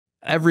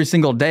every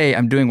single day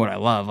I'm doing what I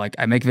love. Like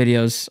I make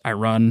videos, I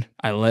run,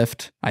 I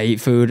lift, I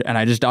eat food, and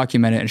I just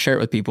document it and share it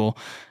with people.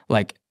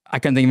 Like I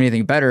couldn't think of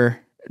anything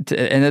better.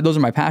 And those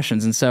are my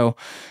passions. And so,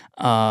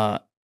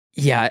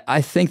 yeah,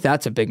 I think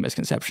that's a big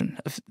misconception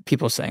of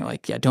people saying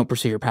like, yeah, don't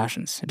pursue your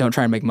passions. Don't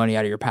try and make money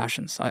out of your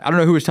passions. I don't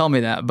know who was telling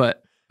me that,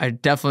 but I'm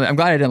glad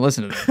I didn't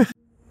listen to them.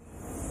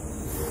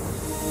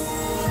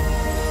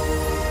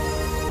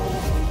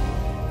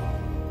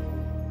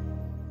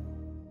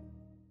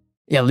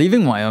 Yeah,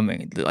 leaving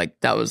Wyoming, like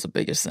that was the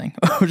biggest thing.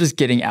 Just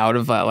getting out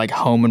of that like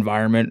home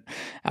environment,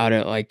 out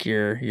of like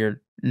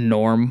your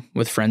norm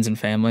with friends and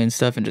family and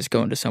stuff, and just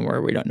going to somewhere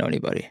where we don't know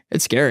anybody.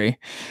 It's scary,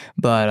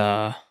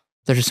 but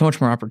there's just so much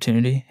more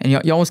opportunity, and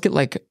you almost get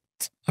like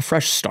a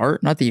fresh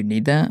start. Not that you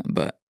need that,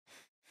 but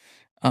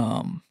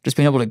just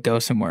being able to go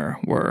somewhere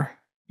where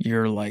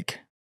you're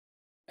like,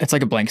 it's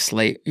like a blank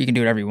slate. You can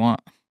do whatever you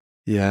want.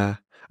 Yeah.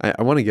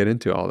 I want to get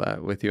into all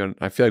that with you, and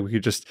I feel like we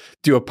could just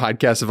do a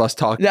podcast of us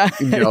talking.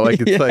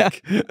 Like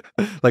it's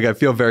like I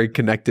feel very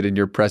connected in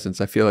your presence.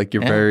 I feel like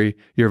you're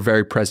a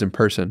very present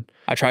person.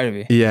 I try to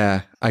be.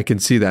 Yeah, I can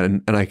see that,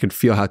 and I can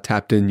feel how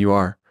tapped in you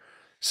are.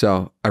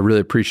 So I really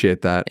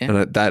appreciate that,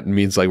 and that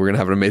means like we're gonna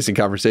have an amazing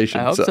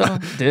conversation. I hope so,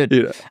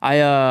 dude. I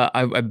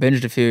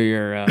binged a few of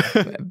your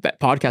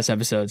podcast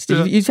episodes.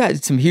 You've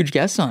had some huge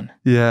guests on.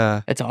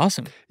 Yeah, it's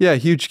awesome. Yeah,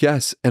 huge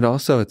guests, and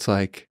also it's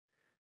like.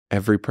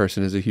 Every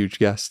person is a huge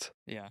guest.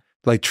 Yeah.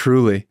 Like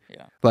truly.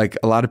 Yeah. Like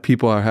a lot of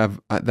people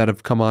that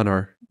have come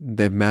on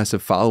they have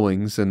massive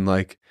followings and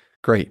like,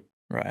 great.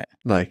 Right.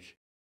 Like,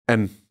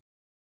 and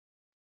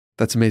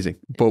that's amazing.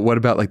 But what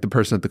about like the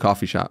person at the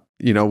coffee shop?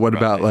 What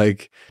about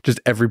like just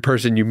every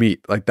person you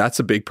meet? Like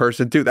that's a big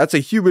person too. That's a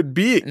human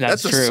being.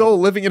 That's a soul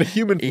living in a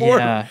human form.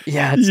 Yeah.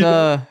 Yeah. It's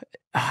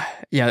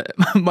yeah.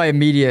 My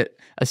immediate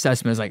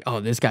assessment is like,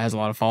 oh, this guy has a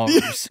lot of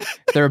followers.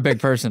 They're a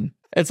big person.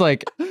 It's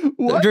like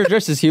they're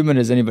just as human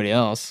as anybody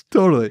else.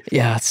 Totally.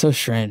 Yeah, it's so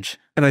strange.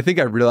 And I think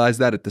I realized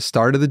that at the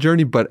start of the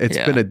journey, but it's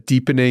been a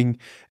deepening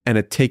and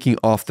a taking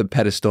off the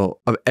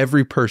pedestal of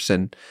every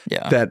person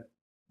that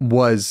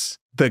was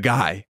the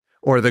guy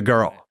or the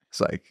girl. It's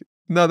like,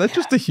 no, that's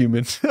just a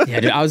human. Yeah,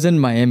 dude, I was in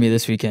Miami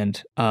this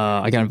weekend.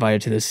 I got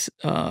invited to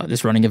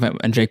this running event,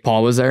 and Jake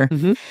Paul was there.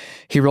 Mm-hmm.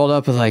 He rolled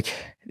up with like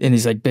in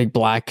these like big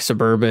black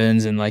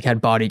Suburbans and like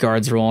had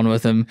bodyguards rolling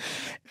with him.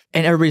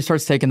 And everybody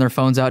starts taking their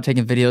phones out,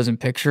 taking videos and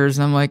pictures.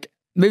 And I'm like,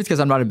 maybe it's because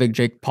I'm not a big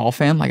Jake Paul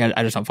fan. Like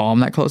I just don't follow him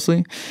that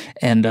closely.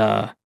 And,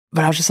 but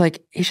I was just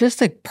like, he's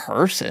just a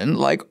person.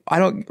 Like, I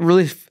don't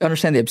really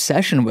understand the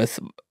obsession with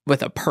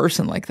a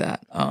person like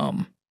that.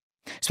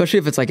 Especially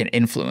if it's like an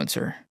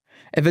influencer.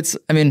 If it's,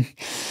 I mean,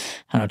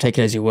 I don't know, take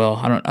it as you will.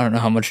 I don't know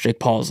how much Jake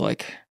Paul is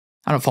like.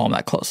 I don't follow him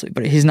that closely,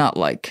 but he's not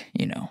like,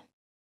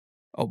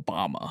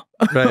 Obama.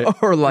 Right.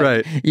 Or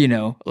like,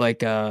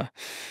 like,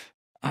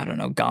 I don't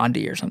know,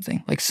 Gandhi or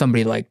something, like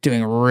somebody like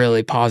doing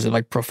really positive,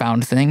 like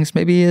profound things.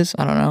 Maybe he is.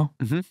 I don't know.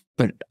 Mm-hmm.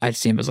 But I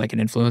see him as like an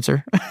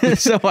influencer.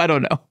 So I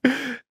don't know.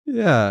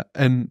 Yeah.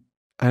 And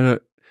I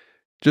don't,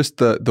 just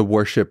the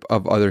worship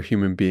of other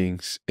human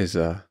beings is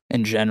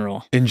in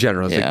general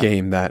is a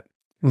game that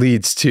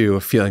leads to a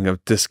feeling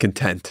of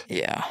discontent.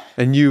 Yeah.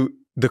 And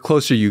the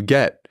closer you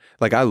get,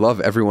 like I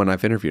love everyone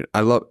I've interviewed.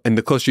 And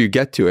the closer you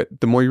get to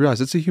it, the more you realize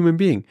it's a human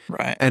being.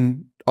 Right.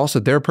 And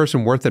also, they're a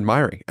person worth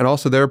admiring. And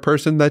also, they're a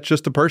person that's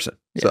just a person.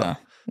 Yeah,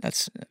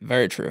 that's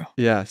very true.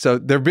 Yeah. So,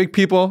 they're big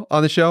people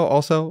on the show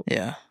also.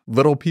 Yeah.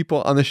 Little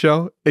people on the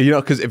show.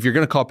 Because if you're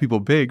going to call people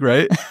big,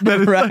 right?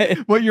 Then right. Like,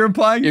 what you're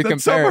implying is that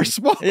some are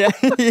small. Yeah.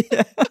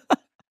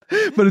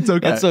 But it's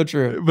okay. That's so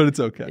true. But it's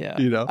okay.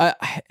 Yeah.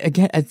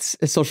 Again, it's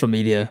social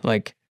media.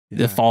 Like,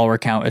 the follower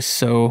count is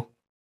so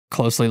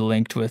closely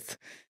linked with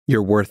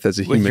your worth as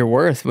a human. With your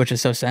worth, which is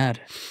so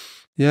sad.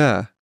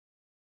 Yeah.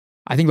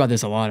 I think about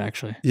this a lot,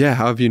 actually. Yeah,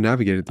 how have you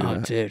navigated through that?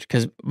 Oh, dude,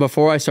 because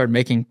before I started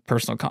making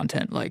personal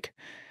content, like,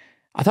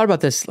 I thought about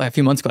this like a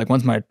few months ago, like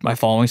once my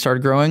following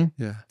started growing,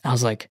 I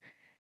was like,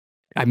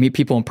 I meet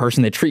people in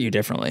person, they treat you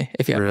differently.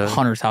 If you have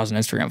 100,000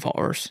 Instagram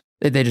followers,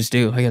 they just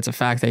do. Like, it's a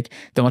fact. They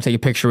want to take a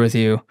picture with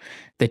you.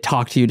 They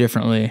talk to you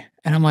differently.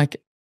 And I'm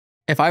like,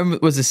 if I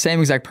was the same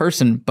exact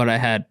person, but I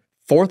had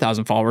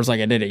 4,000 followers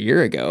like I did a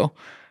year ago,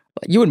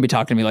 you wouldn't be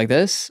talking to me like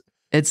this.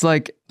 It's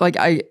like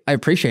I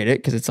appreciate it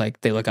because it's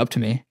like they look up to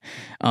me.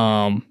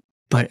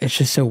 But it's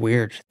just so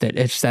weird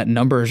that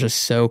number is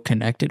just so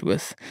connected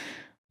with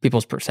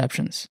people's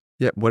perceptions.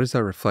 Yeah. What does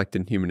that reflect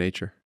in human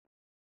nature?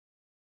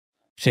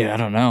 Shit, I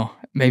don't know.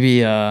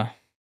 Maybe I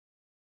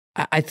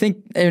think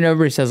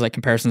everybody says like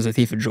comparison is a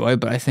thief of joy,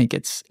 but I think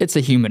it's a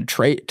human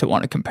trait to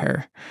want to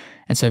compare.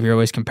 And so if you're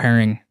always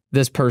comparing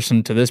this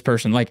person to this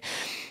person, like,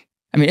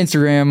 I mean,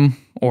 Instagram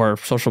or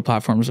social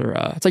platforms are,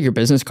 it's like your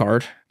business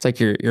card. It's like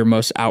your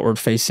most outward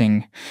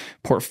facing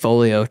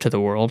portfolio to the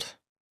world.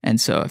 And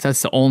so if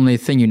that's the only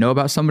thing you know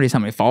about somebody is how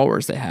many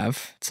followers they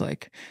have, it's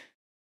like,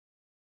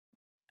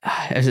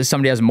 if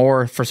somebody has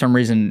more for some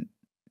reason,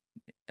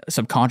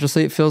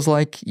 subconsciously, it feels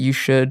like you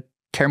should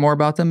care more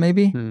about them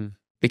maybe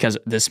because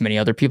this many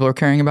other people are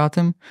caring about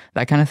them,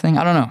 that kind of thing.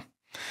 I don't know.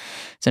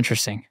 It's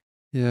interesting.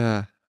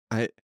 Yeah.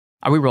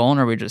 Are we rolling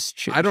or are we just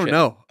shooting? I don't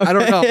know. I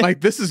don't know.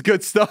 Like, this is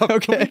good stuff.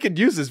 Okay. We could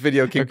use this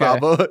video, King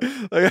Pablo.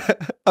 Like,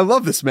 I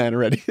love this man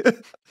already.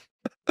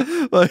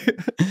 Like,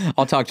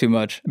 I'll talk too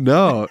much.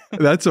 No,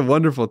 that's a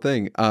wonderful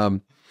thing.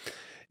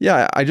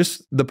 Yeah,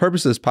 the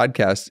purpose of this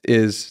podcast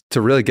is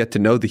to really get to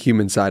know the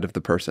human side of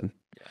the person.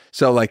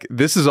 So like,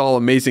 this is all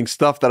amazing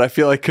stuff that I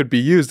feel like could be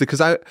used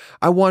because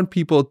I want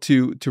people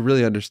to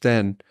really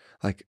understand,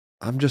 like,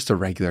 I'm just a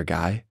regular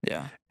guy.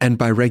 Yeah. And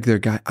by regular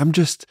guy, I'm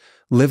just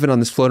living on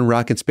this floating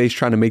rock in space,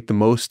 trying to make the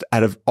most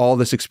out of all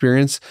this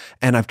experience.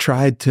 And I've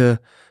tried to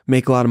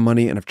make a lot of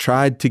money, and I've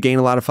tried to gain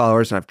a lot of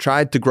followers, and I've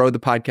tried to grow the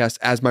podcast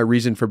as my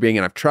reason for being,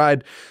 and I've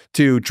tried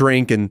to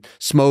drink and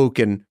smoke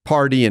and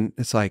party. And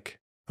it's like,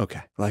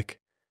 okay, like,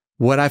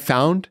 what I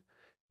found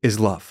is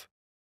love.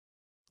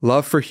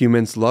 Love for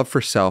humans, love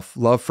for self,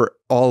 love for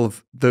all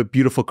of the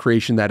beautiful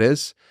creation that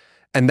is.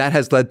 And that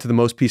has led to the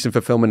most peace and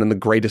fulfillment and the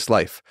greatest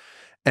life.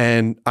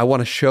 And I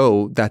want to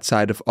show that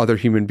side of other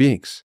human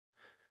beings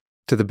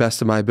to the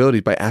best of my ability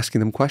by asking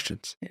them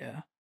questions.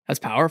 Yeah. That's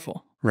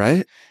powerful.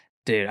 Right?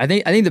 Dude, I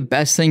think the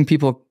best thing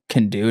people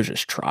can do is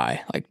just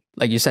try.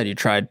 Like you said, you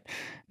tried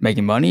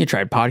making money, you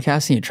tried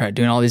podcasting, you tried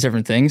doing all these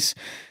different things.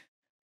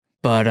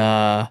 But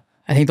I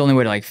think the only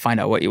way to like find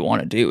out what you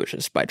want to do is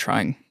just by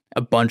trying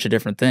a bunch of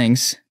different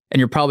things. And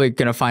you're probably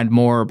going to find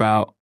more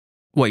about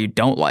what you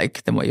don't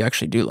like than what you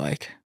actually do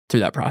like through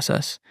that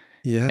process.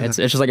 Yeah. It's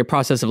just like a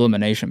process of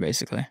elimination,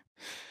 basically.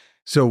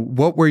 So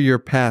what were your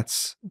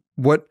paths?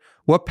 What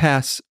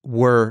paths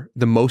were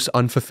the most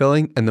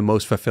unfulfilling and the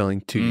most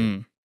fulfilling to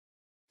you?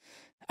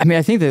 I mean,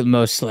 I think the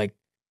most like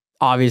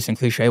obvious and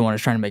cliche one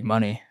is trying to make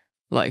money.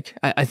 Like,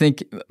 I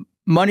think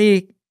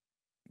money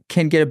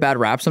can get a bad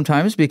rap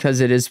sometimes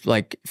because it is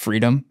like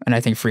freedom. And I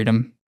think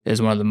freedom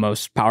is one of the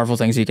most powerful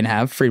things you can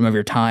have. Freedom of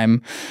your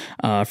time,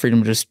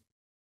 freedom to just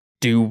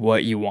do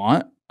what you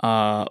want.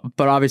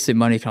 But obviously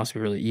money can also be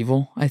really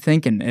evil, I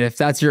think. And if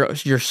that's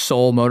your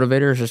sole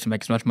motivator is just to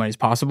make as much money as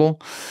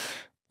possible,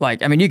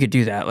 like, I mean, you could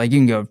do that. Like, you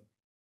can go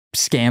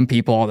scam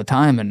people all the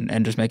time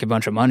and just make a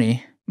bunch of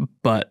money.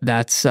 But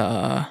that's,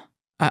 I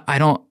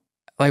don't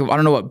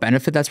know what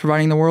benefit that's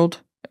providing the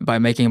world by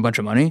making a bunch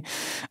of money.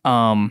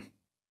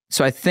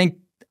 So I think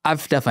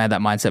I've definitely had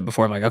that mindset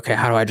before. Like, okay,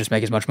 how do I just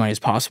make as much money as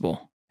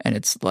possible? And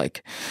it's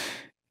like,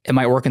 it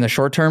might work in the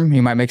short term.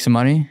 You might make some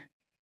money,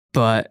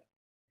 but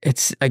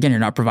it's, again, you're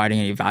not providing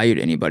any value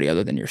to anybody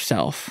other than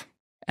yourself.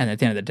 And at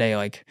the end of the day,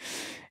 like,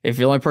 if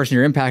the only person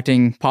you're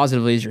impacting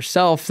positively is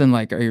yourself, then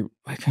like, are you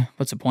like,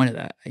 what's the point of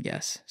that, I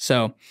guess?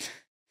 So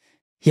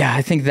yeah,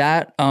 I think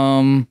that,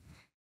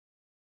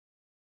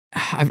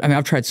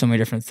 I've tried so many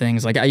different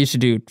things. Like, I used to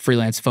do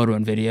freelance photo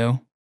and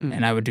video,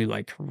 and I would do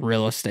like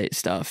real estate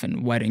stuff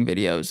and wedding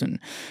videos. And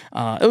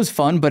it was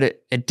fun, but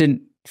it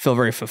didn't feel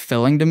very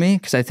fulfilling to me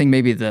because I think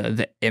maybe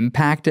the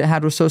impact it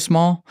had was so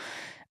small.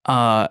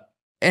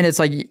 And it's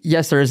like,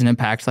 yes, there is an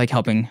impact, like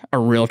helping a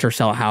realtor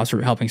sell a house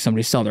or helping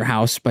somebody sell their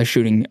house by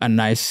shooting a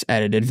nice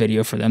edited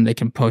video for them they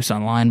can post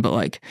online. But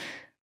like,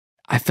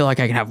 I feel like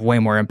I can have way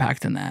more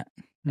impact than that.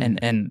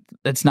 And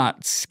it's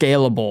not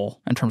scalable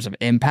in terms of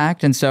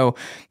impact. And so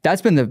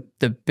that's been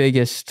the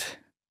biggest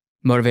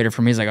motivator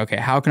for me is like, okay,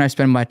 how can I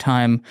spend my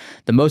time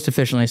the most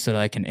efficiently so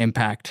that I can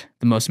impact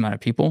the most amount of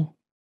people,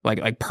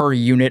 like per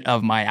unit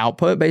of my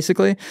output,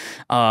 basically.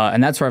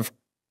 And that's where I've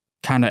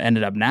kind of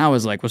ended up now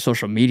is like with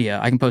social media,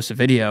 I can post a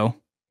video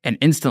and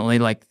instantly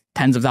like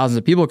tens of thousands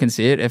of people can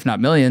see it, if not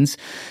millions.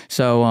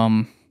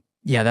 So,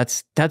 yeah,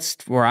 that's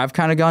where I've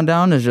kind of gone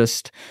down is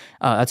just,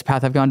 that's a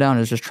path I've gone down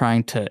is just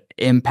trying to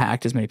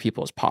impact as many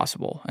people as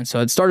possible. And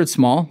so it started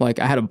small. Like,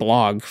 I had a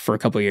blog for a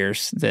couple of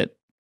years that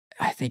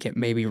I think it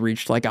maybe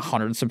reached like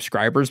 100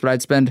 subscribers, but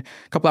I'd spend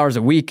a couple hours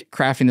a week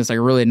crafting this like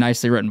really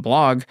nicely written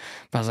blog.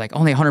 But I was like,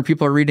 only 100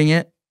 people are reading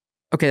it.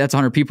 Okay, that's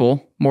 100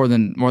 people, more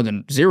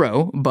than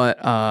zero, but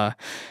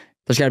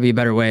there's got to be a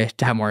better way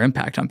to have more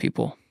impact on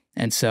people.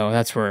 And so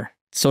that's where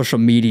social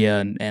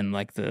media and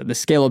like the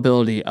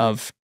scalability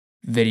of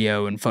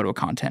video and photo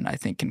content, I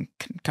think can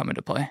come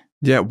into play.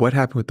 Yeah. What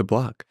happened with the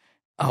blog?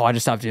 Oh, I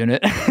just stopped doing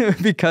it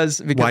because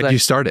why did you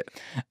start it?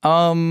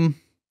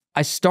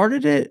 I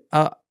started it.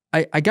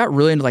 I got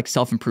really into like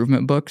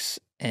self-improvement books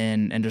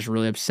and just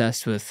really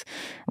obsessed with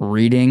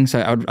reading.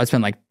 So I'd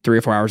spend like 3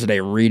 or 4 hours a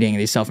day reading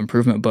these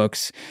self-improvement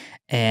books.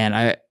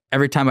 And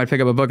every time I'd pick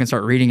up a book and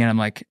start reading it, I'm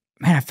like,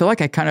 man, I feel like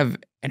I kind of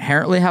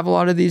inherently have a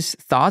lot of these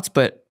thoughts,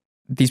 but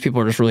these people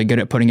are just really good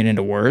at putting it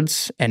into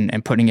words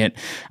and putting it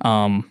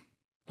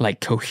like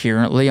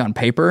coherently on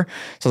paper.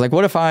 So I was like,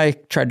 what if I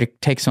tried to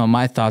take some of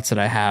my thoughts that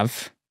I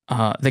have,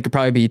 they could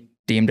probably be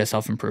deemed as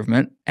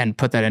self-improvement and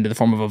put that into the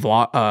form of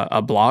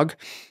a blog.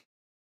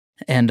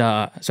 And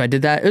so I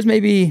did that. It was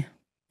maybe,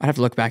 I'd have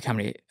to look back how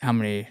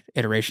many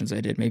iterations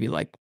I did, maybe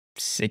like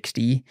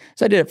 60.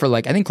 So I did it for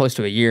like, I think close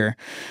to a year.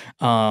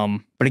 But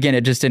again,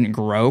 it just didn't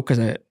grow because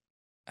I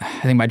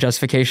think my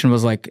justification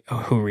was like, oh,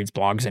 who reads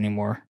blogs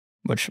anymore?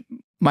 Which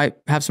might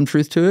have some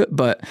truth to it,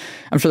 but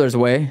I'm sure there's a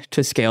way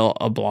to scale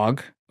a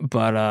blog.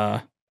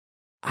 But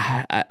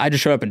I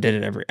just showed up and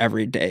did it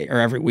every day or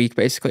every week,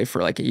 basically,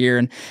 for like a year,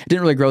 and it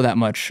didn't really grow that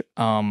much.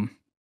 And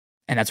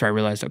that's where I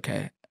realized,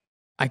 okay,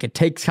 I could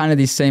take kind of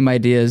these same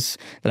ideas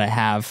that I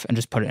have and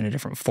just put it in a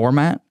different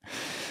format.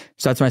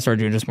 So that's when I started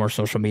doing just more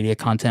social media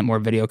content, more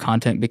video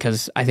content,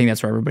 because I think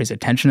that's where everybody's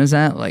attention is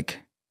at. Like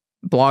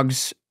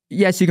blogs,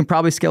 yes, you can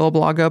probably scale a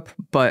blog up,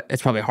 but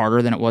it's probably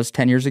harder than it was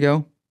 10 years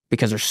ago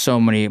because there's so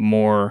many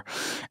more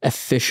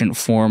efficient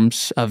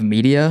forms of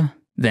media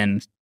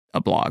than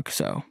a blog.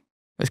 So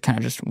it's kind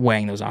of just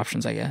weighing those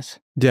options, I guess.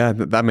 Yeah,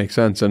 that makes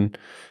sense. And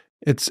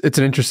it's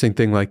an interesting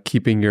thing, like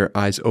keeping your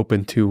eyes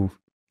open to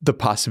the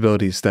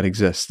possibilities that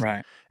exist,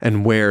 right,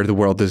 and where the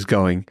world is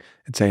going,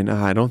 and saying,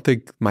 I don't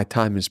think my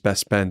time is best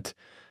spent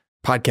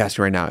podcasting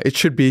right now. It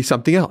should be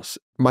something else.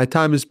 My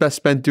time is best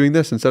spent doing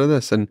this instead of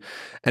this, and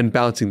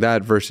balancing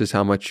that versus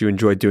how much you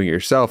enjoy doing it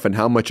yourself and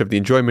how much of the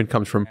enjoyment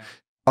comes from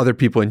other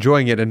people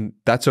enjoying it. And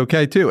that's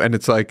okay too. And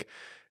it's like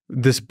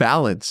this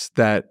balance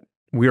that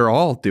we're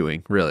all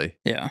doing, really.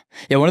 Yeah.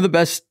 Yeah. One of the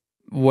best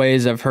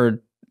ways I've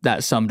heard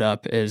that summed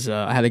up is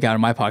I had a guy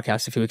on my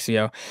podcast a few weeks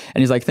ago,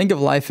 and he's like, think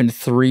of life in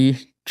 3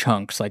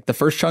 chunks. Like the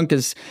first chunk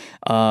is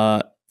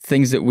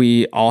things that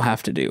we all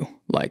have to do.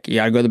 Like you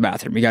got to go to the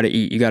bathroom, you got to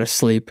eat, you got to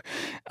sleep.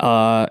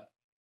 The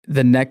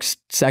next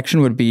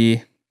section would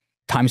be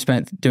time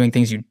spent doing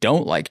things you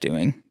don't like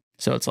doing.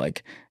 So it's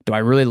like, do I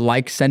really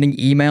like sending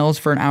emails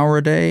for an hour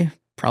a day?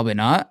 Probably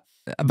not,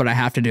 but I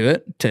have to do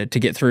it to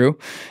get through.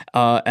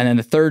 And then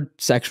the third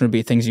section would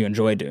be things you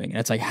enjoy doing. And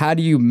it's like, how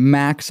do you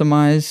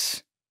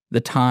maximize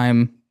the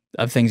time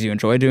of things you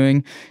enjoy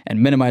doing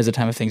and minimize the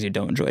time of things you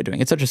don't enjoy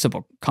doing? It's such a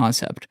simple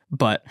concept,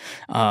 but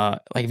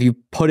like if you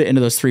put it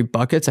into those 3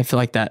 buckets, I feel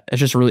like that it's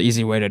just a really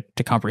easy way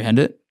to comprehend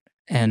it.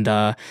 And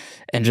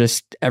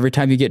just every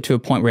time you get to a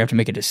point where you have to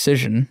make a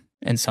decision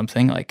in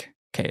something, like,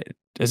 okay,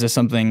 is this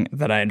something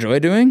that I enjoy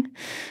doing?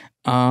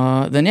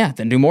 Then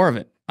do more of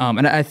it.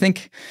 And I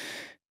think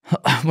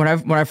when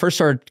I first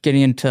started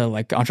getting into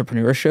like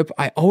entrepreneurship,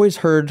 I always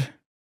heard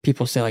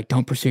people say like,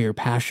 don't pursue your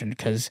passion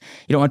because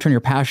you don't want to turn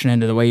your passion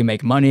into the way you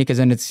make money, because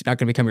then it's not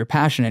going to become your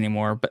passion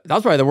anymore. But that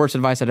was probably the worst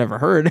advice I'd ever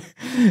heard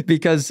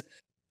because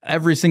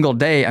every single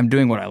day I'm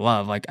doing what I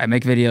love. Like I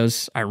make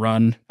videos, I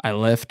run, I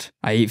lift,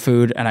 I eat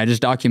food, and I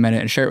just document it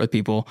and share it with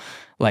people.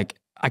 Like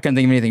I couldn't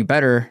think of anything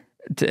better.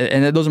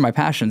 And those are my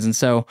passions. And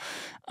so,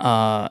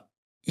 I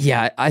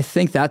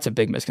think that's a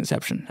big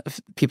misconception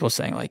of people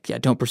saying like, yeah,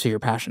 don't pursue your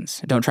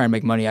passions. Don't try and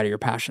make money out of your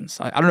passions.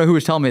 I don't know who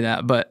was telling me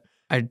that, but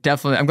I'm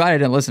glad I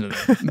didn't listen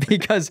to them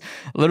because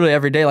literally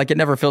every day, like it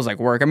never feels like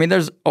work. I mean,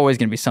 there's always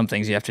going to be some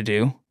things you have to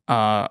do,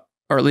 or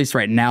at least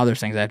right now, there's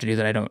things I have to do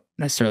that I don't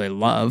necessarily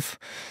love,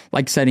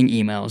 like sending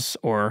emails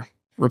or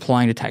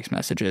replying to text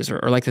messages or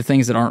like the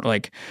things that aren't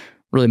like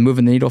really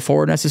moving the needle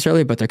forward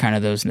necessarily, but they're kind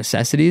of those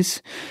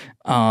necessities.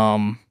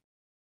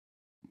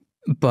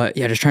 But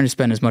yeah, just trying to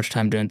spend as much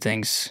time doing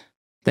things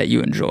that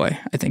you enjoy,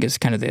 I think is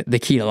kind of the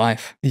key to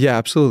life. Yeah,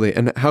 absolutely.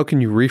 And how can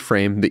you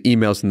reframe the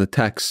emails and the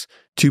texts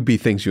to be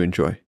things you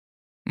enjoy?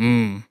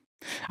 I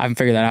haven't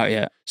figured that out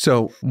yet.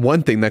 So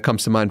one thing that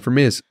comes to mind for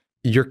me is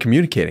you're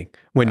communicating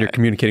when you're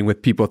communicating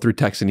with people through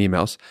text and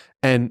emails.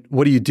 And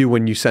what do you do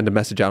when you send a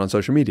message out on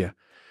social media?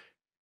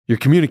 You're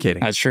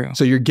communicating. That's true.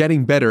 So you're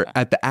getting better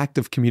at the act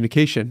of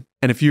communication.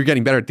 And if you're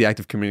getting better at the act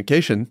of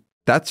communication,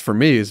 that's for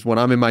me is when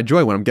I'm in my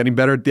joy, when I'm getting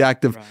better at the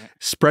act of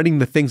spreading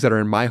the things that are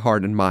in my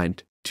heart and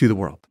mind to the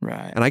world.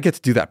 Right. And I get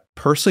to do that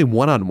personally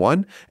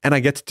one-on-one. And I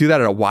get to do that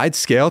at a wide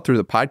scale through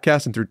the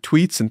podcast and through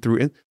tweets and through,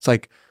 it's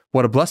like,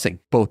 what a blessing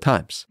both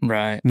times.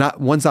 Right.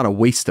 One's not a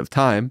waste of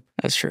time.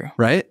 That's true.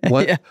 Right?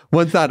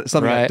 One's not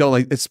something I don't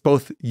like. It's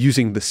both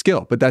using the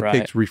skill, but that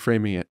takes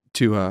reframing it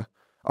to a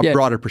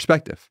broader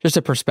perspective. Just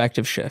a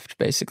perspective shift,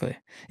 basically.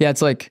 Yeah,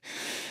 it's like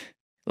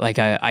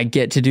I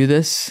get to do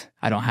this.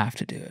 I don't have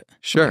to do it.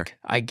 Sure. Like,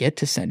 I get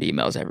to send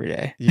emails every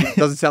day. It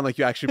doesn't sound like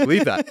you actually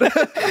believe that.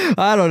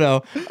 I don't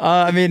know.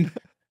 I mean,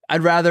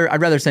 I'd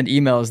rather send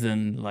emails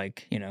than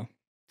like,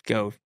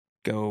 go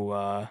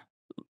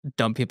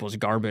dump people's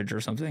garbage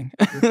or something.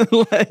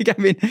 Like, I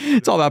mean,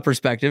 it's all about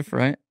perspective,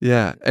 right?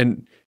 Yeah.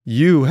 And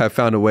you have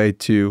found a way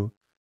to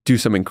do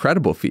some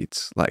incredible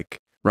feats,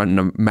 like running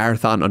a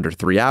marathon under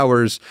 3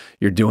 hours.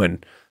 You're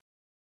doing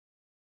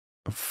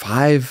a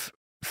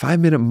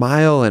 5-minute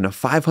mile and a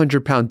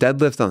 500-pound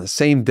deadlift on the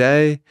same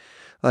day.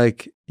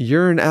 Like,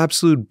 you're an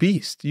absolute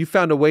beast. You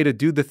found a way to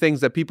do the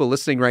things that people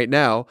listening right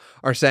now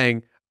are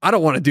saying, I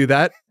don't want to do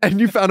that. And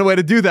you found a way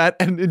to do that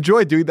and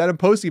enjoy doing that and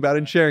posting about it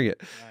and sharing it.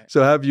 Right.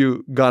 So have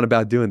you gone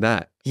about doing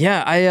that?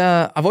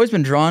 Yeah, I've always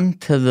been drawn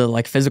to the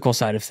like physical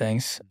side of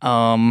things.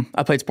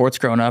 I played sports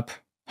growing up.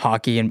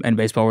 Hockey and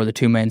baseball were the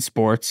 2 main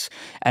sports.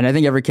 And I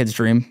think every kid's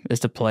dream is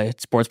to play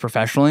sports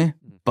professionally.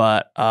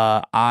 But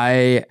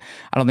I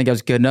don't think I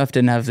was good enough,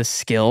 didn't have the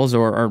skills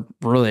or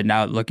really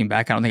now looking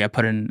back, I don't think I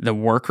put in the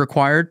work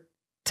required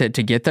to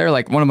get there.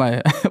 Like one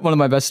of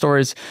my best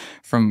stories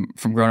from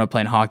growing up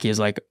playing hockey is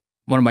like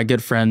one of my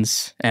good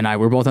friends and I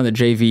were both on the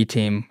JV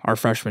team our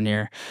freshman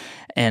year.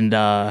 And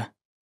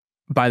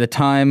by the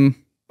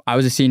time I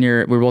was a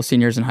senior. We were both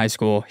seniors in high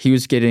school. He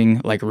was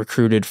getting like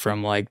recruited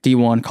from like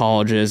D1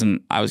 colleges,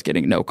 and I was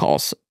getting no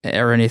calls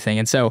or anything.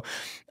 And so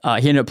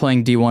he ended up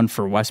playing D1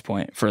 for West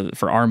Point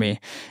for Army,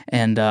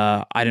 and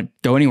I didn't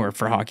go anywhere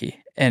for hockey.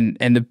 And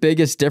the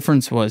biggest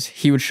difference was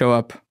he would show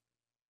up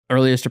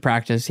earliest to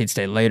practice. He'd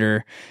stay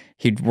later.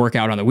 He'd work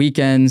out on the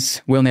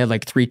weekends. We only had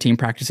like 3 team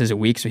practices a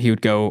week, so he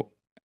would go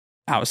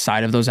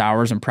outside of those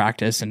hours and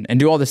practice and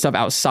do all this stuff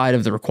outside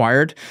of the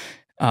required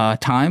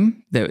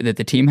time that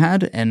the team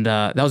had. And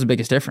that was the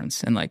biggest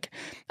difference. And like,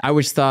 I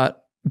always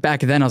thought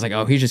back then, I was like,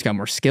 oh, he's just got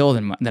more skill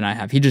than I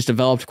have. He just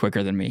developed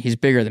quicker than me. He's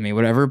bigger than me,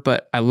 whatever.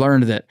 But I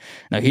learned that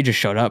no, he just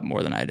showed up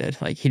more than I did.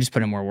 Like, he just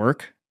put in more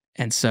work.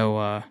 And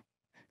so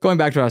going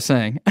back to what I was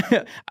saying,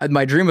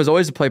 my dream was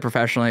always to play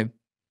professionally.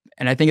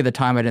 And I think at the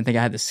time, I didn't think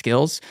I had the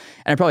skills.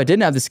 And I probably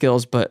didn't have the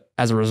skills, but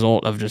as a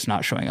result of just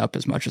not showing up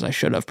as much as I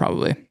should have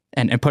probably,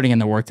 and putting in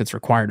the work that's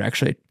required to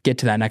actually get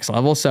to that next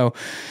level. So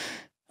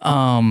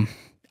I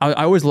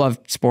always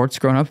loved sports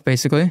growing up,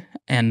 basically.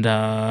 And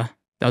that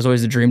was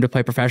always the dream to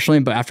play professionally.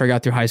 But after I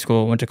got through high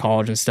school, went to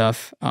college and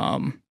stuff, I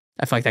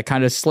feel like that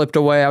kind of slipped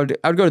away. I would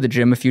go to the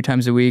gym a few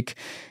times a week.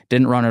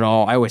 Didn't run at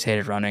all. I always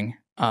hated running.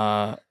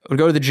 Would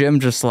go to the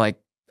gym just like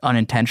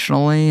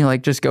unintentionally,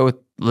 like just go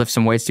lift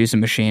some weights, do some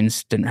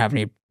machines. Didn't have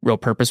any real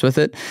purpose with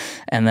it.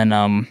 And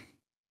then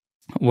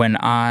when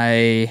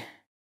I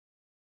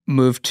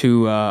moved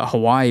to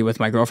Hawaii with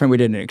my girlfriend, we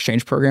did an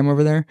exchange program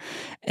over there,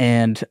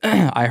 and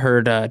I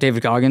heard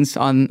David Goggins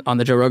on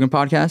the Joe Rogan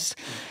podcast,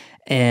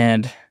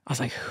 and I was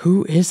like,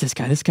 who is this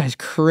guy? This guy's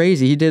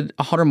crazy. He did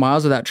 100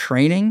 miles without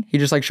training. He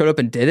just like showed up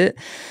and did it.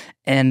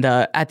 And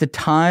at the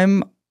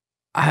time,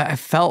 I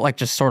felt like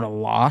just sort of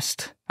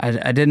lost.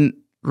 I didn't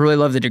really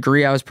love the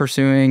degree I was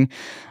pursuing.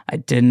 I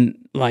didn't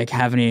like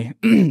have any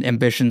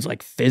ambitions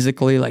like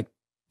physically, like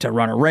to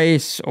run a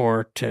race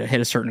or to hit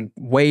a certain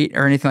weight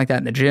or anything like that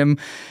in the gym.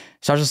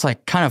 So I was just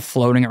like kind of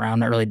floating around,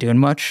 not really doing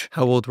much.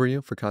 How old were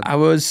you for context? I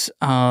was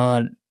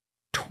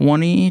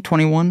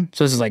 21.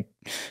 So this is like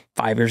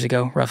 5 years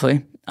ago,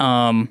 roughly.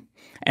 And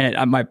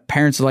my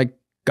parents had like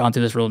gone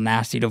through this real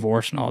nasty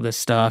divorce and all this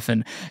stuff.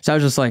 And so I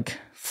was just like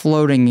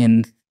floating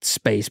in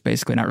space,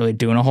 basically not really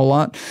doing a whole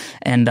lot.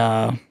 And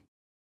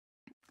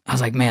I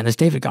was like, man, this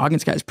David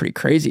Goggins guy is pretty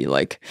crazy.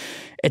 Like,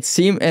 it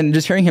seemed, and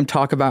just hearing him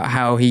talk about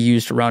how he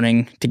used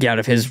running to get out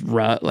of his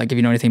rut. Like, if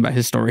you know anything about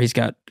his story, he's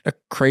got a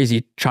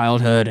crazy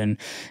childhood and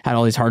had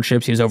all these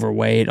hardships. He was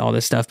overweight, all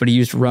this stuff, but he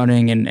used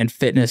running and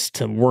fitness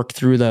to work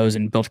through those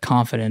and build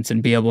confidence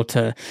and be able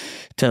to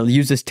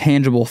use this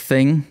tangible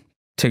thing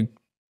to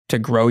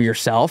grow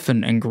yourself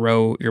and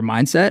grow your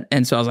mindset.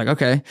 And so I was like,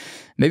 okay,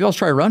 maybe I'll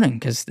try running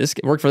because this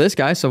worked for this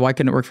guy. So why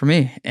couldn't it work for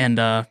me? And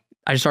I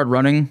just started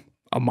running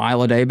a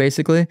mile a day,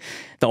 basically.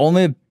 The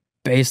only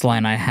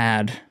baseline I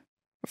had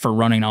for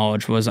running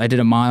knowledge was I did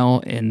a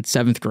mile in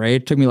 7th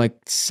grade. It took me like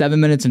 7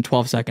 minutes and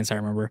 12 seconds, I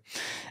remember.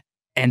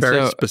 And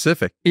very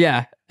specific.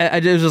 Yeah.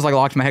 It was just like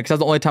locked in my head because that's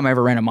the only time I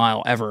ever ran a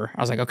mile ever.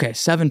 I was like, okay,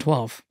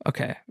 7:12.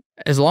 Okay.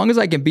 As long as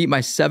I can beat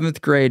my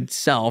 7th grade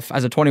self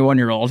as a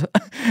 21-year-old,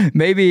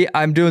 maybe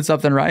I'm doing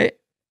something right.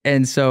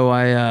 And so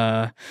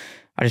I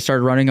just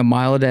started running a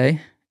mile a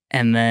day.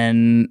 And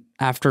then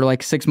after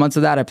like 6 months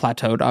of that, I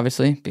plateaued,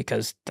 obviously,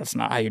 because that's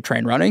not how you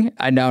train running.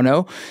 I now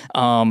know.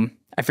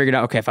 I figured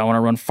out, okay, if I want to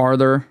run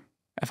farther,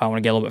 if I want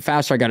to get a little bit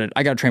faster, I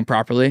gotta train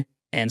properly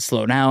and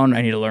slow down.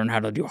 I need to learn how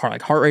to do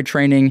heart rate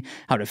training,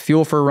 how to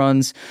fuel for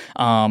runs.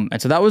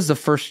 And so that was the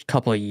first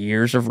couple of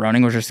years of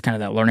running, was just kind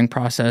of that learning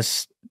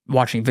process,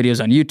 watching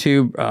videos on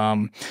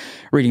YouTube,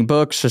 reading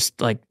books,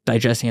 just like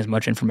digesting as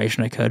much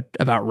information I could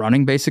about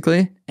running,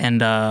 basically.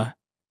 And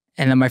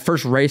then my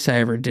first race I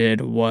ever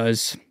did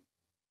was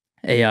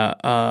a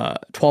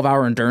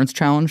 12-hour endurance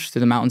challenge through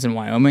the mountains in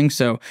Wyoming.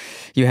 So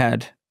you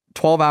had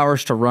 12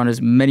 hours to run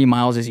as many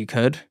miles as you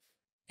could.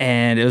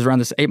 And it was around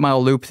this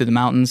 8-mile loop through the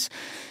mountains.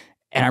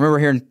 And I remember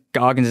hearing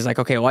Goggins is like,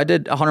 okay, well, I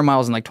did 100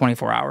 miles in like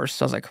 24 hours.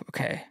 So I was like,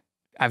 okay,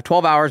 I have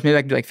 12 hours. Maybe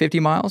I can do like 50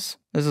 miles.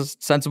 This is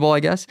sensible, I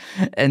guess.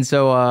 And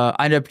so I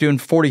ended up doing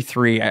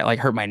 43. I like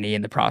hurt my knee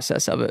in the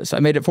process of it. So I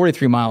made it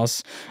 43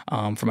 miles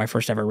for my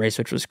first ever race,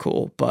 which was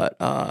cool. But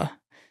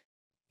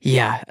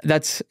yeah,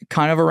 that's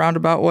kind of a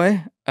roundabout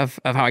way of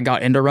how I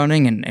got into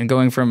running and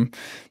going from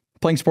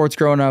playing sports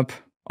growing up,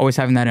 always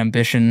having that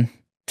ambition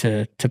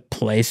to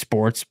play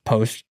sports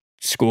post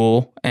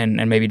school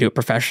and maybe do it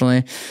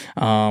professionally,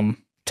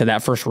 to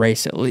that first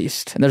race at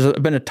least. And there's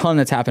been a ton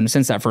that's happened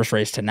since that first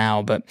race to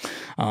now, but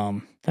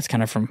that's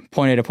kind of from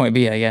point A to point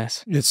B, I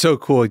guess. It's so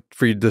cool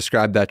for you to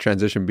describe that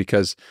transition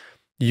because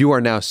you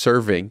are now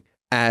serving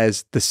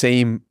as the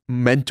same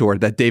mentor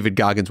that David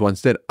Goggins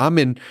once did. I'm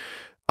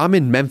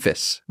in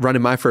Memphis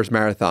running my first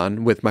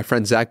marathon with my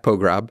friend Zach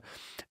Pograb,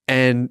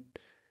 and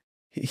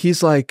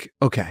he's like,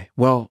 okay,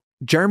 well,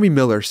 Jeremy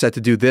Miller said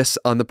to do this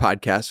on the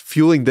podcast,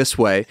 fueling this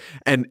way,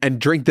 and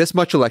drink this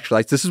much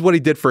electrolytes. This is what he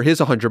did for his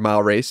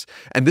 100-mile race,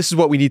 and this is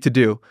what we need to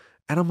do.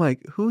 And I'm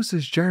like, who's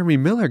this Jeremy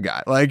Miller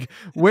guy? Like,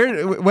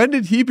 when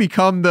did he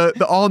become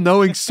the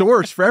all-knowing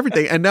source for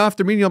everything? And now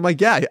after meeting him, I'm like,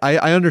 yeah,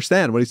 I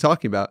understand what he's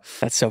talking about.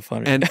 That's so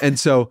funny. And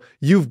so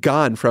you've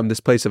gone from this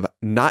place of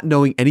not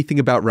knowing anything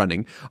about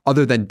running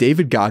other than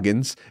David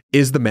Goggins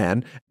is the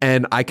man,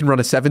 and I can run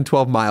a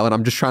 7:12 mile, and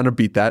I'm just trying to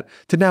beat that,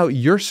 to now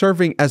you're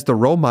serving as the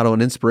role model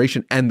and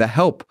inspiration and the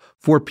help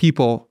for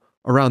people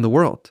around the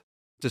world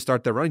to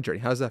start their running journey.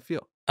 How does that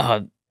feel?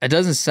 It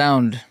doesn't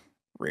sound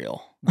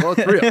real. Well,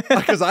 it's real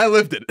because I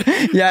lived it.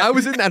 Yeah. I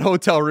was in that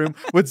hotel room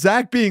with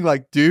Zach being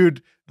like,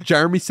 dude,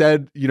 Jeremy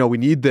said, we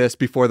need this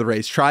before the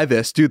race. Try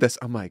this, do this.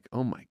 I'm like,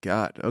 oh my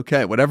God.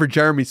 Okay. Whatever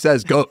Jeremy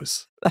says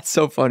goes. That's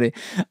so funny.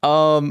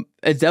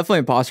 It's definitely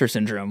imposter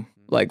syndrome.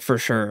 Like for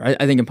sure.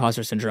 I think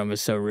imposter syndrome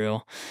is so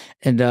real.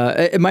 And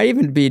it might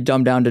even be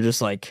dumbed down to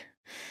just like,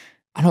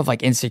 I don't know if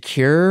like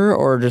insecure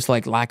or just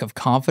like lack of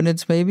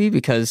confidence maybe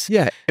because...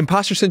 Yeah,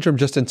 imposter syndrome,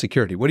 just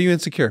insecurity. What are you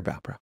insecure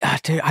about, bro?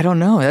 Dude, I don't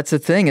know. That's the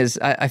thing is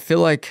I feel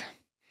like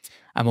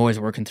I'm always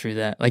working through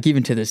that. Like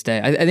even to this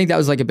day, I think that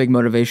was like a big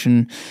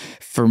motivation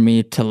for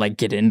me to like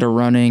get into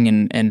running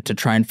and to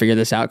try and figure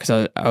this out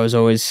because I was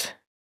always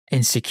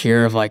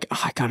insecure of like,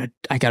 oh,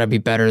 I gotta be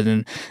better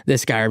than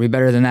this guy or be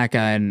better than that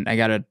guy and I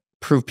gotta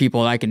prove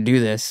people that I can do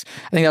this.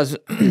 I think that was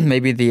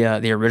maybe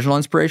the original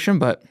inspiration,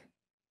 but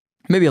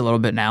maybe a little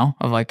bit now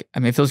of like, I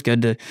mean, it feels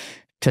good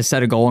to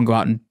set a goal and go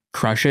out and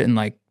crush it and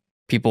like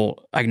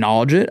people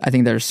acknowledge it. I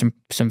think there's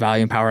some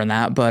value and power in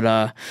that. But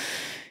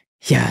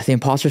yeah, the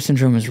imposter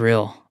syndrome is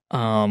real.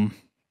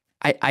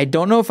 I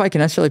don't know if I can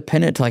necessarily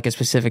pin it to like a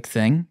specific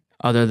thing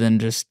other than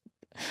just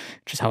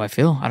how I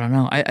feel. I don't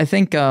know. I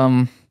think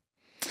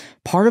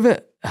part of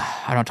it,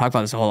 I don't talk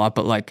about this a whole lot,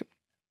 but like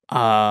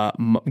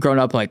growing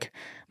up, like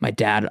my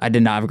dad, I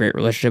did not have a great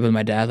relationship with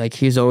my dad. Like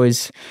he's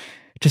always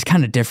just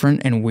kind of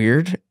different and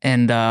weird.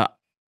 And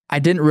I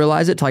didn't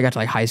realize it till I got to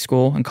like high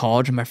school and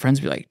college and my friends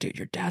would be like, dude,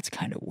 your dad's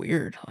kind of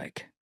weird.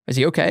 Like, is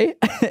he okay?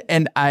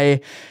 And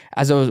when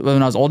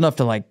I was old enough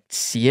to like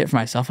see it for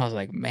myself, I was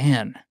like,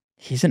 man,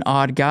 he's an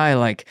odd guy.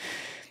 Like,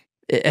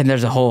 and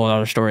there's a whole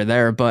other story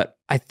there, but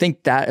I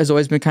think that has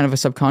always been kind of a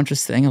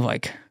subconscious thing of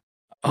like,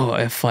 oh,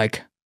 if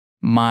like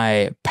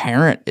my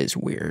parent is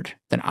weird,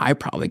 then I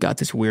probably got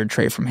this weird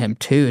trait from him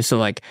too. So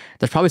like,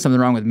 there's probably something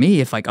wrong with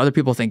me. If like other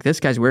people think this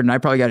guy's weird and I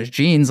probably got his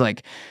genes,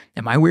 like,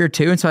 am I weird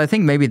too? And so I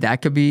think maybe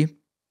that could be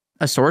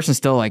a source and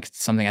still like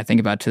something I think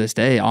about to this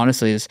day,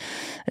 honestly, is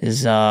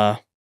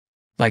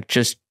like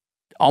just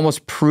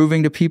almost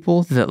proving to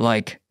people that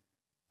like,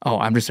 oh,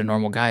 I'm just a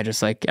normal guy,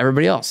 just like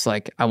everybody else.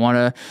 Like I want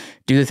to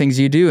do the things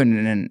you do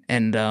and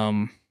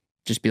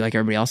just be like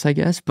everybody else, I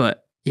guess.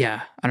 But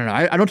yeah, I don't know.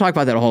 I don't talk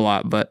about that a whole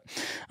lot, but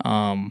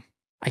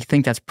I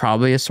think that's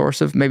probably a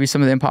source of maybe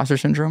some of the imposter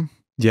syndrome.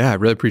 Yeah, I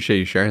really appreciate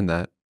you sharing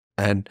that.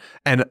 And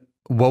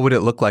what would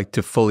it look like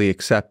to fully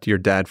accept your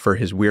dad for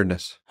his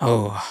weirdness?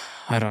 Oh,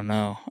 I don't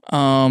know.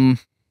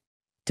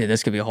 Dude,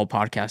 this could be a whole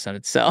podcast on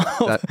itself.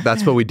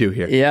 That's what we do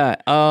here. Yeah.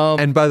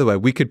 And by the way,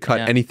 we could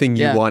cut anything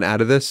you want out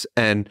of this,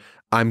 and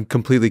I'm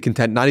completely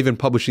content not even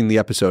publishing the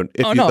episode.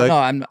 If I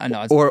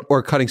know.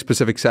 Or cutting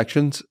specific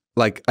sections.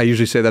 Like I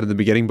usually say that in the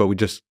beginning, but we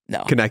just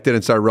connected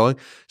and started rolling.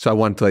 So I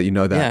wanted to let you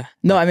know that. Yeah.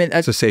 No, I mean,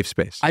 it's a safe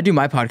space. I do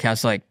my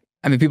podcast like,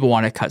 I mean, people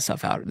want to cut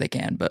stuff out, they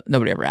can, but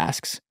nobody ever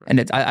asks.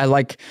 And I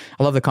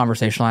love the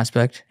conversational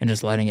aspect and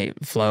just letting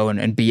it flow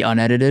and be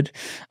unedited.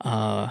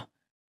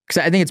 Because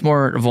I think it's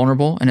more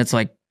vulnerable and it's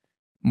like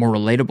more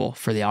relatable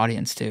for the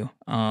audience too.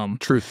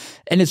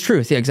 Truth. And it's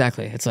truth. Yeah,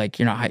 exactly. It's like,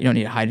 you don't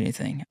need to hide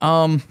anything.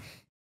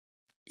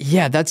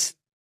 Yeah,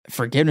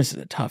 forgiveness is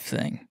a tough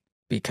thing.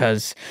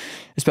 Because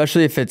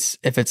especially if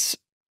it's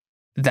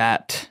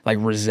that like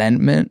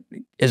resentment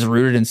is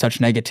rooted in such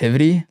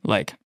negativity,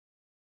 like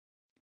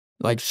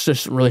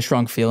just really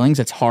strong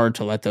feelings, it's hard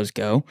to let those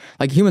go.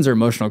 Like humans are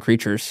emotional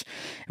creatures.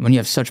 And when you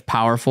have such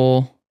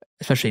powerful,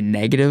 especially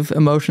negative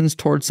emotions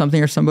towards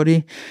something or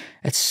somebody,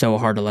 it's so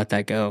hard to let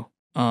that go.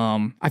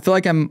 I feel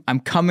like I'm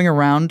coming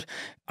around.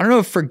 I don't know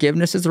if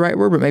forgiveness is the right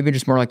word, but maybe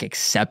just more like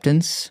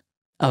acceptance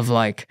of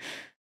like,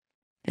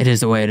 it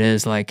is the way it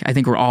is. Like, I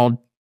think we're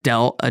all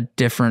dealt a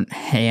different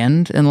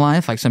hand in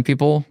life. Like some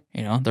people,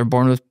 they're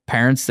born with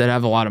parents that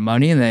have a lot of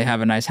money and they have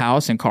a nice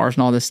house and cars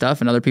and all this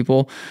stuff. And other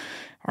people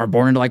are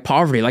born into like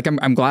poverty. Like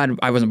I'm glad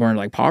I wasn't born into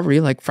like poverty.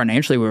 Like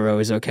financially we were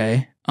always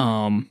okay.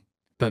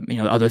 But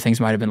other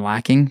things might've been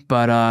lacking.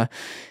 But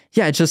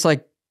yeah, it's just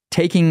like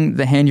taking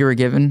the hand you were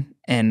given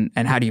and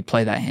how do you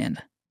play that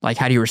hand? Like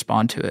how do you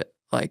respond to it?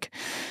 Like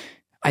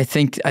I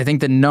think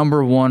the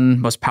number one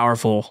most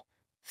powerful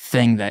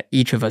thing that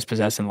each of us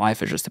possess in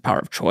life is just the power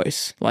of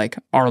choice. Like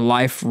our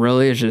life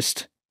really is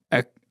just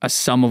a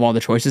sum of all the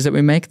choices that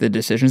we make, the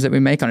decisions that we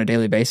make on a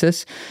daily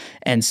basis.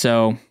 And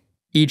so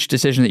each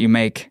decision that you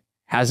make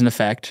has an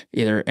effect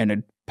either in a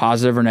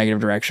positive or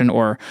negative direction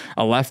or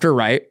a left or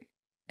right.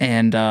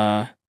 And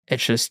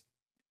it's just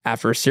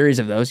after a series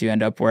of those, you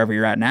end up wherever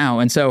you're at now.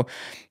 And so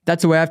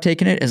that's the way I've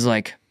taken it, is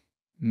like,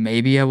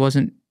 maybe I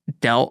wasn't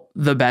dealt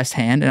the best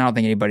hand, and I don't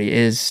think anybody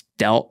is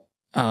dealt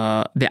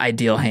the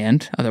ideal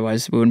hand.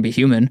 Otherwise, we wouldn't be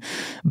human.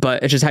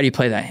 But it's just, how do you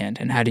play that hand,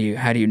 and how do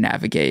you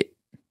navigate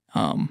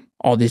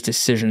all these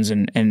decisions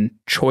and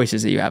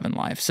choices that you have in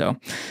life? So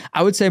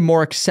I would say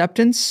more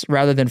acceptance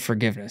rather than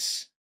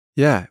forgiveness.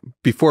 Yeah.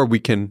 Before we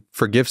can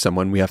forgive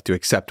someone, we have to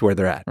accept where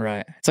they're at.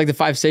 Right. It's like the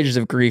 5 stages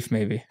of grief,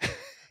 maybe.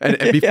 and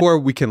before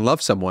we can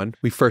love someone,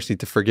 we first need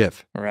to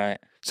forgive. Right.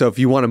 So if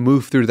you want to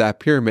move through that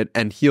pyramid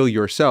and heal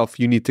yourself,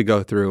 you need to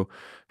go through,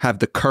 have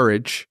the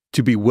courage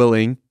to be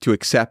willing to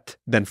accept,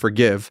 then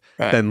forgive,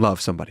 then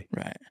love somebody.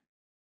 Right.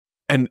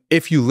 And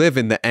if you live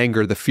in the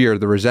anger, the fear,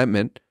 the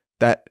resentment,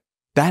 that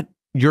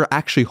you're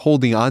actually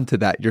holding on to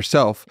that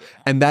yourself,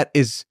 and that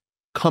is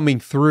coming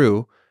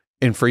through,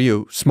 and for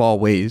you, small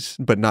ways,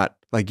 but not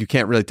like, you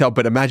can't really tell.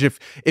 But imagine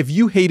if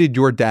you hated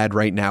your dad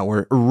right now,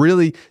 or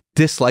really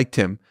disliked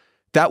him,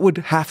 that would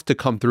have to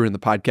come through in the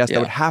podcast. That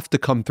would have to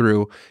come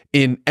through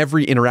in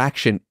every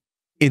interaction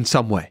in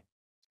some way.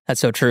 That's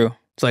so true.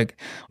 It's like,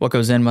 what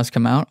goes in must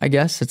come out, I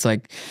guess. It's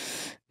like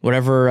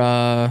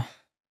whatever.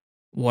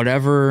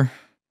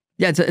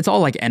 Yeah, it's all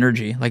like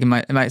energy. Like, it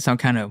might sound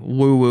kind of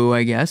woo-woo,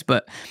 I guess,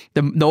 but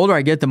the older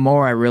I get, the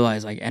more I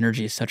realize like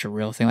energy is such a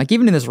real thing. Like,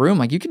 even in this room,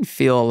 like, you can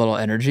feel a little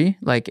energy.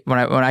 Like when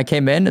I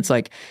came in, it's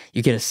like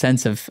you get a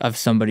sense of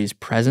somebody's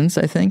presence,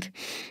 I think.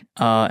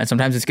 And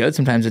sometimes it's good,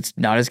 sometimes it's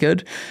not as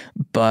good.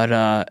 But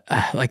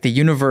like the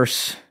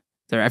universe,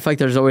 I feel like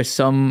there's always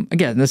some,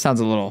 again, this sounds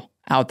a little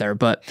out there,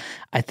 but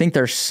I think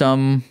there's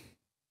some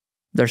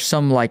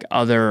like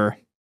other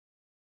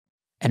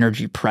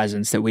energy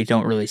presence that we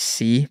don't really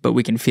see, but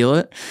we can feel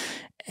it.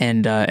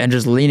 And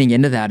just leaning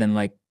into that and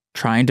like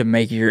trying to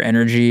make your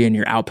energy and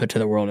your output to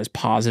the world as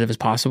positive as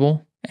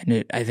possible.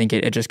 And I think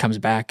it just comes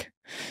back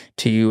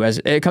to you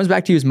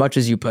as much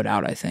as you put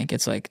out. I think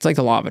it's like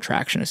the law of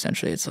attraction,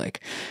 essentially. It's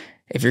like,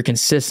 if you're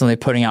consistently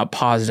putting out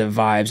positive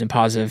vibes and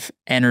positive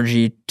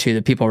energy to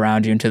the people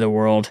around you and to the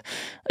world,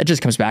 it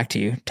just comes back to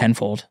you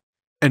tenfold.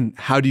 And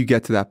how do you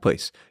get to that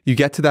place? You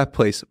get to that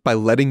place by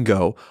letting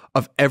go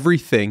of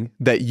everything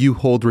that you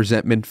hold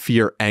resentment,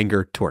 fear,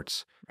 anger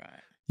towards. Right.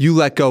 You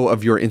let go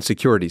of your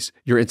insecurities,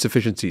 your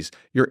insufficiencies,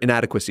 your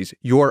inadequacies,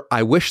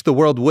 I wish the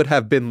world would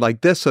have been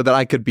like this so that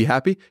I could be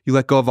happy. You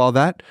let go of all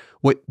that.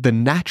 What the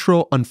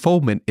natural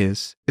unfoldment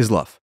is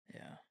love.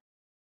 Yeah.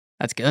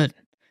 That's good.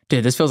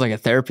 Dude, this feels like a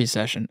therapy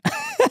session.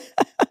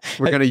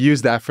 We're going to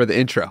use that for the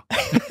intro.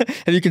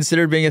 Have you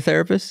considered being a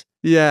therapist?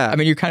 Yeah. I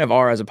mean, you kind of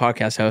are as a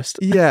podcast host.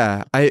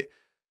 Yeah.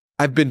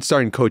 I've been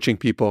starting coaching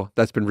people.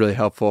 That's been really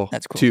helpful.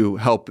 That's cool. To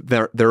help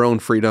their own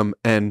freedom.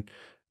 And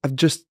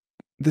this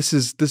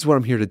is what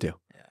I'm here to do.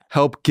 Yeah.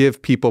 Help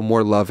give people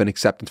more love and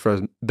acceptance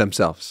for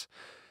themselves.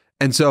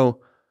 And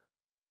so,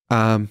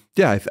 I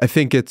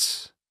think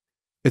it's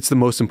the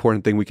most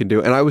important thing we can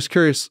do. And I was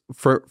curious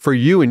for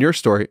you and your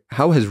story,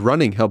 how has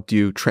running helped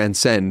you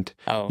transcend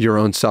your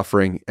own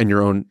suffering and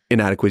your own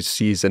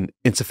inadequacies and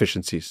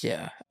insufficiencies?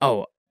 Yeah.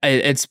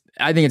 I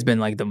think it's been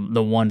like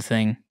the one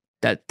thing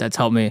that's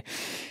helped me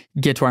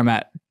get to where I'm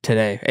at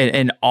today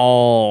in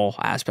all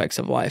aspects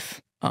of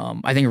life.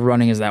 I think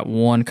running is that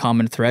one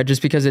common thread,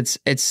 just because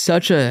it's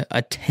such a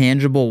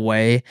tangible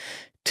way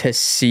to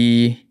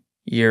see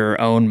your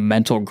own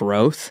mental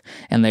growth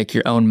and like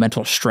your own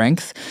mental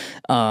strength.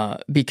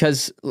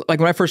 Because like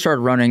when I first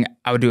started running,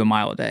 I would do a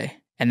mile a day,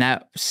 and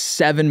that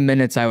 7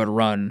 minutes I would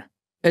run,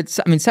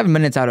 7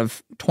 minutes out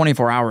of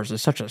 24 hours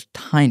is such a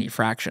tiny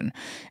fraction.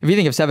 If you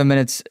think of 7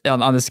 minutes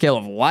on the scale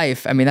of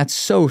life, I mean, that's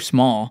so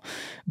small,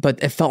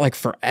 but it felt like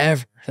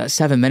forever. That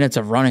 7 minutes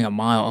of running a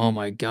mile, oh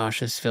my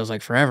gosh, this feels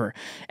like forever.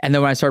 And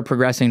then when I started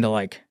progressing to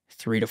like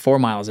 3 to 4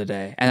 miles a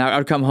day, and I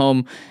would come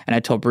home and I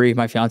told Bree,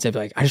 my fiance, I'd be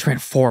like, I just ran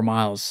 4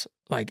 miles.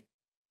 Like,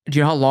 do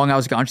you know how long I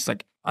was gone? She's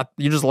like,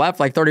 you just left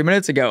like 30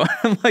 minutes ago.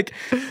 I'm like,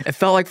 it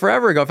felt like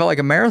forever ago. It felt like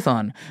a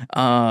marathon.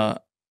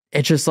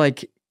 It's just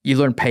like, you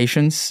learn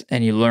patience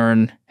and you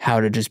learn how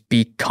to just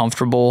be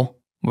comfortable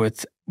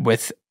with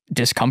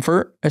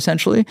discomfort,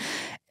 essentially.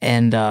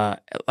 And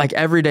like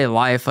everyday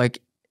life,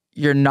 like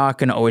you're not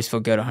going to always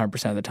feel good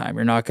 100% of the time.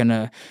 You're not going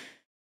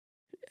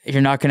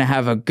to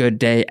have a good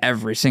day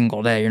every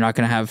single day. You're not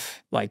going to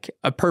have like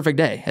a perfect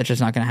day. It's just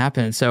not going to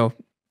happen. And so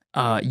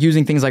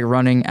using things like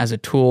running as a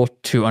tool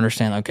to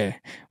understand, okay,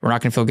 we're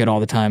not going to feel good all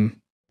the time,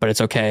 but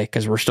it's okay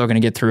because we're still going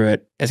to get through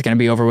it. It's going to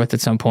be over with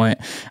at some point.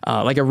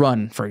 Like a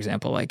run, for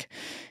example, like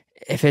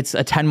if it's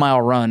a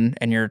 10-mile run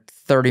and you're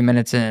 30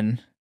 minutes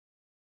in,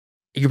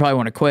 you probably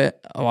want to quit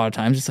a lot of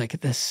times. It's like,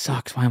 this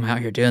sucks. Why am I out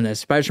here doing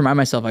this? But I just remind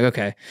myself like,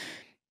 okay,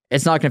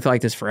 it's not going to feel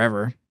like this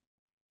forever.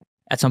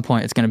 At some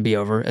point, it's going to be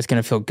over. It's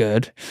going to feel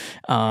good.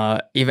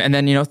 And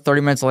then,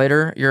 30 minutes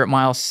later, you're at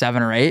mile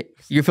 7 or 8.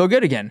 You feel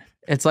good again.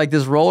 It's like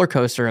this roller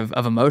coaster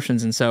of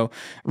emotions. And so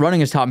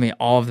running has taught me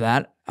all of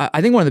that.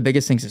 I think one of the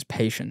biggest things is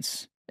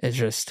patience. It's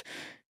just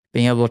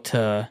being able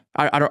to,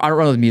 I don't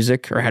run with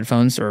music or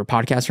headphones or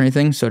podcasts or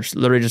anything. So it's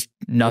literally just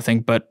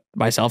nothing but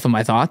myself and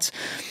my thoughts.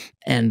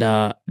 And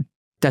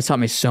that's taught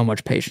me so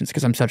much patience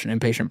because I'm such an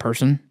impatient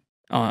person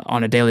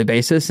on a daily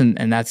basis.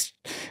 And that's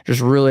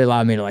just really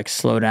allowed me to like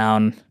slow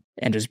down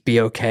and just be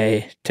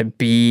okay to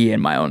be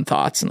in my own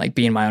thoughts and like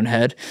be in my own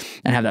head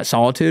and have that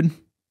solitude. And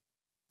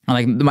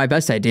like my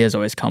best ideas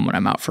always come when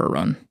I'm out for a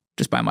run,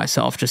 just by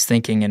myself, just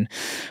thinking. And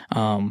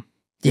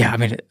yeah, I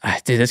mean,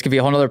 dude, this could be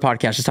a whole nother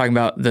podcast just talking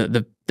about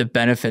the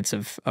benefits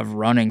of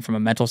running from a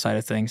mental side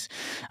of things.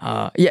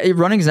 Yeah,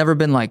 running's never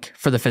been like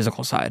for the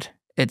physical side.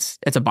 It's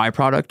a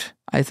byproduct,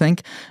 I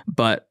think,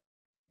 but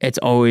it's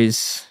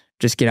always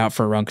just get out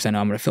for a run because I know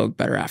I'm going to feel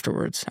better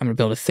afterwards. I'm going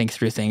to be able to think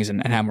through things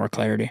and have more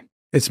clarity.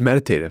 It's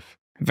meditative.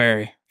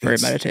 Very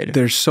meditative.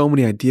 There's so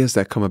many ideas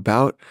that come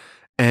about,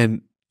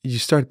 and you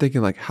start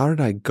thinking like, how did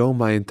I go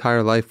my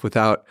entire life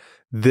without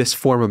this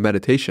form of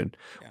meditation?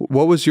 Yeah.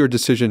 What was your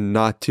decision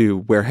not to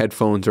wear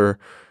headphones or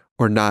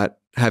not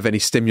have any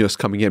stimulus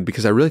coming in?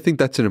 Because I really think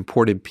that's an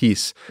important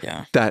piece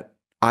that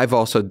I've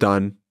also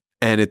done,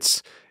 and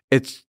it's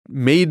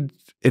made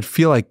it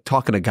feel like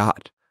talking to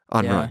God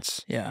on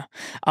runs. Yeah.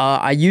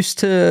 I used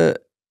to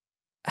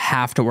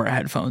have to wear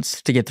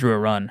headphones to get through a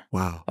run.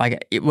 Wow.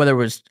 Like whether it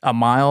was a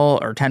mile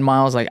or 10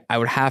 miles, like I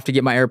would have to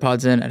get my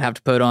AirPods in. I'd have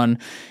to put on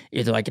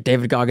either like a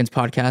David Goggins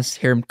podcast,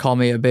 hear him call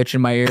me a bitch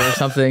in my ear or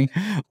something,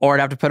 or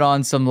I'd have to put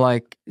on some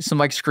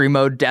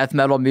screamo death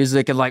metal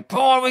music and like,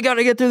 oh, we got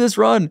to get through this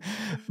run.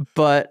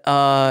 But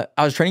I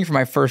was training for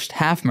my first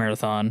half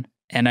marathon,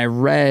 and I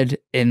read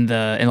in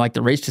like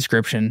the race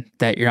description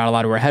that you're not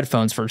allowed to wear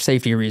headphones for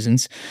safety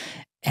reasons.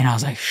 And I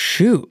was like,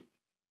 shoot,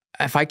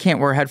 if I can't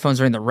wear headphones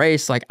during the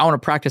race, like I want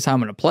to practice how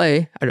I'm going to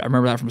play. I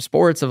remember that from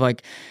sports of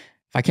like,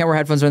 if I can't wear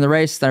headphones during the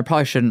race, then I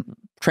probably shouldn't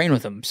train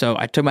with them. So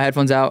I took my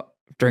headphones out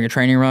during a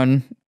training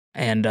run,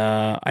 and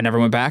I never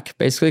went back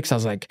basically because I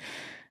was like,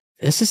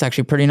 this is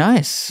actually pretty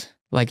nice.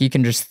 Like you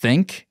can just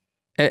think.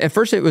 At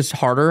first it was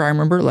harder, I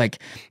remember, like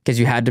because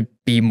you had to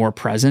be more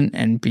present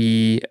and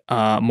be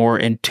more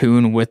in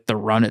tune with the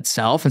run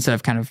itself instead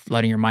of kind of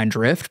letting your mind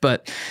drift.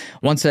 But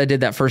once I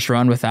did that first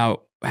run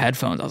without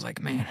headphones, I was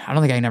like, man, I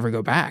don't think I can ever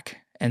go back.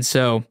 And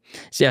so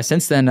yeah,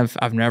 since then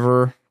I've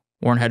never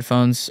worn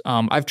headphones.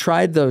 I've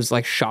tried those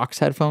like Shox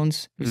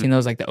headphones. You've seen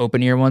those, like the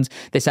open ear ones.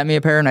 They sent me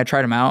a pair and I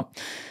tried them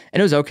out and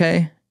it was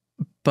okay.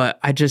 But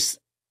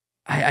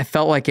I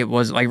felt like it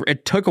was like,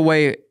 it took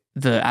away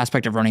the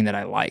aspect of running that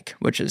I like,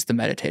 which is the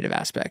meditative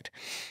aspect.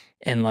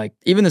 And like,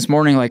 even this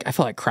morning, like I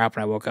felt like crap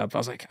when I woke up. I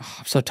was like, oh,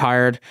 I'm so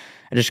tired.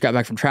 I just got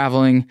back from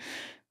traveling.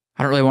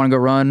 I don't really want to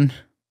go run,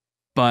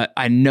 but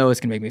I know it's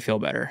going to make me feel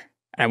better.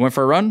 And I went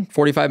for a run,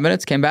 45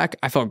 minutes, came back.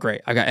 I felt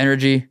great. I got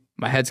energy.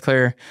 My head's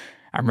clear.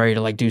 I'm ready to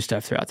like do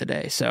stuff throughout the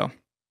day. So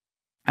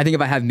I think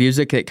if I have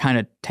music, it kind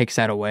of takes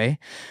that away.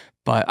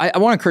 But I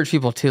want to encourage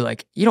people too,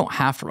 like you don't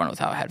have to run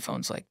without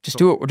headphones. Like just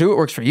do what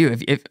works for you.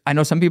 If I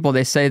know some people,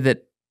 they say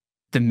that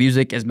the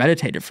music is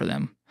meditative for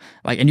them.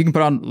 Like, and you can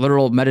put on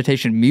literal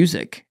meditation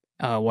music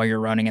while you're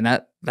running,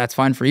 and that's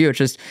fine for you. It's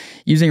just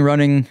using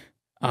running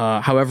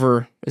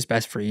however is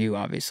best for you,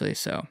 obviously.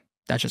 So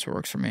that's just what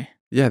works for me.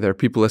 Yeah, there are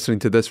people listening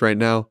to this right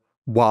now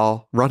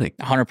while running.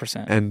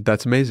 100%. And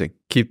that's amazing.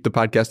 Keep the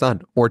podcast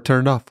on or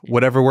turn it off.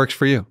 Whatever works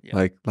for you. Yeah.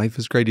 Like life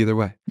is great either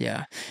way.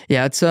 Yeah.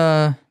 Yeah, it's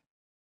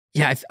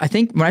yeah, I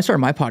think when I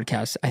started my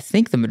podcast, I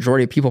think the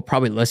majority of people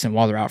probably listen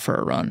while they're out for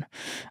a run.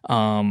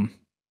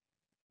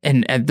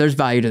 And there's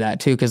value to that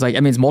too, because like, I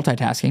mean, it's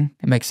multitasking.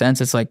 It makes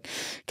sense. It's like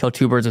kill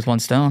two birds with one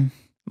stone.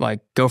 Like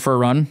go for a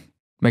run,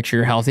 make sure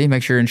you're healthy,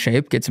 make sure you're in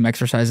shape, get some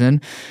exercise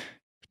in,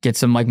 get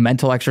some like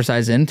mental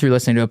exercise in through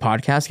listening to a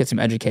podcast, get some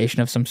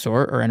education of some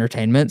sort or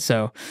entertainment.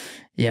 So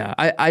yeah,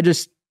 I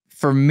just,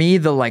 for me,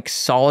 the like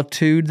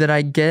solitude that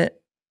I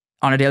get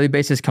on a daily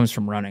basis comes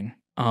from running.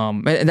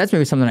 And that's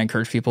maybe something I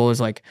encourage people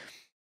is like,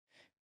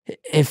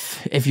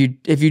 if you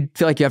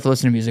feel like you have to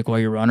listen to music while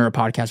you run or a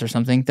podcast or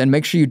something, then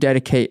make sure you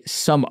dedicate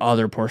some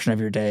other portion of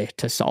your day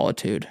to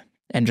solitude,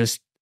 and just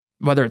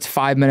whether it's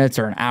 5 minutes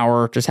or an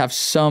hour, just have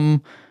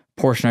some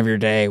portion of your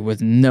day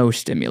with no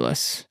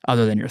stimulus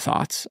other than your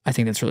thoughts. I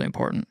think that's really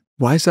important.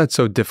 Why is that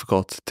so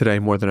difficult today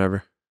more than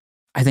ever?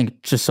 I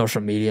think just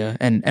social media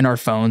and our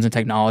phones and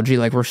technology,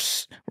 like we're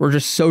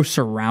just so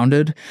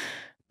surrounded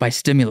by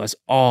stimulus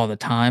all the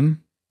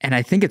time. And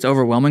I think it's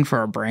overwhelming for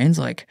our brains.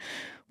 Like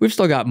we've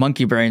still got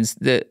monkey brains,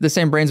 the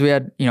same brains we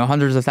had,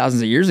 hundreds of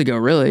thousands of years ago,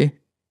 really.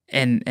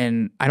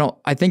 And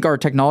I think our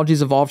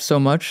technology's evolved so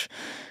much,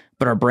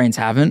 but our brains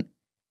haven't.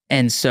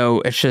 And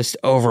so it's just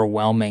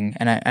overwhelming.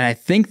 And I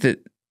think that,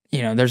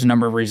 there's a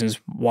number of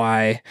reasons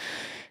why,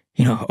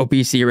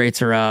 obesity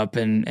rates are up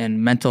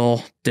and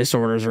mental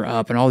disorders are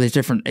up and all these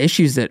different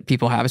issues that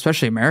people have,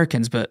 especially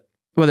Americans, but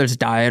whether it's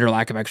diet or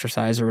lack of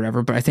exercise or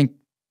whatever. But I think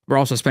we're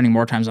also spending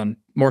more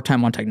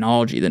time on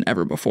technology than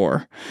ever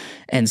before.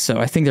 And so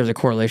I think there's a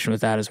correlation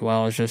with that as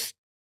well. It's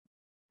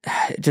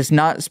just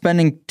not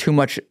spending too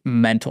much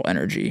mental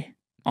energy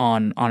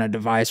on a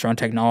device or on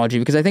technology,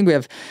 because I think we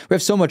have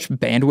so much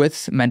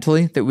bandwidth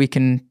mentally that we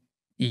can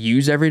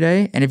use every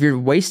day. And if you're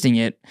wasting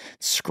it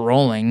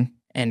scrolling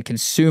and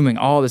consuming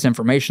all this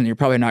information that you're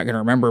probably not going to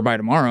remember by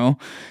tomorrow,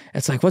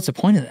 it's like, what's the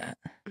point of that?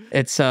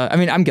 It's,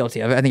 I'm guilty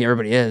of it. I think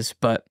everybody is,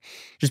 but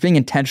just being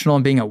intentional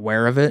and being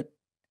aware of it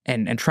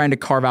and trying to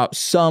carve out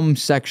some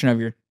section of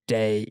your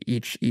day,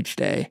 each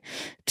day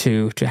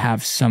to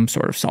have some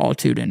sort of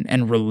solitude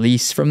and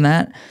release from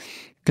that.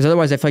 Because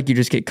otherwise I feel like you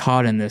just get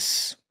caught in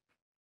this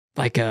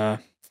like a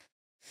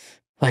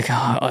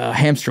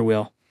hamster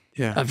wheel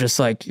of just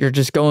like, you're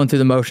just going through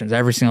the motions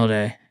every single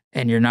day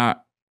and you're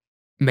not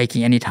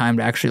making any time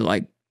to actually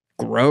like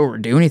grow or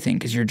do anything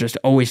because you're just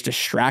always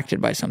distracted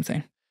by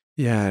something.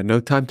 Yeah, no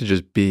time to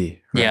just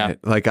be. Right? Yeah.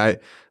 Like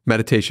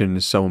meditation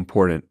is so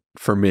important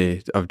for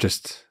me, of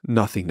just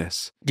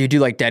nothingness. Do you do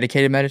like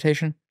dedicated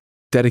meditation?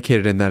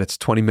 Dedicated in that it's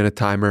 20-minute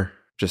timer.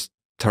 Just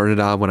turn it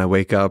on when I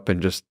wake up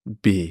and just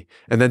be.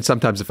 And then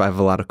sometimes if I have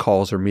a lot of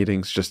calls or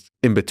meetings, just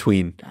in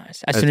between.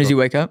 Nice. As soon as you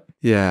wake up?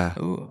 Yeah.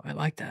 Ooh, I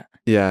like that.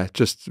 Yeah,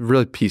 just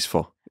really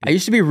peaceful. I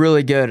used to be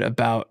really good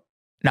about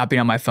not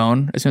being on my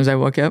phone as soon as I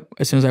woke up.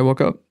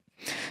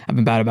 I've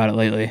been bad about it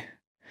lately.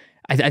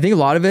 I think a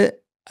lot of it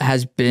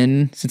has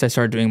been since I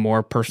started doing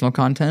more personal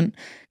content,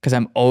 because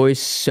I'm always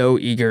so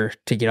eager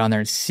to get on there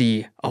and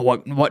see,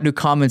 what new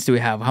comments do we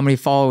have? How many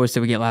followers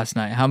did we get last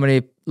night? How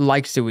many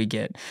likes did we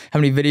get? How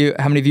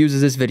many views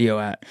is this video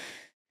at?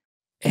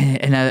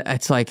 And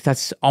it's like,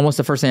 that's almost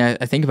the first thing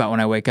I think about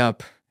when I wake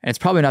up. And it's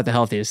probably not the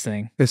healthiest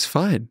thing. It's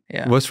fine.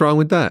 Yeah. What's wrong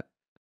with that?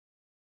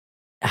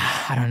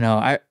 I don't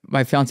know.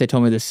 My fiance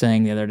told me this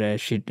saying the other day.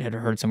 She had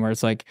heard somewhere.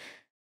 It's like,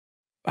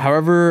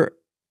 however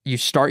you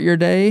start your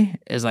day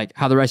is like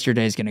how the rest of your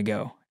day is going to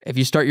go. If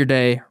you start your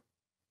day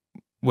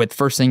with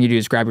first thing you do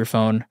is grab your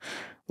phone,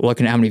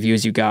 looking at how many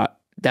views you got,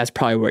 that's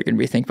probably what you're going to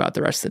be thinking about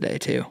the rest of the day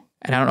too.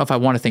 And I don't know if I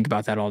want to think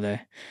about that all day.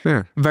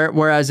 Sure.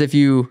 Whereas if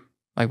you,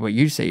 like what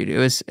you say you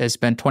do, is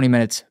spend 20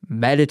 minutes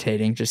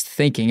meditating, just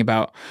thinking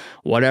about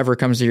whatever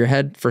comes to your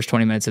head first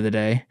 20 minutes of the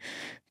day,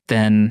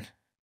 then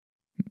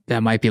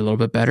that might be a little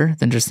bit better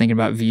than just thinking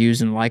about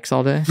views and likes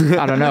all day.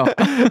 I don't know.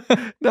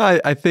 No,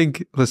 I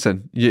think,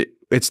 listen,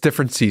 it's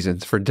different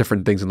seasons for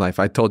different things in life.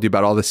 I told you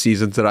about all the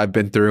seasons that I've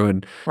been through,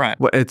 and right.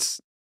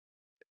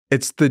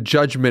 It's the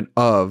judgment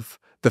of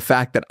the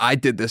fact that I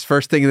did this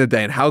first thing in the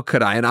day, and how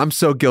could I? And I'm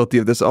so guilty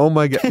of this. Oh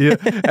my God. Yeah.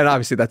 And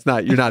obviously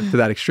you're not to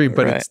that extreme,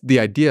 but It's the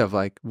idea of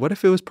like, what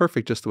if it was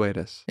perfect just the way it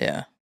is?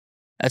 Yeah,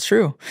 that's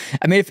true.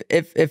 I mean,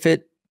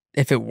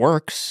 if it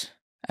works,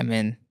 I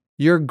mean,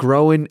 you're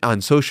growing on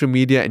social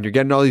media and you're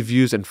getting all these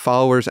views and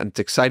followers, and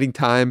it's exciting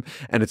time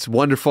and it's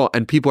wonderful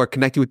and people are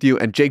connecting with you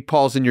and Jake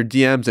Paul's in your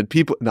DMs and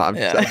people, I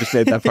just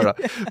made that part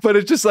up. But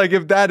it's just like,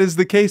 if that is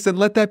the case, then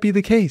let that be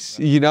the case,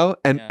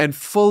 and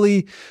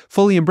fully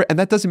embrace. And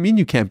that doesn't mean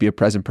you can't be a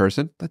present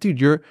person. But dude,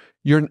 you're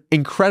an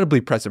incredibly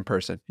present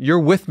person.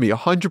 You're with me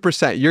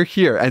 100%. You're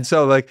here. And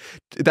so like,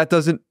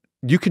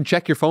 you can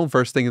check your phone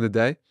first thing in the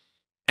day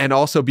and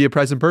also be a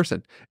present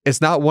person. It's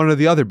not one or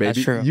the other, baby.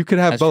 That's true. You could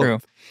have both. True.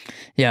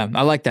 Yeah,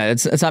 I like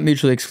that. It's not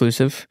mutually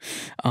exclusive.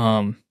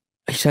 You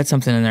said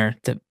something in there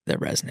that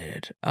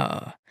resonated.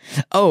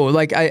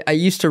 I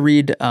used to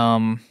read.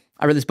 I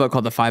read this book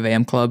called The 5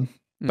 a.m. Club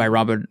by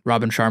Robin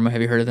Sharma.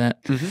 Have you heard of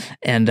that? Mm-hmm.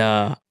 And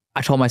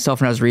I told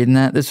myself when I was reading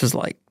that, this was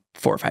like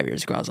 4 or 5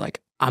 years ago, I was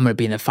like, I'm going to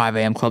be in the 5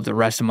 a.m. club the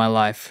rest of my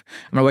life.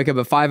 I'm going to wake up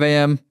at 5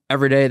 a.m.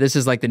 every day. This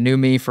is like the new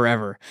me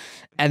forever.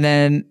 And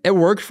then it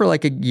worked for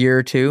like a year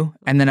or two.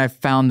 And then I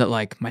found that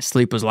like my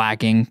sleep was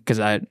lacking because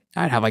I'd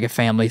have like a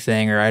family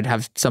thing, or I'd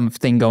have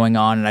something going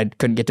on and I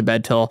couldn't get to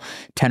bed till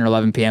 10 or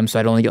 11 p.m.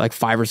 So I'd only get like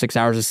 5 or 6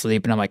 hours of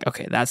sleep. And I'm like,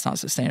 okay, that's not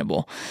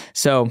sustainable.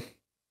 So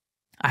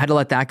I had to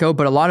let that go.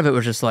 But a lot of it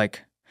was just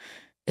like,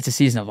 it's a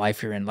season of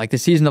life you're in. Like the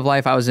season of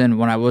life I was in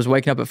when I was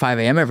waking up at 5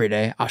 a.m. every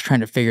day, I was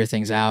trying to figure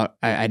things out.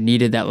 I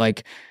needed that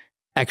like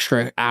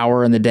extra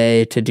hour in the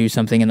day to do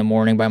something in the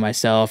morning by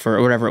myself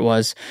or whatever it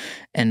was.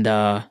 And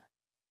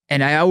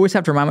I always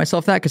have to remind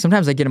myself that, because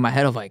sometimes I get in my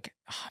head of like,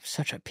 oh, I'm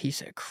such a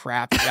piece of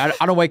crap.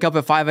 I don't wake up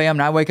at 5 a.m.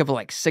 and I wake up at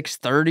like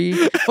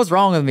 6:30. What's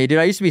wrong with me, dude?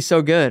 I used to be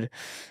so good.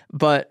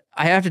 But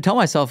I have to tell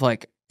myself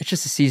like, it's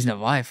just a season of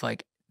life.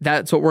 Like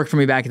that's what worked for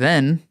me back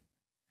then.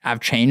 I've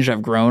changed,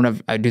 I've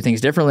grown, I do things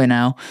differently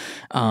now.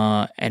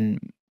 And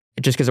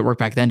just because it worked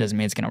back then doesn't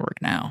mean it's going to work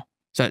now.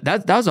 So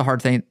that was a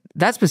hard thing.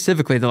 That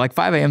specifically, the like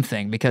 5 a.m.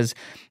 thing, because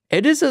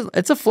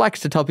it's a flex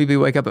to tell people you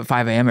wake up at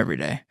 5 a.m. every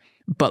day.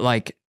 But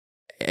like,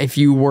 if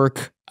you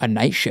work a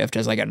night shift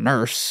as like a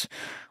nurse,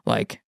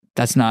 like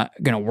that's not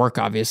going to work,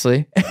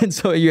 obviously. And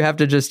so you have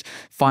to just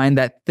find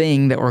that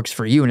thing that works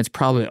for you. And it's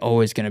probably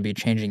always going to be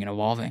changing and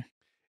evolving.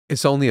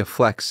 It's only a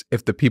flex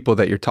if the people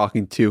that you're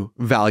talking to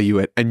value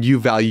it and you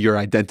value your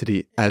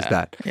identity as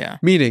that. Yeah.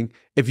 Meaning,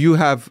 if you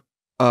have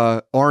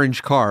an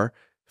orange car,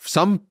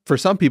 for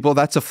some people,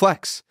 that's a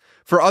flex.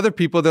 For other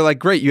people, they're like,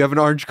 great, you have an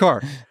orange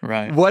car.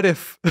 Right. What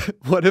if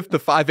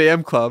the 5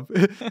 a.m. club,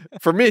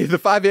 for me, the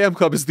 5 a.m.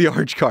 club is the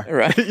orange car.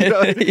 Right.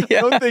 I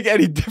don't think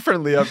any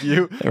differently of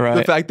you. Right.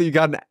 The fact that you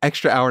got an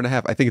extra hour and a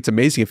half, I think it's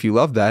amazing if you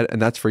love that and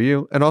that's for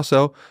you. And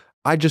also,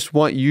 I just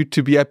want you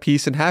to be at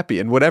peace and happy,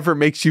 and whatever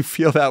makes you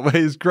feel that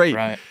way is great.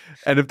 Right.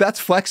 And if that's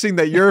flexing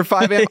that you're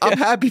 5 a.m., I'm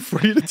happy for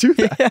you to do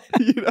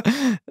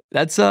that.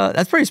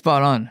 That's pretty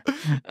spot on.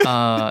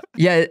 I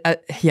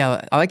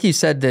like you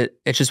said that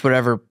it's just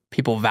whatever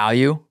people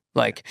value.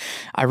 Like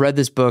I read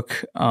this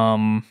book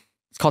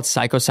It's called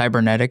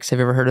Psycho-Cybernetics. Have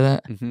you ever heard of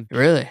that? Mm-hmm.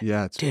 Really?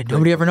 Yeah. Dude,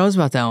 nobody ever knows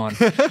about that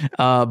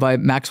one. By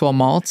Maxwell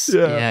Maltz.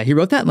 Yeah. He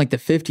wrote that in like the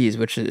 50s,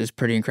 which is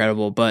pretty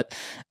incredible. But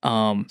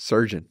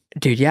surgeon.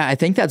 Dude, yeah, I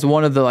think that's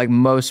one of the like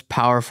most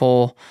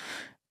powerful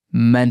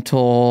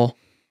mental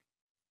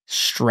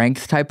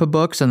strength type of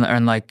books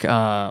and like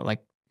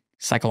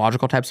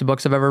psychological types of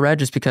books I've ever read,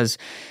 just because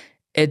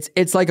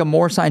it's like a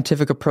more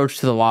scientific approach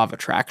to the law of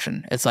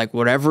attraction. It's like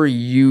whatever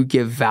you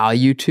give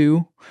value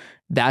to,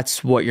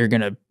 that's what you're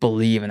going to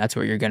believe and that's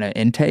what you're going to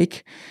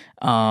intake.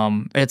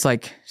 It's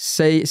like,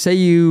 say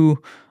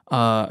you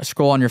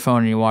scroll on your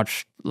phone and you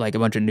watch like a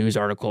bunch of news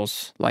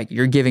articles, like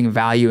you're giving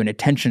value and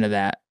attention to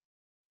that.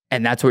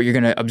 And that's what you're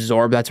going to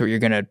absorb. That's what you're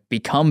going to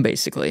become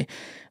basically.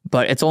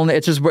 But it's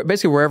just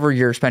basically wherever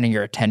you're spending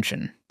your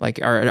attention. Like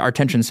our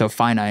attention's so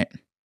finite,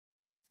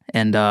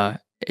 and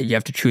you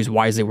have to choose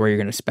wisely where you're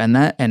going to spend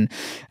that. And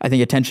I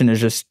think attention is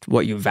just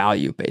what you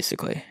value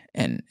basically.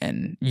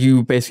 And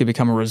you basically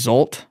become a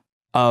result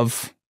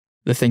of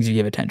the things you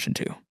give attention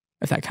to,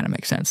 if that kind of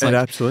makes sense. It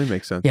absolutely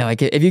makes sense. Yeah.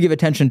 Like if you give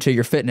attention to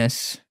your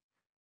fitness,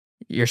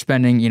 you're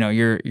spending,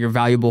 your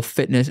valuable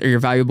fitness or your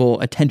valuable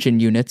attention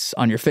units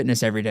on your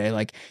fitness every day.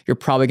 Like you're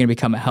probably going to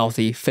become a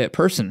healthy, fit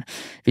person.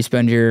 If you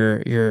spend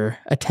your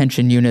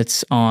attention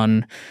units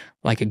on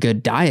like a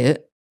good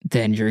diet,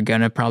 then you're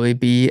going to probably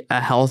be a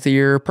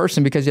healthier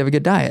person because you have a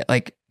good diet.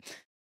 Like,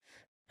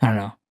 I don't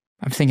know.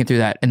 I'm thinking through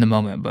that in the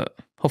moment, but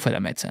hopefully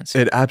that made sense.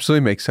 It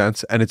absolutely makes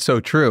sense. And it's so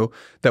true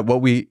that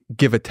what we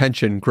give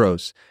attention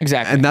grows.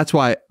 Exactly. And that's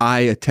why I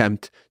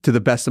attempt to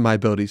the best of my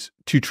abilities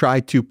to try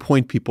to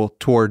point people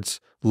towards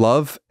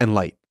love and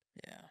light.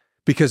 Yeah.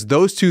 Because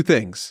those two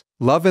things,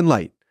 love and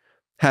light,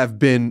 have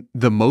been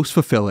the most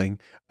fulfilling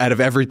out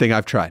of everything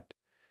I've tried.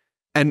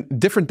 And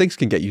different things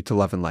can get you to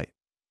love and light,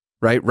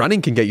 right?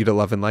 Running can get you to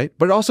love and light,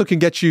 but it also can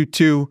get you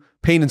to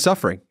pain and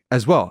suffering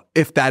as well,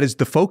 if that is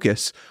the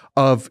focus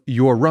of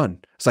your run.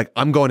 It's like,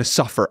 I'm going to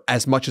suffer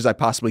as much as I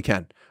possibly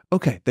can.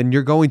 Okay, then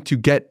you're going to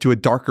get to a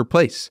darker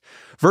place.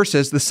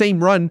 Versus the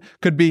same run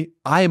could be,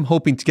 I am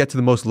hoping to get to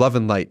the most love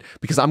and light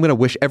because I'm going to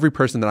wish every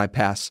person that I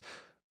pass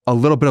a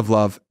little bit of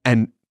love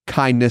and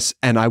kindness,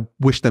 and I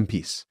wish them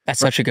peace. That's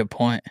such a good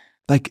point.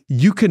 Like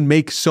you can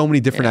make so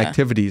many different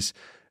activities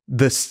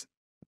this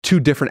two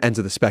different ends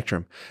of the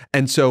spectrum.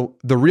 And so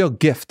the real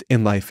gift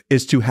in life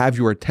is to have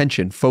your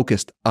attention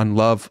focused on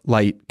love,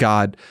 light,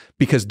 God,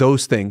 because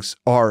those things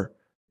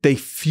they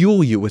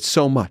fuel you with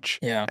so much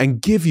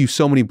and give you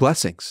so many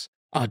blessings.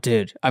 Oh,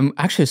 dude, I'm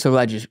actually so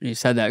glad you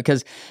said that,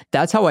 because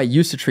that's how I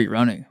used to treat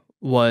running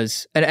and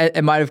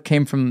it might have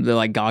came from the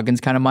like Goggins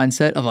kind of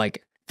mindset of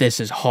like, this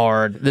is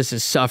hard, this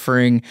is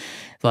suffering,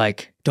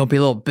 like, don't be a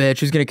little bitch,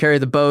 who's going to carry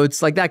the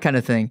boats, like that kind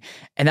of thing.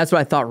 And that's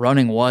what I thought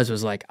running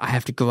was like, I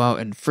have to go out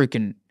and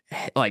freaking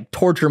like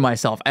torture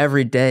myself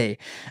every day.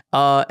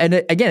 And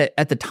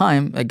at the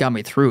time, it got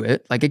me through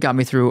it. Like it got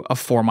me through a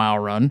 4-mile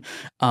run.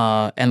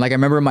 And like, I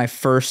remember my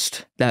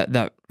first, that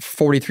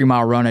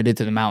 43-mile run I did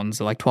to the mountains,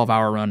 the like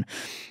 12-hour run.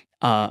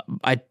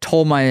 I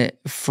told my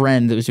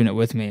friend that was doing it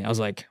with me, I was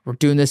like, we're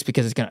doing this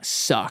because it's going to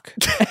suck.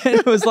 And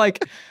it was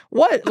like,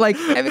 what? Like,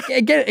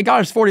 it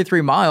got us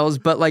 43 miles,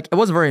 but like, it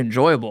wasn't very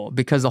enjoyable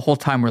because the whole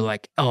time we're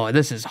like, oh,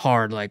 this is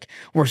hard. Like,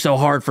 we're so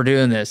hard for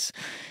doing this.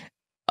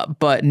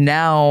 But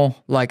now,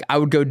 like, I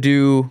would go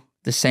do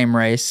the same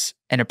race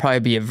and it'd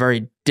probably be a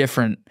very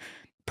different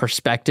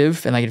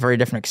perspective and like a very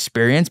different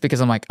experience, because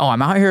I'm like, oh,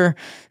 I'm out here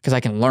because I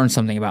can learn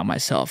something about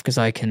myself, because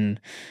I can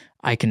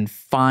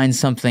find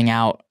something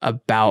out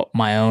about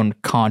my own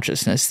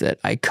consciousness that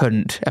I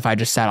couldn't if I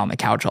just sat on the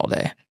couch all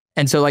day.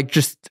 And so like,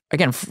 just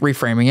again,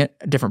 reframing it,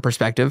 a different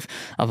perspective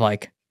of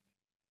like,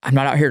 I'm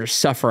not out here to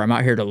suffer. I'm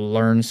out here to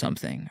learn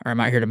something, or I'm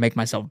out here to make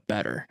myself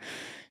better.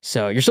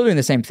 So you're still doing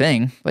the same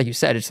thing. Like you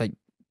said, it's like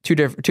two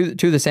of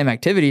the same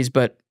activities,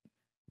 but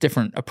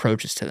different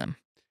approaches to them.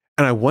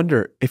 And I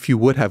wonder if you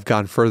would have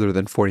gone further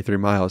than 43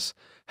 miles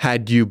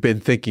had you been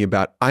thinking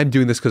about, I'm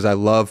doing this because I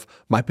love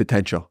my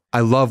potential. I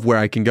love where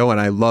I can go, and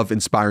I love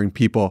inspiring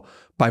people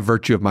by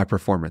virtue of my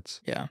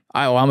performance. Yeah.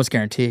 I almost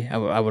guarantee I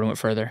would have went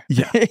further.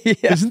 Yeah.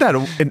 Isn't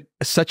that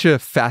such a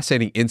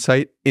fascinating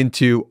insight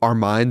into our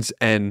minds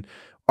and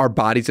our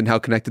bodies and how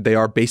connected they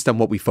are based on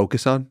what we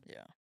focus on?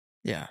 Yeah.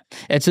 Yeah.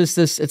 It's just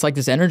it's like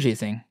this energy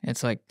thing.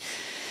 It's like,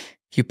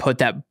 you put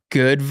that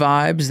good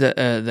vibes,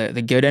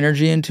 the good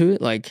energy into it,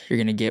 like you're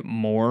going to get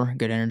more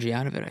good energy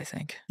out of it, I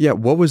think. Yeah.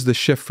 What was the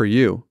shift for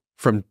you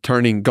from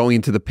going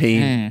into the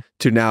pain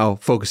to now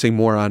focusing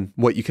more on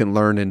what you can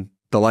learn in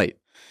the light?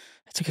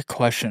 That's a good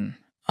question.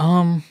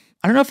 I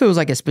don't know if it was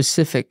like a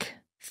specific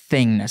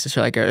thing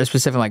necessarily, like a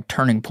specific like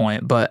turning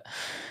point, but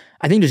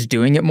I think just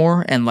doing it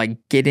more and like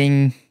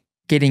getting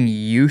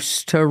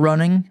used to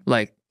running,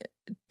 like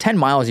 10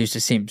 miles used to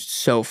seem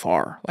so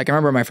far. Like I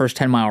remember my first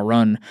 10-mile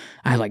run,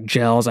 I had like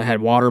gels, I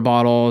had water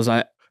bottles,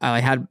 I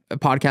had a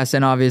podcast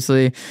in,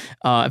 obviously.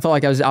 I felt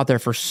like I was out there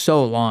for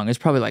so long. It's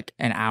probably like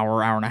an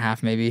hour and a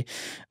half maybe.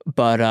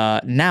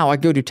 But now I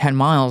go do 10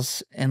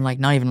 miles and like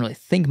not even really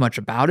think much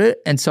about it.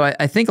 And so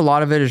I think a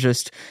lot of it is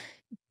just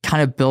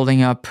kind of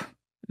building up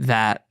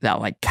that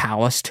like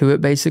callous to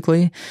it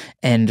basically,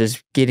 and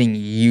just getting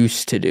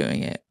used to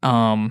doing it.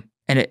 And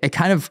it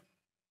kind of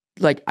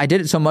like I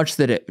did it so much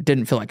that it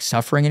didn't feel like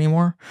suffering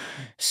anymore.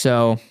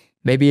 So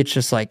maybe it's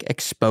just like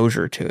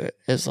exposure to it.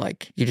 It's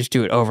like you just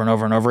do it over and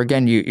over and over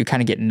again. You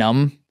kind of get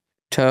numb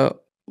to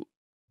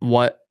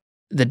what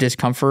the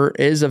discomfort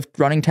is of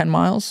running 10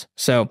 miles.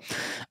 So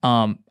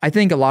I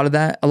think a lot of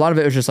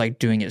it was just like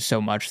doing it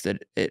so much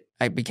that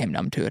I became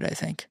numb to it, I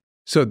think.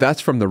 So that's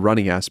from the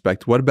running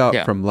aspect. What about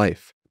from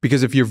life?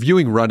 Because if you're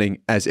viewing running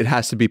as it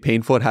has to be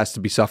painful, it has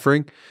to be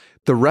suffering,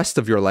 the rest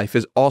of your life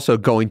is also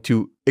going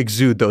to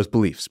exude those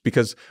beliefs,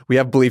 because we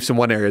have beliefs in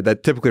one area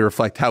that typically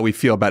reflect how we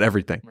feel about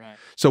everything. Right.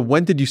 So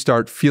when did you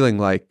start feeling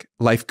like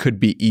life could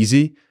be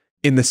easy,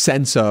 in the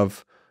sense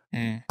of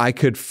I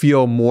could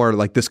feel more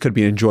like this could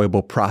be an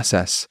enjoyable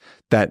process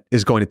that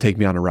is going to take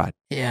me on a ride?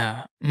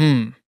 Yeah.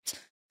 Man,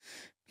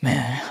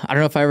 I don't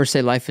know if I ever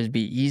say life would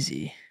be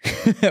easy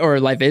or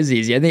life is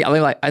easy. I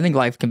think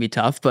life can be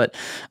tough, but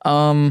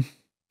I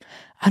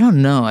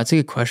don't know. That's a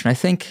good question. I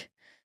think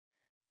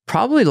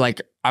probably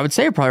I would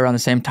say probably around the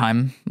same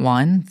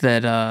timeline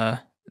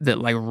that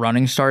like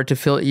running started to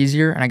feel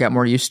easier and I got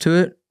more used to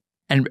it.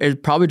 And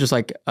it's probably just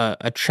like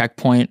a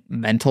checkpoint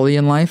mentally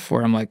in life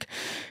where I'm like,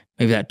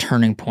 maybe that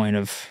turning point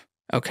of,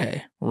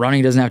 okay,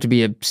 running doesn't have to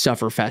be a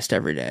suffer fest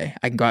every day.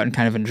 I can go out and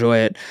kind of enjoy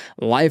it.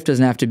 Life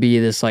doesn't have to be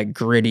this like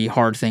gritty,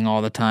 hard thing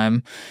all the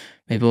time.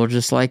 Maybe we'll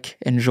just like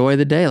enjoy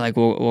the day. Like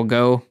we'll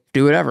go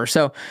do whatever.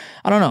 So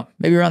I don't know,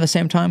 maybe around the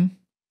same time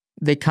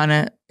they kind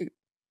of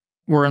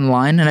were in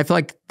line. And I feel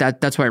like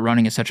that's why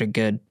running is such a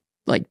good,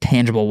 like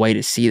tangible way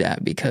to see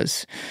that,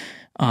 because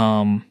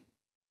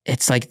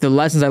it's like the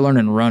lessons I learned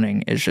in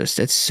running is just,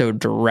 it's so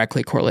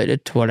directly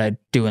correlated to what I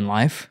do in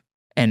life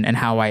and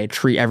how I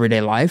treat everyday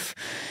life.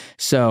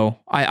 So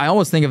I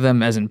almost think of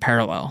them as in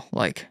parallel.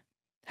 Like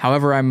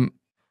however I'm,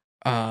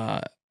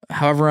 what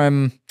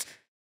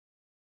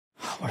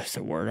is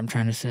the word I'm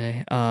trying to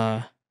say?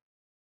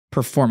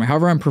 Performing.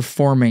 However I'm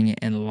performing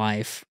in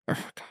life. Oh,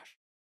 gosh,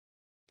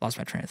 lost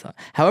my train of thought.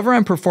 However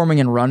I'm performing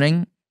in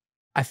running,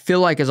 I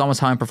feel like is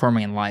almost how I'm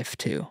performing in life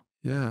too.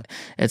 Yeah.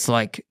 It's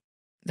like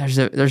there's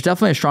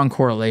definitely a strong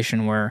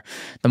correlation where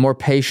the more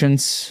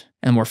patience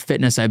and the more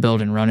fitness I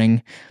build in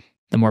running,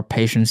 the more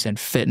patience and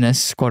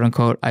fitness, quote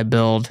unquote, I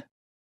build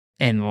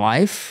in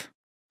life.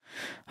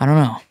 I don't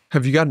know.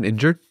 Have you gotten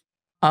injured?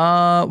 When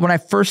I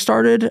first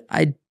started,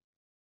 I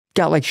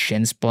got like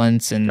shin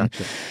splints and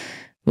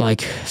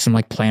like some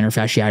like plantar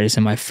fasciitis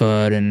in my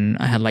foot, and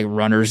I had like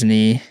runner's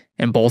knee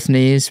in both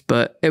knees,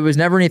 but it was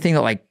never anything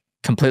that like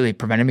completely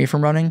prevented me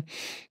from running.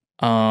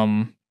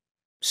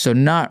 So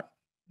not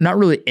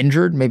really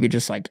injured, maybe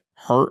just like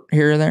hurt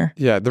here and there.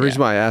 Yeah, the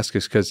reason why I ask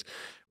is because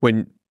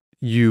when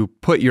you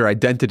put your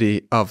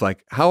identity of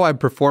like how I'm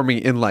performing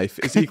in life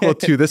is equal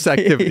to this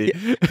activity.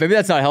 Maybe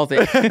that's not healthy.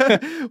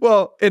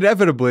 Well,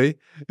 inevitably,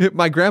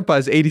 my grandpa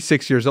is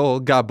 86 years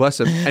old, God bless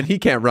him, and he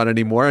can't run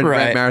anymore and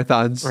ran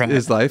marathons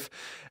his life.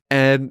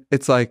 And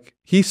it's like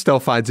he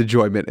still finds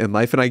enjoyment in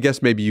life. And I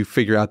guess maybe you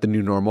figure out the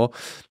new normal.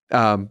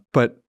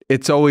 But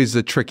it's always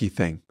a tricky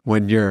thing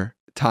when you're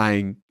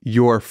tying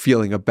your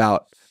feeling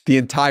about the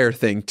entire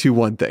thing to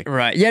one thing.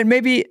 Right. Yeah,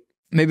 maybe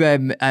I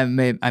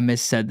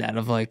missaid that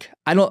of like,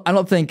 I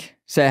don't think,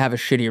 say I have a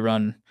shitty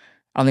run,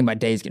 I don't think my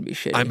day's going to be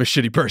shitty. I'm a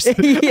shitty person.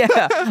 Yeah.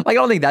 Like, I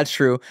don't think that's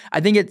true. I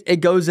think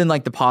it goes in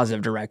like the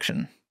positive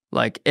direction.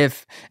 Like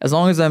as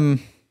long as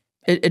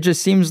it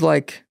just seems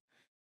like,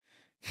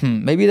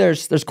 maybe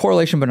there's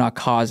correlation, but not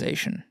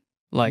causation.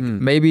 Like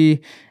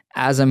maybe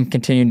as I'm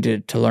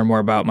continuing to learn more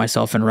about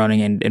myself and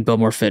running and build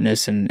more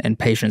fitness and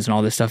patience and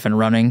all this stuff in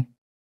running,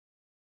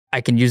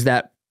 I can use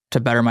that to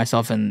better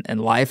myself in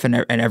life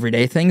and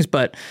everyday things.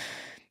 But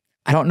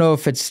I don't know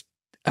if it's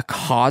a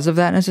cause of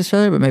that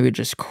necessarily, but maybe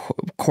just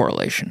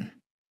correlation.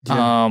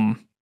 Yeah.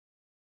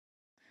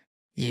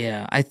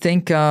 I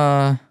think,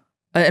 and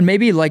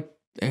maybe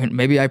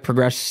I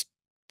progressed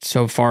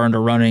so far into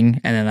running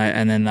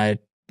and then I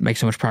make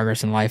so much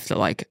progress in life that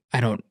like, I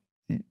don't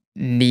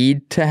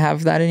need to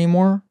have that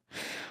anymore.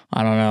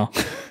 I don't know.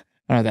 I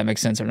don't know if that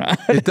makes sense or not.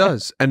 It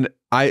does. And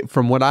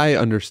from what I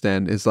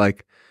understand is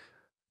like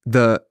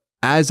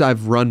as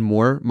I've run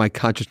more, my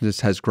consciousness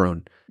has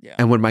grown. Yeah.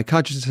 And when my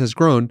consciousness has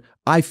grown,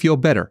 I feel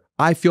better.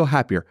 I feel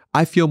happier.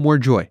 I feel more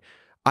joy.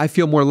 I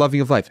feel more loving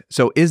of life.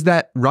 So is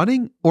that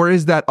running, or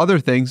is that other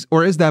things,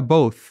 or is that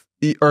both?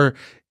 Or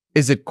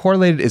is it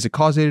correlated? Is it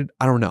causated?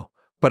 I don't know.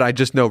 But I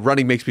just know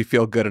running makes me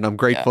feel good, and I'm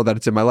grateful that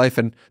it's in my life.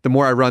 And the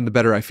more I run, the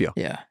better I feel.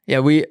 Yeah. Yeah.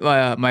 We,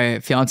 my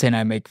fiance and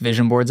I make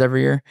vision boards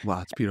every year.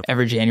 Wow. It's beautiful.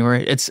 Every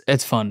January.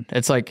 It's fun.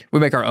 It's like,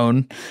 we make our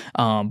own,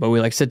 but we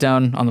like sit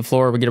down on the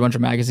floor, we get a bunch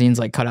of magazines,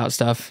 like cut out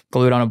stuff,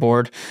 glue it on a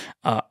board.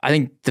 I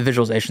think the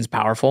visualization is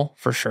powerful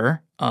for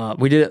sure.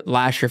 We did it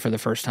last year for the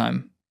first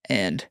time,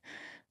 and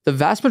the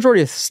vast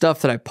majority of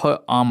stuff that I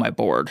put on my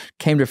board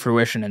came to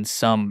fruition in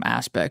some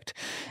aspect.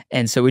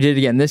 And so we did it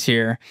again this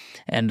year.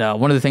 And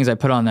one of the things I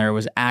put on there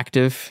was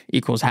active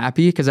equals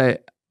happy. Because when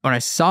I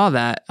saw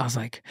that, I was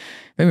like,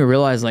 it made me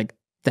realize like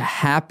the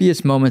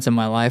happiest moments in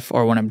my life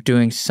are when I'm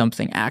doing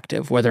something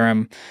active, whether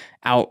I'm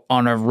out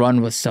on a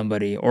run with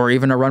somebody or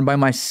even a run by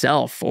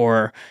myself,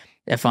 or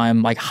if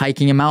I'm like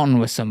hiking a mountain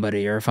with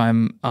somebody, or if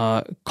I'm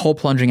cold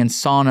plunging in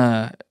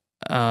sauna,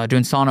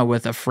 doing sauna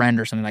with a friend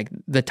or something. Like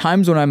the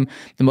times when I'm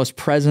the most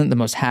present, the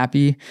most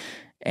happy,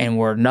 and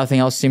where nothing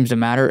else seems to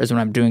matter is when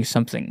I'm doing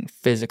something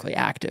physically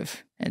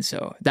active. And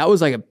so that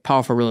was like a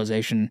powerful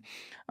realization.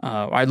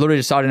 I literally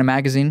just saw it in a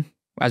magazine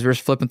as we were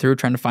flipping through,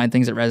 trying to find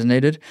things that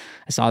resonated.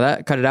 I saw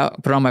that, cut it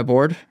out, put it on my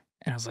board.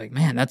 And I was like,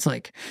 man, that's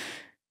like,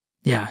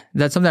 yeah,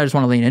 that's something I just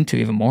want to lean into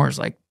even more, is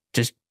like,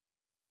 just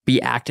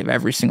be active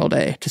every single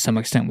day to some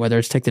extent, whether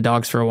it's take the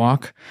dogs for a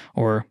walk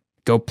or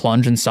go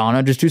plunge in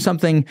sauna. Just do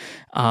something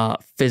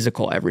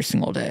physical every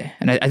single day.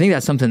 And I think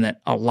that's something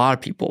that a lot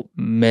of people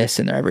miss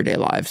in their everyday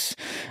lives.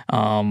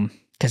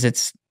 Because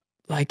it's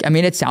like, I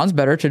mean, it sounds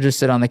better to just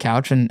sit on the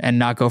couch and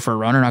not go for a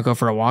run or not go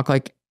for a walk.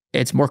 Like,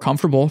 it's more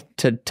comfortable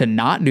to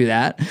not do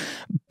that.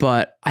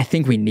 But I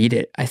think we need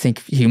it. I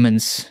think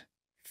humans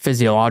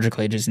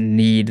physiologically just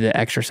need the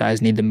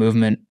exercise, need the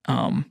movement,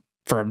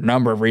 for a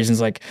number of reasons.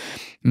 Like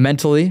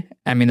mentally,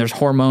 I mean, there's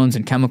hormones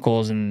and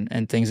chemicals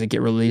and things that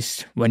get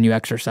released when you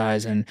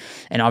exercise. And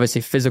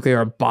obviously physically,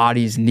 our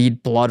bodies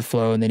need blood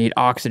flow and they need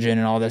oxygen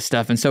and all this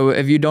stuff. And so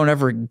if you don't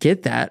ever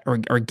get that or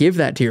give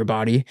that to your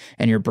body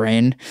and your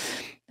brain,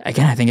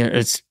 again, I think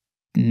it's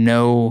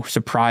no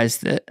surprise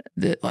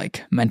that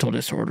like mental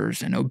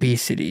disorders and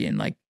obesity and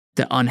like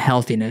the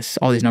unhealthiness,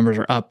 all these numbers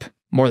are up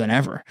more than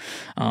ever.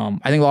 I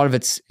think a lot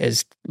of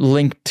is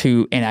linked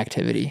to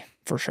inactivity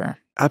for sure.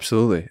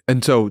 Absolutely.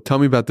 And so tell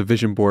me about the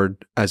vision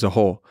board as a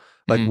whole.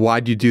 Like,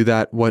 why do you do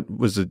that? What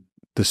was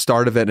the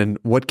start of it, and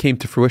what came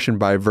to fruition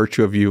by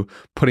virtue of you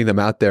putting them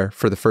out there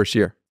for the first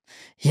year?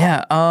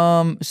 Yeah.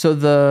 So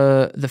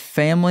the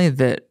family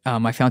that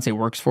my fiance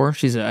works for,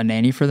 she's a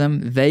nanny for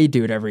them. They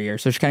do it every year.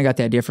 So she kind of got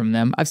the idea from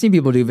them. I've seen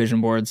people do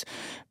vision boards,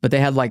 but they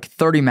had like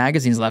 30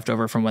 magazines left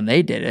over from when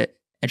they did it.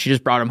 And she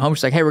just brought them home.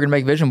 She's like, hey, we're going to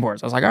make vision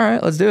boards. I was like, all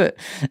right, let's do it.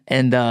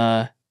 And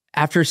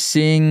after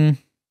seeing,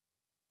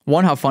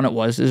 one, how fun it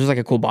was like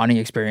a cool bonding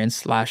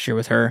experience last year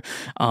with her.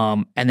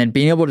 And then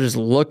being able to just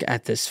look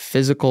at this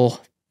physical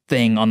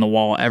thing on the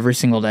wall every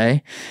single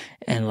day.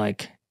 And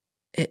like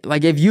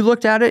if you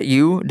looked at it,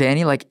 you,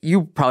 Danny, like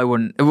you probably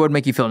wouldn't, it would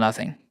make you feel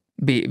nothing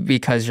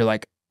because you're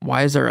like,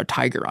 why is there a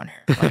tiger on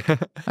here?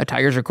 Like,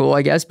 tigers are cool,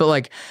 I guess. But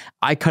like,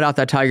 I cut out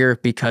that tiger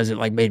because it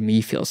like made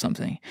me feel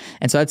something.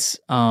 And so that's,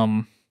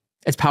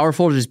 it's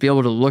powerful to just be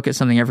able to look at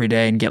something every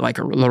day and get like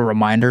a little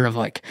reminder of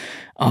like,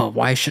 oh,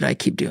 why should I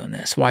keep doing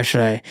this? Why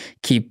should I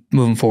keep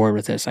moving forward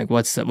with this? Like,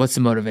 what's the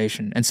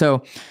motivation? And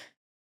so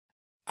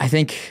I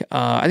think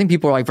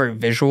people are like very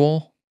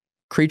visual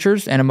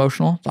creatures and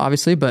emotional,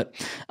 obviously, but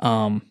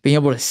being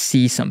able to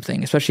see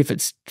something, especially if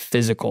it's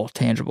physical,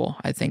 tangible,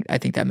 I think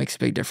that makes a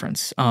big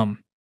difference.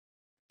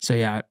 So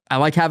yeah, I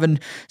like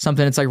having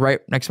something that's like right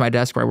next to my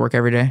desk where I work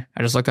every day.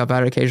 I just look up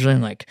at it occasionally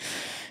and like,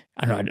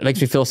 I don't know, it makes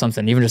me feel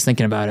something, even just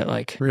thinking about it.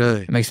 Like,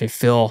 really, it makes me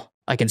feel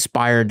like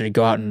inspired to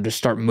go out and just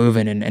start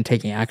moving and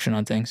taking action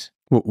on things.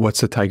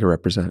 What's the tiger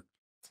represent?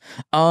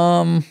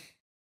 I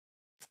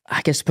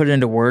guess to put it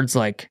into words,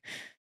 like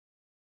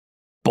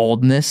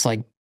boldness,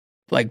 like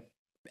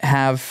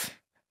have,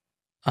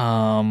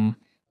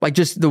 like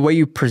just the way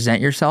you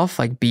present yourself,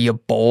 like be a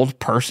bold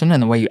person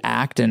and the way you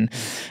act. And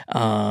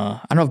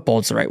I don't know if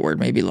bold's the right word,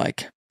 maybe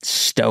like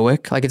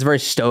stoic, like it's a very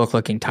stoic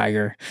looking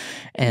tiger.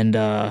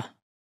 And,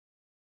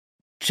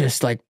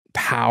 just like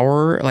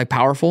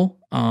powerful.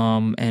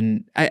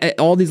 And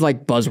all these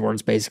like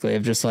buzzwords basically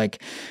of just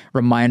like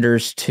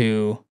reminders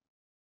to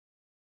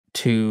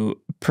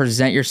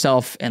present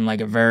yourself in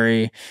like a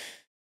very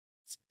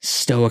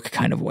stoic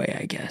kind of way,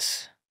 I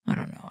guess. I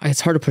don't know.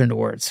 It's hard to put into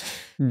words.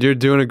 You're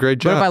doing a great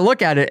job. But if I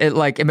look at it,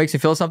 it makes me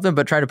feel something,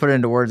 but trying to put it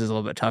into words is a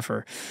little bit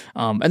tougher.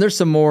 And there's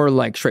some more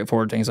like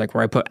straightforward things, like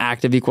where I put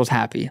active equals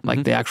happy,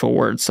 like the actual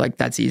words, like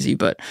that's easy,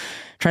 but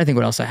trying to think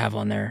what else I have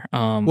on there.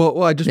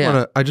 Well, I just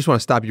want to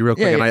stop you real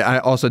quick. And I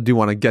also do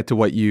want to get to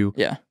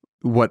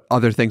what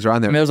other things are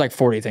on there. I mean, there's like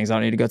 40 things. I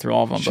don't need to go through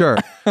all of them. Sure.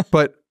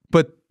 but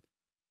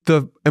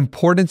the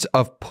importance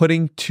of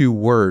putting to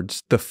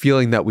words the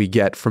feeling that we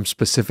get from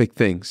specific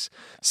things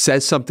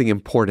says something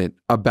important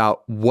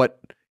about what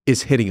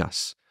is hitting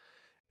us.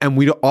 And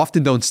we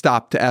often don't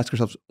stop to ask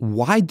ourselves,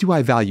 why do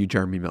I value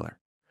Jeremy Miller?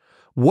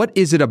 What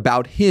is it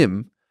about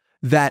him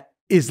that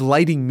is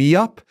lighting me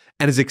up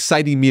and is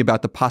exciting me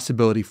about the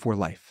possibility for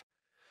life?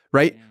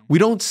 Right? Yeah. We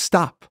don't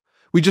stop.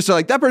 We just are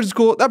like, that person's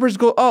cool.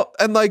 Oh,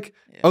 and like,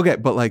 okay,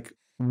 but like,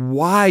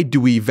 why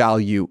do we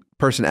value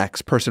person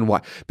X, person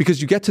Y?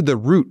 Because you get to the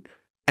root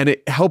and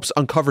it helps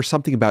uncover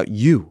something about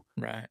you.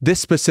 Right. This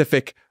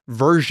specific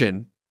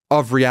version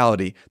of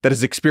reality that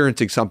is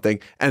experiencing something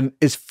and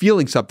is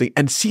feeling something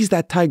and sees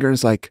that tiger and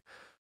is like,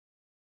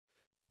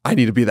 I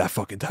need to be that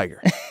fucking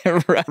tiger.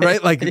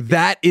 Right? Like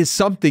that is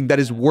something that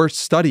is worth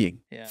studying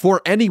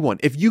for anyone.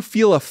 If you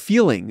feel a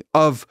feeling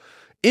of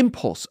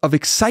impulse, of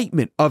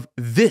excitement, of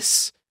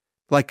this,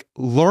 like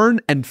learn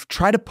and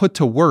try to put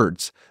to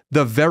words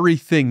the very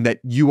thing that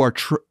you are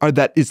or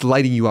that is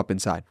lighting you up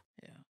inside.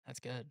 Yeah, that's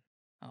good.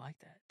 I like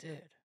that,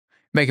 dude.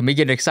 Making me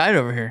get excited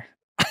over here.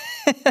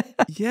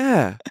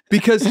 Yeah,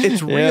 because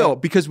it's real,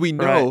 because we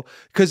know,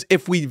 because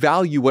if we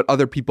value what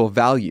other people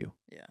value,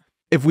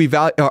 if we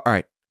value, all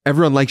right,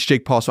 everyone likes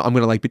Jake Paul, so I'm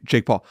going to like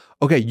Jake Paul.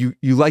 Okay,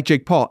 you like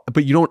Jake Paul,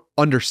 but you don't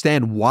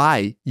understand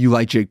why you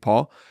like Jake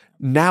Paul.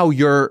 Now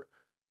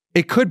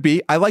it could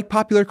be, I like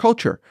popular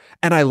culture,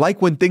 and I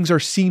like when things are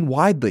seen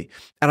widely,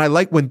 and I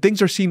like when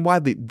things are seen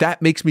widely,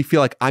 that makes me feel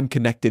like I'm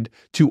connected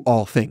to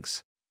all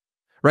things,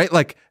 right?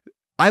 Like,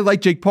 I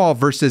like Jake Paul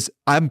versus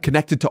I'm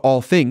connected to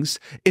all things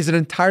is an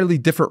entirely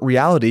different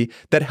reality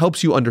that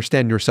helps you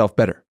understand yourself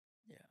better.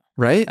 Yeah.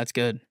 Right? That's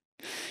good.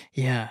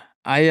 Yeah.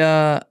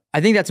 I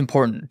think that's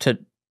important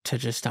to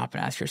just stop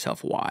and ask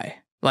yourself why.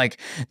 Like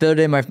the other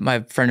day, my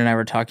friend and I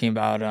were talking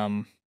about,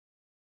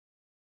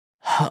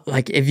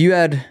 like if you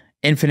had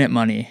infinite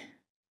money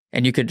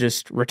and you could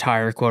just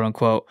retire, quote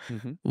unquote,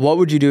 what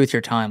would you do with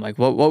your time? Like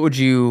what would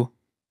you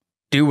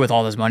do with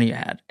all this money you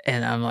had?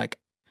 And I'm like,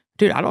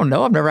 dude, I don't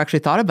know. I've never actually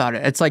thought about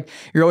it. It's like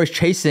you're always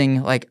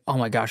chasing like, oh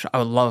my gosh, I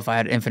would love if I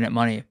had infinite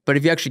money. But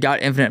if you actually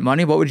got infinite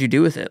money, what would you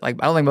do with it? Like,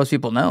 I don't think most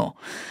people know.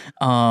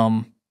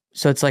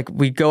 So it's like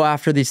we go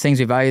after these things,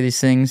 we value these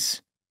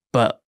things,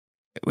 but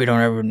we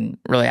don't ever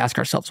really ask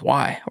ourselves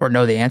why or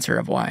know the answer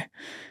of why.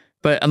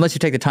 But unless you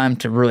take the time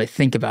to really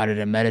think about it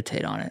and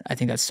meditate on it, I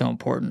think that's so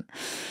important.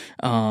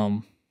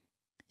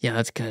 Yeah,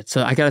 that's good.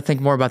 So I got to think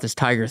more about this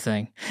tiger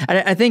thing.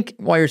 I think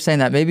while you're saying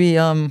that,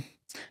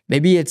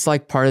 maybe it's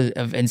like part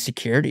of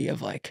insecurity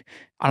of like,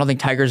 I don't think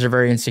tigers are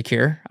very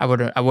insecure. I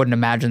wouldn't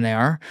imagine they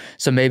are.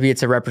 So maybe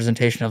it's a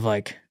representation of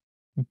like,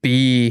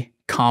 be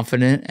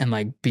confident and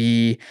like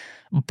be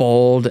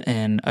bold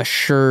and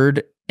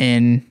assured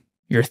in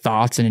your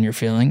thoughts and in your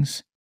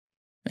feelings.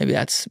 Maybe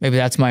that's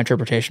my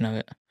interpretation of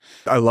it.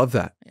 I love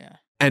that. Yeah.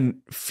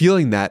 And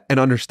feeling that and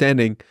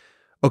understanding,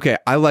 okay,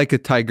 I like a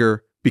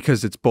tiger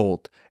because it's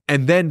bold.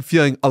 And then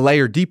feeling a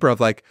layer deeper of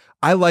like,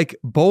 I like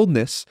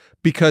boldness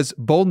because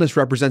boldness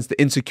represents the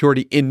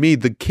insecurity in me,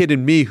 the kid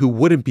in me who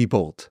wouldn't be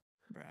bold.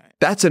 Right.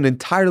 That's an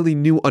entirely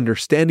new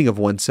understanding of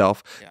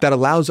oneself that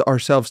allows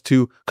ourselves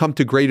to come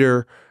to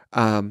greater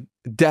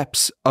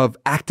depths of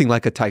acting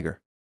like a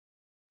tiger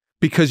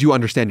because you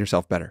understand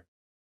yourself better.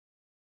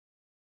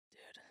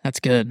 Dude, that's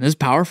good. This is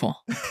powerful.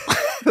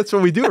 That's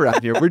what we do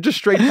around here. We're just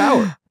straight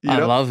power. I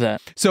love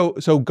that. So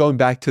going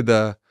back to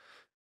the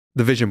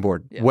vision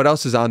board. Yeah. What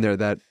else is on there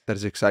that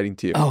is exciting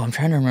to you? Oh, I'm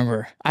trying to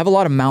remember. I have a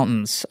lot of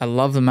mountains. I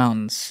love the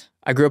mountains.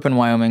 I grew up in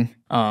Wyoming,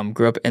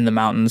 grew up in the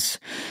mountains.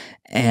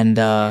 And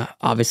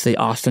obviously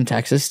Austin,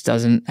 Texas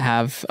doesn't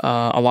have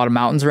a lot of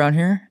mountains around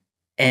here.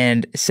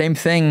 And same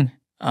thing,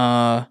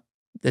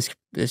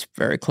 this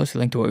very closely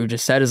linked to what we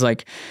just said is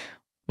like,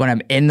 when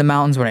I'm in the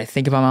mountains, when I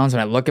think about mountains,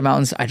 when I look at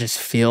mountains, I just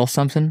feel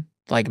something.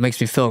 Like it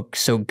makes me feel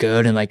so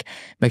good and like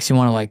makes me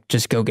want to like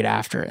just go get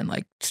after it and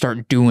like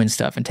start doing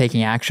stuff and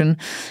taking action.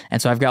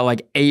 And so I've got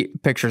like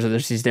 8 pictures of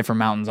these different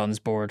mountains on this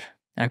board.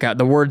 And I've got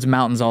the words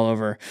mountains all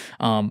over.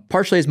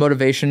 Partially as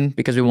motivation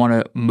because we want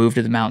to move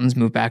to the mountains,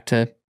 move back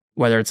to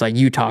whether it's like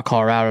Utah,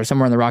 Colorado, or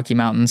somewhere in the Rocky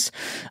Mountains.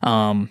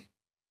 But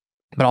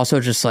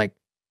also just like,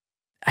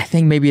 I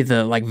think maybe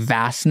the like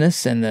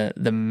vastness and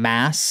the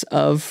mass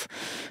of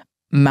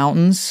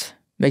mountains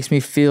makes me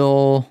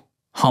feel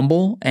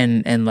humble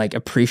and like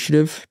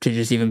appreciative to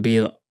just even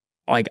be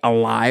like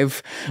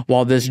alive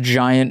while this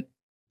giant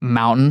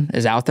mountain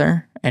is out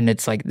there, and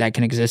it's like that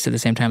can exist at the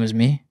same time as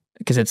me,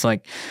 because it's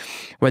like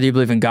whether you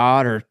believe in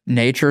God or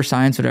nature,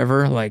 science,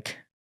 whatever, like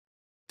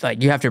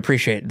you have to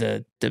appreciate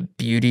the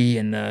beauty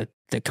and the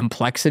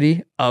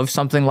complexity of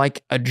something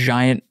like a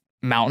giant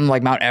mountain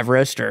like Mount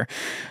Everest or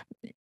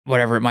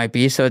whatever it might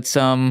be. So it's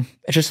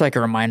just like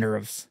a reminder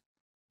of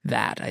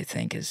that, I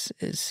think is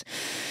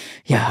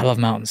yeah, I love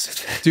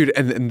mountains. Dude,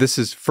 and this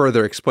is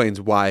further explains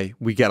why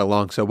we get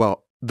along so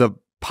well. The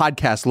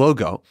podcast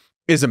logo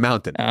is a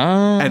mountain.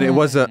 And it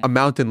was a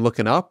mountain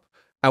looking up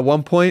at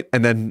one point,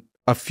 and then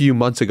a few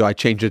months ago I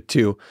changed it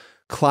to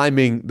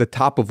climbing the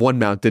top of one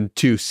mountain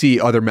to see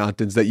other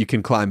mountains that you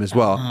can climb as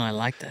well. Oh, I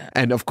like that.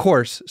 And of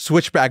course,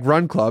 Switchback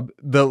Run Club,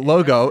 the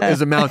logo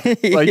is a mountain.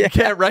 Like you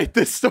can't write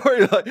this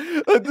story. Like,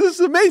 this is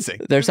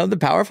amazing. There's something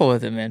powerful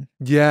with it, man.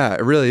 Yeah,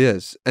 it really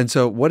is. And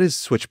so what is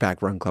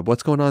Switchback Run Club?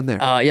 What's going on there?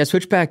 Yeah,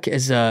 Switchback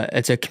is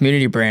it's a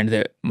community brand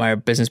that my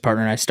business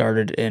partner and I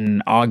started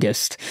in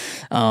August.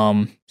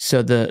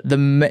 So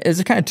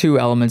there's kind of 2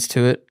 elements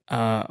to it.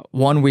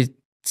 One, we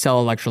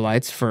sell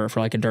electrolytes for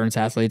like endurance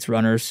athletes,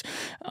 runners.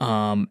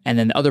 And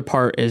then the other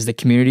part is the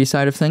community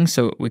side of things.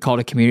 So we call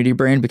it a community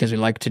brand because we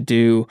like to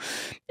do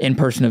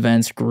in-person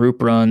events, group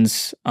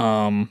runs.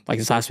 Like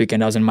this last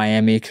weekend, I was in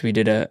Miami because we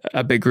did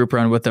a big group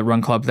run with the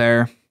run club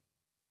there.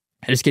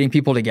 And just getting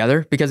people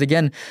together. Because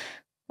again,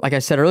 like I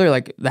said earlier,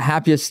 like the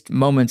happiest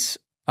moments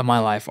of my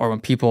life are when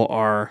people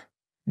are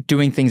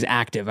doing things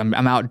active. I'm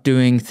out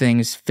doing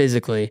things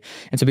physically.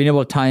 And so being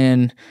able to tie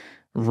in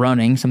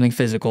running something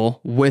physical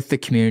with the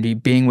community,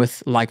 being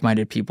with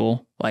like-minded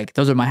people. Like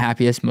those are my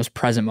happiest, most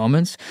present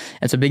moments.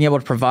 And so being able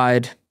to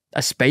provide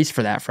a space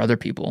for that for other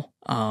people.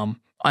 And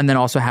then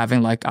also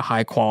having like a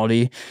high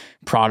quality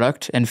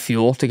product and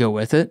fuel to go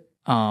with it.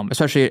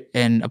 Especially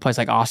in a place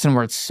like Austin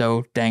where it's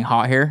so dang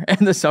hot here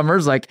in the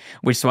summers, like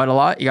we sweat a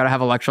lot. You got to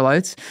have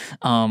electrolytes.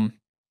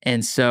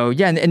 And so,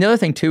 yeah. And the other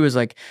thing too is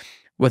like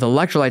with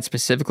electrolytes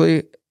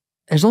specifically,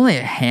 there's only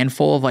a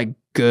handful of like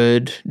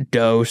good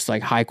dose,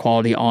 like high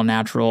quality, all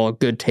natural,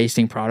 good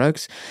tasting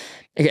products.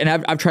 And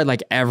I've tried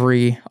like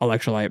every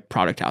electrolyte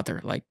product out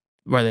there, like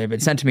whether they've been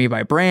sent to me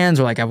by brands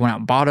or like I went out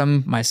and bought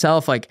them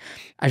myself. Like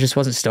I just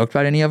wasn't stoked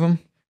about any of them.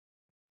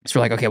 So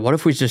we're like, okay, what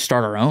if we just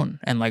start our own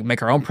and like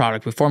make our own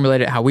product? We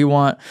formulate it how we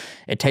want.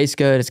 It tastes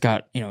good. It's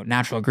got,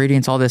 natural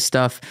ingredients, all this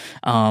stuff.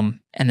 And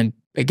then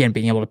again,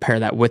 being able to pair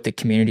that with the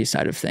community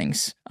side of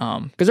things.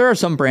 Because there are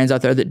some brands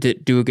out there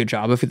that do a good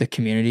job of the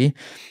community,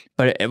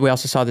 but we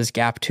also saw this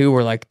gap too,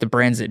 where like the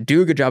brands that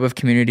do a good job of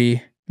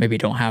community maybe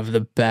don't have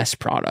the best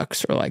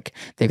products, or like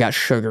they've got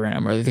sugar in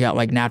them, or they've got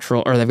like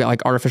natural, or they've got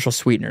like artificial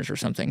sweeteners or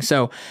something.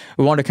 So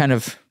we want to kind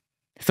of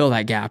fill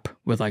that gap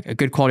with like a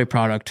good quality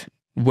product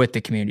with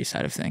the community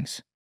side of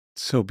things.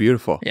 So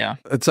beautiful. Yeah.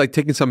 It's like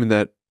taking something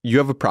that you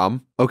have a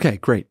problem. Okay,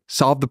 great.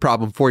 Solve the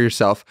problem for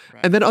yourself.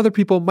 Right. And then other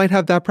people might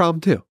have that problem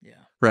too. Yeah.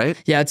 Right?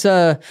 Yeah. It's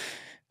I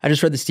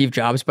just read the Steve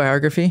Jobs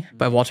biography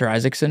by Walter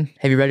Isaacson.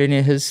 Have you read any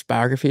of his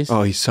biographies?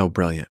 Oh, he's so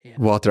brilliant. Yeah.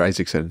 Walter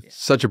Isaacson,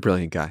 such a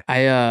brilliant guy.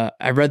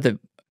 I read the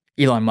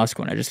Elon Musk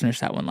one. I just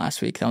finished that one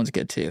last week. That one's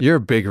good too. You're a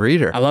big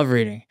reader. I love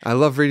reading. I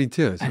love reading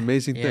too. It's an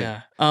amazing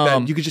thing.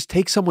 That you could just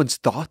take someone's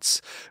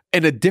thoughts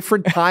in a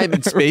different time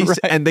and space right.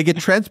 and they get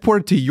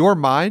transported to your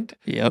mind.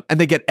 Yep. And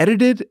they get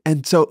edited.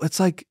 And so it's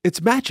like,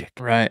 it's magic.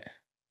 Right.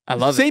 I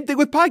love Same thing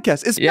with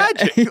podcasts. It's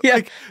magic. Yeah.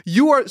 Like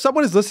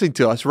someone is listening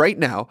to us right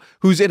now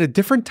who's in a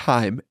different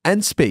time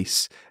and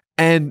space,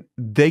 and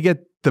they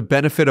get the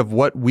benefit of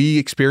what we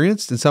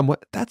experienced in some way.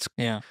 That's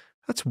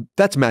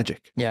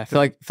magic. Yeah. I feel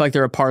like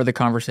they're a part of the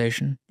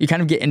conversation. You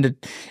kind of get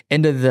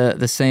into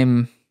the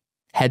same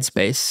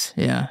headspace,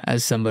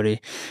 as somebody,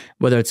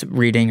 whether it's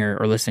reading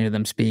or listening to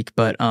them speak.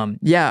 But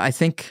I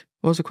think,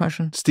 what was the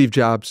question? Steve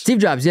Jobs.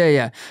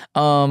 Yeah.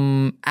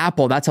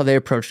 Apple, that's how they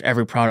approached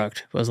every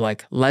product, was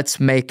like, let's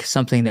make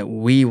something that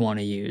we want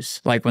to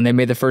use. Like when they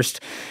made the first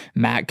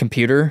Mac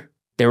computer,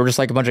 they were just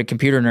like a bunch of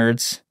computer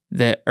nerds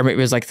or maybe it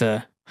was like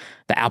the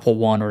Apple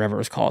One or whatever it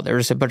was called. There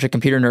was just a bunch of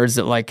computer nerds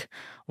that like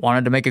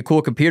wanted to make a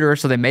cool computer,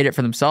 so they made it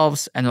for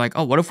themselves. And they're like,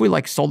 oh, what if we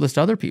like sold this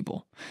to other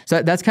people?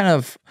 So that's kind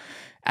of,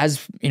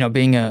 as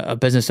being a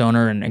business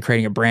owner and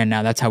creating a brand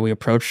now, that's how we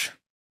approach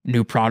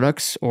new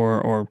products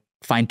or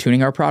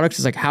fine-tuning our products.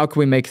 Is like, how can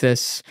we make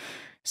this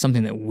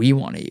something that we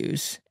want to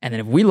use? And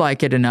then if we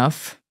like it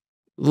enough,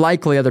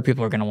 likely other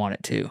people are going to want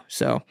it too.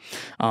 So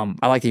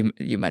I like that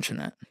you mentioned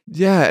that.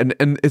 Yeah.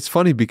 And it's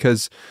funny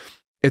because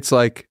it's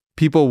like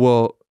people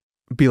will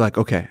be like,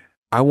 okay,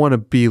 I want to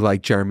be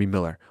like Jeremy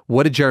Miller.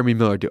 What did Jeremy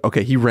Miller do?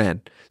 Okay, he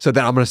ran. So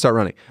then I'm going to start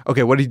running.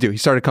 Okay, what did he do? He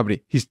started a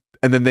company.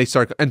 And then they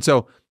start. And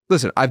so,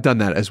 listen, I've done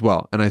that as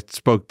well. And I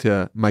spoke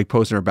to Mike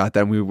Posner about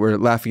that. And we were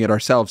laughing at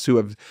ourselves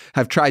who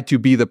have tried to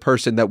be the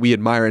person that we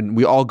admire. And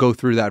we all go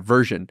through that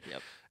version.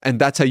 Yep. And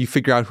that's how you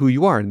figure out who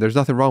you are. And there's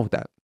nothing wrong with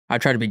that. I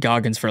tried to be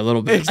Goggins for a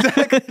little bit.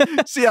 Exactly.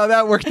 See how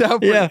that worked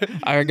out for you.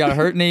 I got a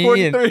hurt knee.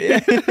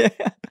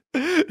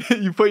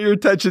 You put your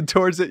attention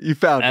towards it. You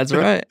found it. That's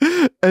right.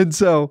 And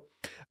so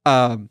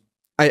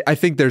I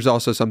think there's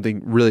also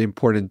something really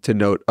important to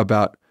note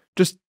about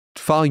just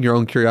following your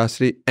own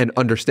curiosity and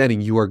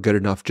understanding you are good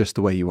enough just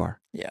the way you are.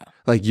 Yeah.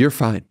 Like you're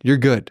fine. You're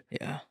good.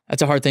 Yeah.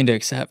 That's a hard thing to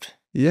accept.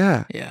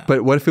 Yeah. Yeah.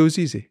 But what if it was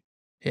easy?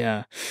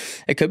 Yeah.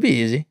 It could be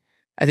easy.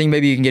 I think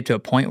maybe you can get to a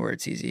point where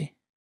it's easy.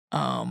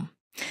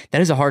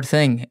 That is a hard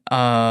thing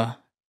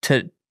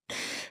because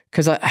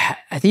I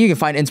think you can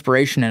find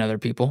inspiration in other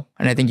people,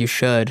 and I think you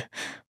should,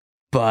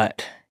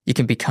 but you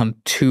can become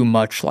too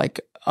much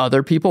like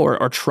other people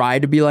or try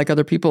to be like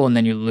other people, and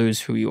then you lose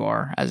who you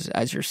are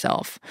as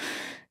yourself.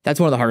 That's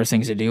one of the hardest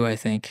things to do, I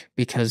think,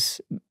 because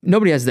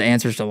nobody has the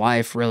answers to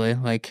life, really.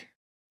 Like,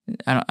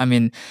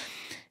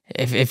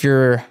 if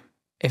your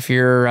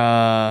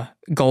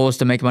goal is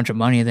to make a bunch of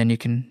money, then you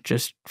can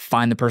just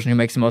find the person who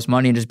makes the most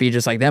money and just be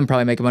just like them,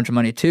 probably make a bunch of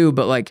money too.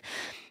 But like,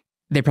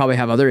 they probably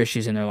have other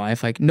issues in their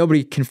life. Like,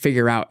 nobody can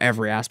figure out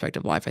every aspect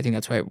of life. I think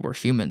that's why we're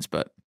humans.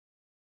 But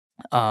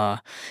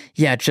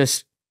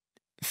just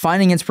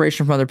finding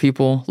inspiration from other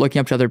people, looking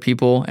up to other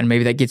people, and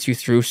maybe that gets you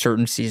through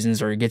certain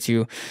seasons or it gets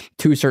you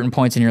to certain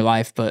points in your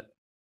life. But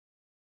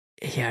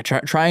yeah,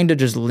 trying to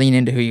just lean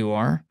into who you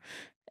are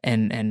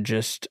and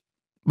just,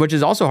 which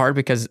is also hard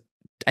because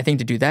I think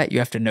to do that, you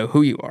have to know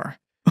who you are,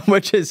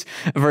 which is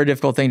a very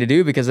difficult thing to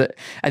do because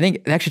I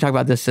think they actually talk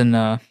about this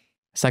in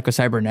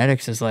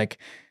Psycho-Cybernetics is like,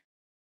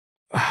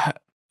 shoot,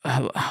 I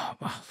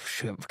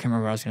can't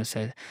remember what I was going to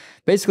say.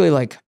 Basically,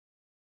 like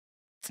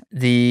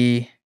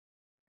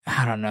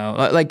I don't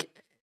know, like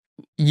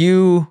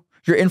you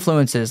your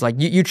influences, like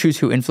you choose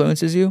who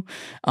influences you.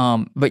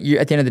 But you,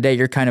 at the end of the day,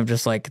 you're kind of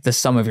just like the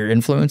sum of your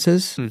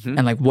influences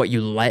and like what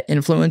you let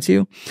influence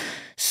you.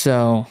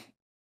 So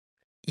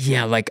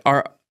yeah, like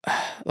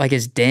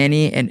is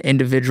Danny an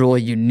individual,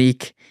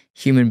 unique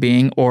human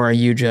being, or are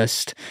you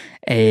just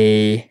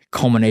a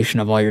culmination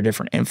of all your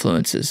different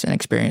influences and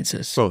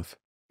experiences? Both.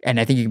 And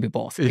I think you can be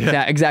both.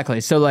 Yeah. Exactly.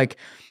 So like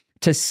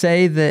to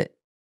say that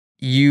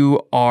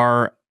you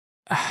are,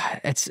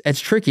 it's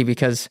tricky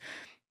because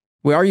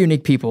we are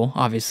unique people,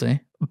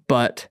 obviously,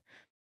 but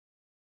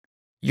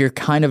you're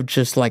kind of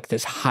just like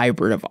this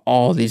hybrid of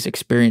all these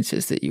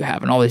experiences that you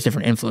have and all these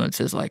different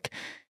influences. Like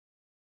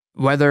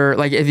whether,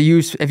 like if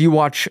you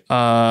watch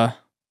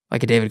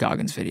like a David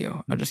Goggins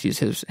video, I'll just use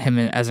him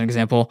as an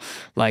example.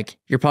 Like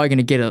you're probably going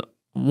to get a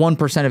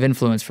 1% of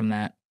influence from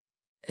that.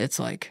 It's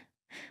like,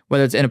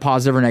 whether it's in a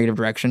positive or negative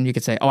direction, you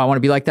could say, oh, I want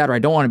to be like that, or I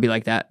don't want to be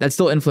like that. That's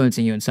still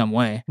influencing you in some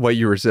way. What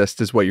you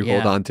resist is what you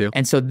hold on to.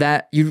 And so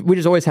we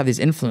just always have these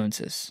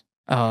influences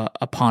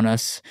upon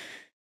us.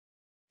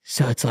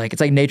 So it's like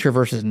nature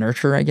versus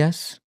nurture, I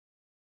guess.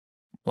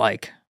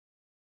 Like,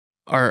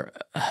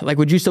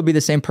 would you still be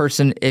the same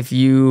person if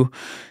you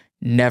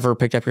never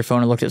picked up your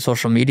phone and looked at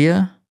social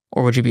media?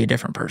 Or would you be a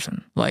different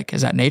person? Like,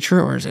 is that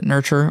nature or is it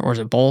nurture or is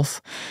it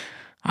both?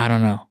 I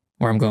don't know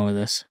where I'm going with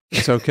this.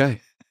 It's okay.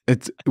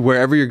 It's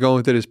wherever you're going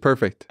with it is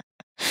perfect.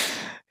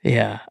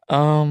 Yeah.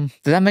 Does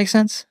that make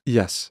sense?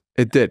 Yes,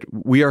 it did.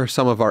 We are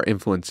some of our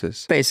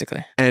influences.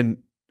 Basically. And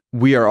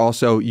we are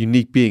also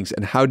unique beings.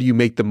 And how do you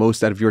make the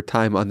most out of your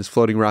time on this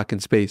floating rock in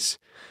space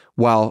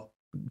while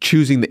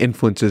choosing the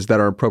influences that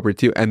are appropriate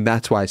to you? And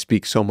that's why I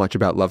speak so much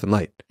about love and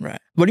light. Right.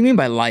 What do you mean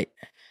by light?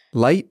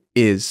 Light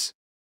is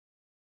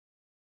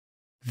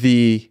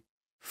the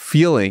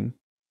feeling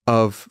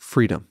of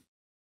freedom.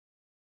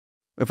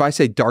 If I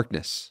say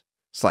darkness,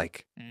 it's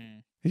like,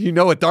 you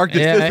know what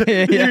darkness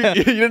is.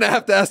 You didn't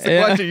have to ask the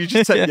question. You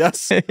just said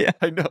yes.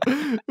 I know.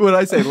 When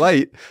I say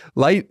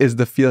light is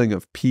the feeling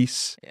of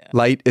peace. Yeah.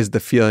 Light is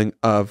the feeling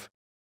of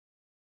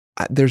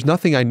there's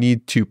nothing I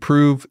need to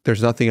prove.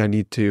 There's nothing I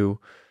need to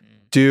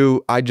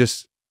do. I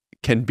just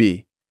can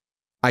be.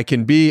 I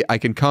can be, I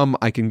can come,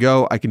 I can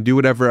go, I can do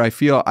whatever I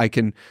feel. I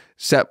can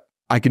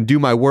do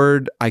my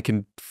word. I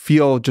can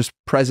feel just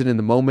present in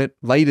the moment.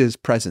 Light is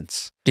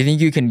presence. Do you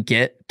think you can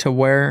get to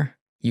where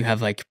you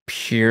have like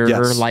pure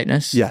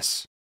lightness?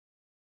 Yes.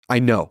 I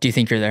know. Do you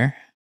think you're there?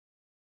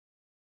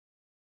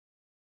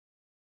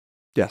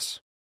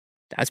 Yes.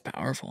 That's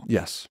powerful.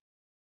 Yes.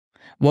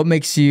 What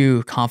makes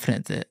you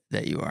confident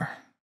that you are?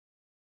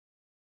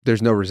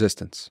 There's no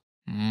resistance.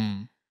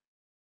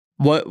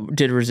 What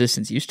did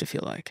resistance used to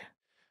feel like?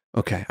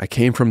 Okay, I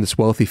came from this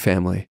wealthy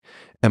family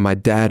and my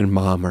dad and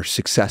mom are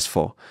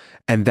successful.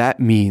 And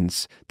that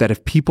means that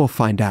if people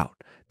find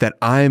out that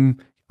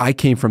I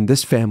came from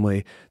this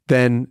family,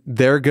 then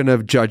they're going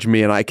to judge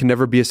me and I can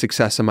never be a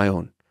success on my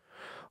own.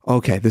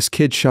 Okay, this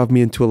kid shoved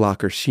me into a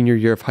locker senior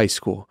year of high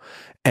school.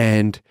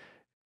 And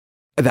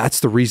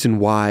that's the reason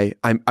why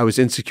I was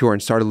insecure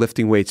and started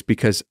lifting weights,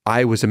 because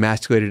I was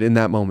emasculated in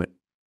that moment.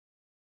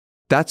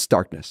 That's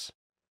darkness.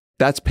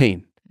 That's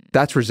pain.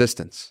 That's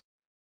resistance.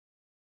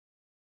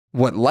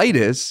 What light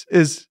is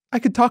I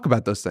could talk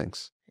about those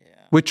things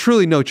with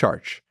truly no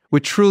charge,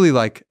 with truly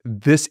like,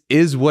 this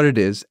is what it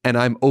is. And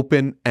I'm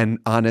open and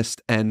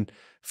honest and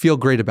feel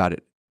great about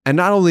it. And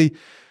not only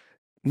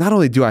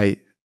do I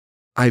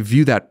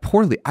view that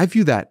poorly, I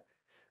view that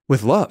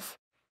with love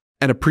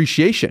and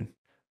appreciation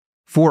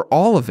for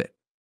all of it,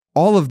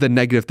 all of the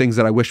negative things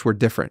that I wish were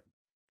different,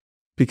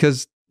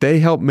 because they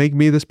help make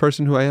me this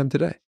person who I am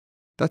today.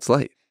 That's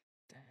light.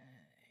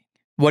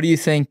 What do you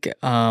think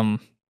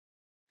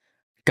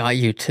got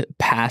you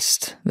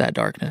past that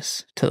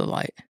darkness to the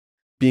light?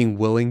 Being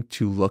willing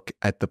to look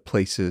at the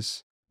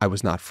places I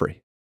was not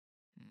free.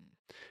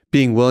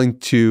 Being willing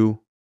to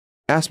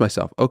ask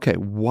myself, okay,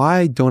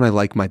 why don't I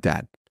like my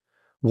dad?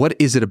 What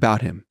is it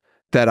about him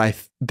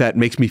that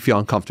makes me feel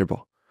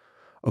uncomfortable?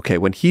 Okay,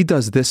 when he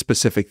does this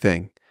specific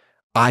thing,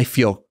 I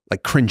feel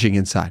like cringing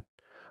inside.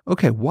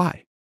 Okay,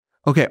 why?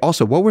 Okay,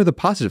 also, what were the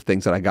positive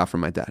things that I got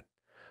from my dad?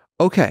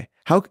 Okay,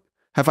 how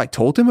have I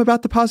told him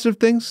about the positive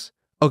things?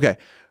 Okay,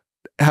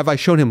 have I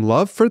shown him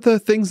love for the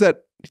things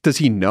that, does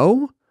he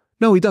know?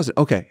 No, he doesn't.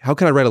 Okay, how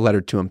can I write a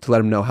letter to him to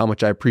let him know how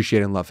much I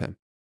appreciate and love him?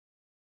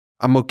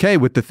 I'm okay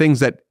with the things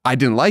that I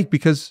didn't like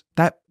because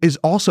that is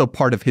also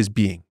part of his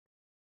being.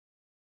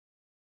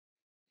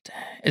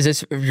 Is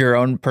this your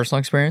own personal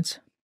experience?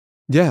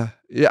 Yeah.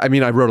 I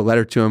mean, I wrote a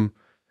letter to him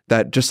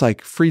that just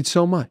like freed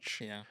so much.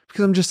 Yeah.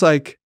 Because I'm just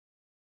like,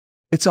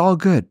 it's all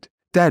good.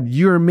 Dad,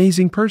 you're an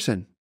amazing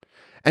person.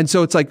 And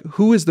so it's like,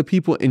 who is the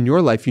people in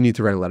your life you need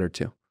to write a letter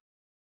to?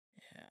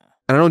 Yeah.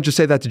 And I don't just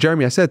say that to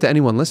Jeremy. I said it to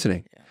anyone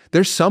listening. Yeah.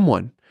 There's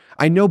someone,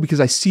 I know because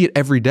I see it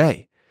every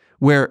day,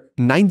 where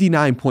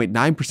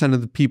 99.9%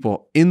 of the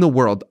people in the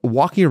world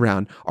walking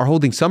around are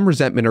holding some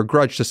resentment or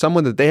grudge to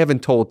someone that they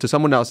haven't told to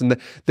someone else. And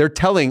they're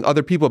telling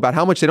other people about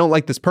how much they don't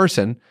like this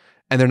person,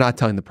 and they're not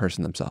telling the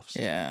person themselves.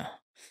 Yeah.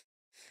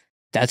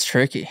 That's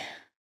tricky.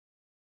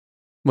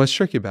 What's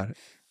tricky about it?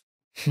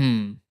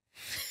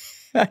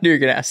 I knew you were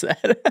gonna ask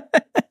that.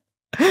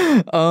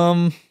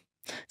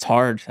 It's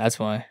hard. That's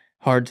why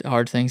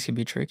hard things can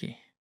be tricky.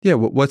 Yeah.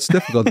 What's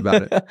difficult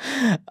about it?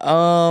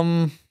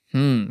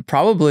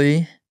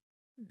 Probably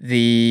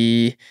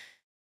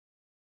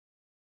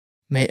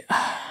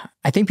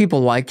I think people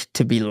like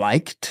to be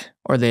liked,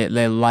 or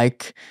they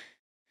like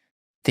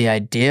the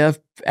idea of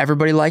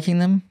everybody liking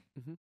them.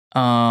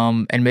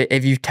 Mm-hmm. And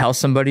if you tell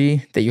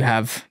somebody that you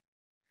have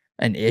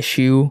an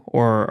issue,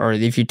 or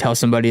if you tell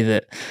somebody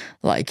that,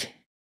 like,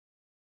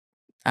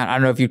 I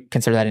don't know if you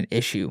consider that an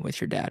issue with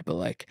your dad, but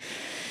like,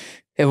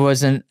 it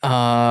wasn't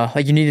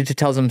like you needed to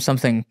tell them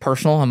something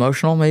personal,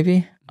 emotional,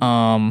 maybe.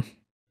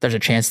 There's a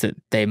chance that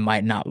they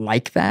might not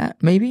like that,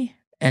 maybe.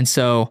 And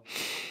so,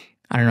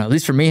 I don't know, at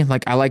least for me,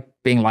 like, I like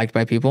being liked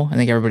by people. I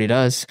think everybody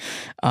does.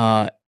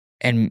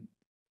 And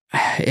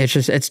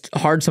it's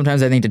hard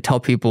sometimes, I think, to tell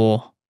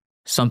people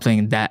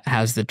something that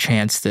has the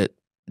chance that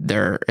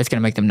it's going to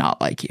make them not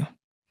like you.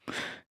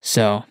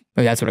 So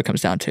maybe that's what it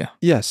comes down to.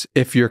 Yes,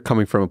 if you're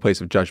coming from a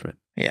place of judgment.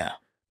 Yeah.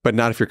 But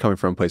not if you're coming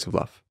from a place of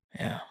love.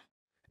 Yeah.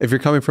 If you're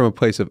coming from a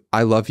place of,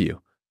 I love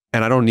you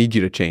and I don't need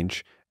you to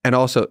change. And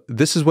also,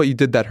 this is what you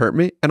did that hurt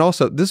me. And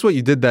also, this is what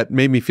you did that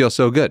made me feel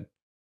so good.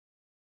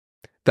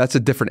 That's a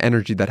different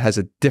energy that has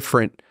a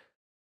different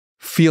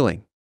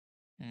feeling.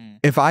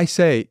 If I'm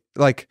trying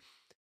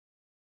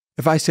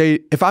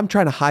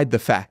to hide the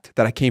fact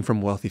that I came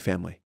from a wealthy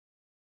family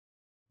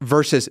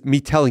versus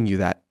me telling you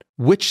that,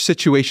 which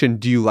situation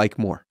do you like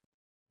more?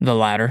 The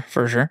latter,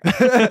 for sure.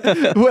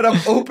 When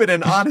I'm open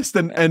and honest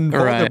and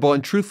vulnerable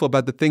and truthful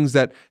about the things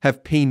that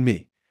have pained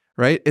me,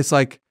 right? It's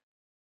like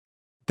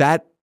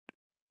that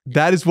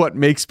is what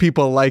makes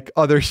people like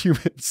other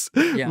humans.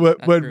 Yeah,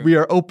 when we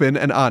are open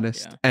and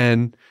honest,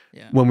 and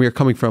when we are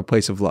coming from a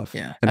place of love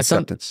and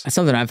acceptance. That's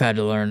something I've had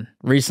to learn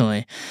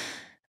recently,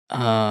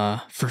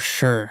 for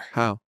sure.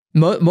 How?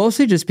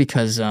 Mostly just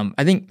because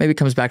I think maybe it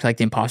comes back to like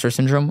the imposter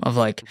syndrome of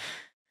like,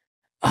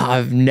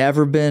 I've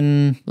never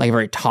been like a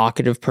very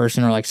talkative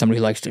person, or like somebody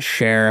who likes to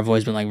share. I've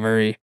always been like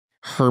very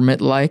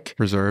hermit-like.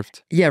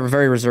 Reserved. Yeah,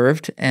 very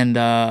reserved. And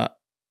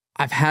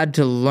I've had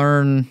to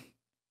learn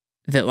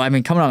that, I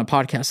mean, coming on a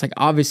podcast, like,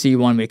 obviously you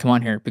wanted me to come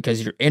on here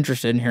because you're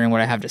interested in hearing what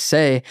I have to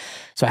say.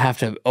 So I have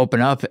to open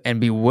up and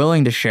be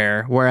willing to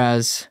share.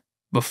 Whereas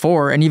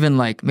before, and even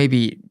like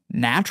maybe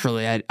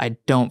naturally, I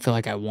don't feel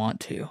like I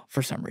want to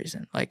for some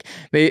reason. Like,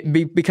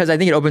 because I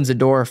think it opens the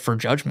door for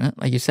judgment.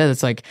 Like you said,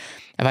 it's like,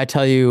 if I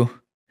tell you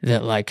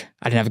that like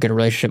I didn't have a good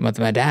relationship with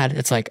my dad,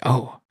 it's like,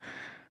 oh,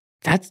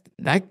 that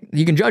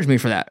you can judge me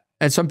for that.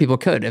 And some people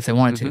could if they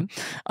wanted to.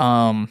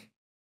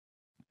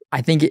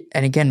 I think,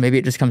 and again, maybe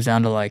it just comes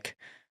down to like,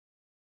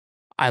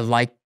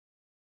 maybe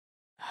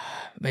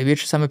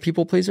it's just I'm a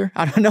people pleaser.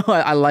 I don't know.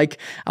 I like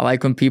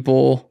when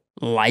people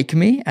like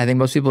me. I think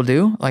most people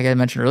do, like I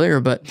mentioned earlier.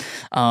 But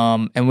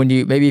and when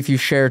if you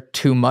share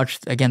too much,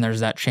 again,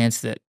 there's that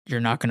chance that you're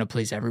not going to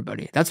please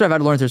everybody. That's what I've had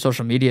to learn through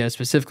social media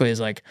specifically,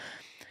 is like,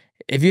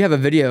 if you have a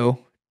video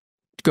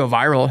go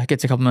viral, it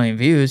gets a couple million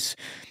views,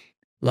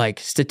 like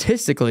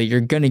statistically,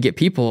 you're going to get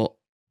people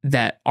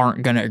that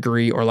aren't going to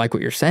agree or like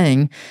what you're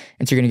saying.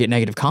 And so you're going to get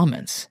negative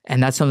comments.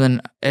 And that's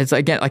something, it's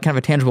again, like kind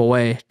of a tangible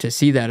way to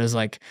see that is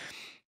like,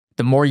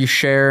 the more you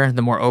share,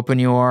 the more open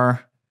you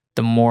are,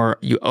 the more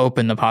you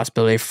open the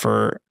possibility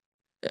for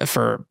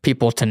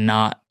people to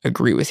not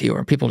agree with you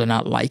or people to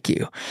not like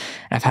you.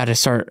 And I've had to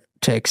start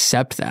to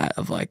accept that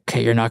of like,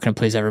 okay, you're not going to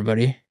please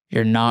everybody.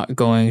 You're not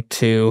going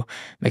to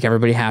make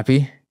everybody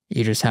happy.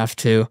 You just have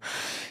to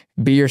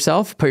be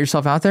yourself, put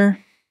yourself out there,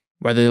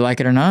 whether they like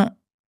it or not.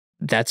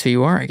 That's who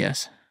you are, I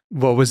guess.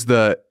 What was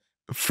the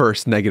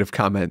first negative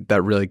comment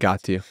that really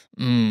got to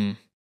you?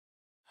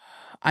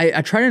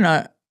 I try to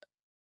not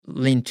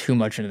lean too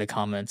much into the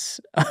comments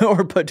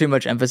or put too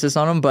much emphasis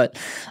on them, but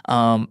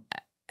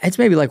it's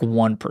maybe like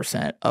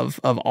 1% of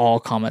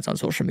all comments on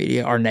social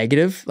media are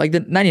negative. Like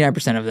the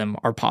 99% of them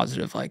are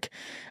positive, like,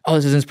 oh,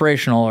 this is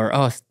inspirational, or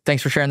oh,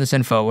 thanks for sharing this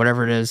info,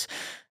 whatever it is.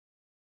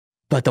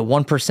 But the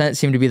 1%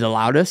 seem to be the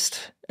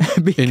loudest.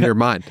 In your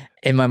mind?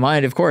 In my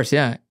mind, of course,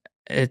 yeah.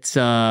 It's,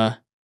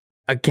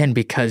 again,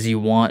 because you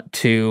want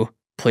to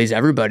please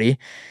everybody,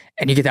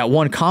 and you get that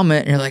one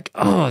comment and you're like,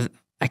 oh,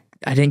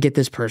 I didn't get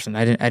this person.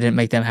 I didn't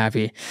make them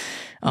happy.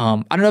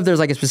 I don't know if there's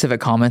like a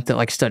specific comment that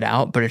like stood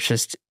out, but it's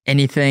just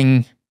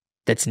anything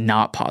that's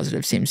not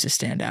positive seems to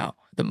stand out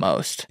the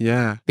most.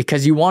 Yeah.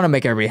 Because you want to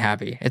make everybody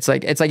happy. It's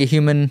like a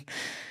human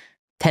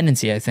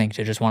tendency, I think,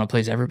 to just want to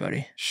please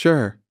everybody.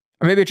 Sure.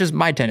 Or maybe it's just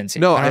my tendency.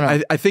 No,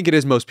 I think it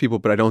is most people,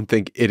 but I don't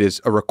think it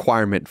is a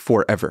requirement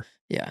forever.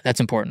 Yeah, that's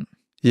important.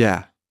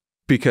 Yeah.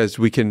 Because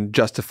we can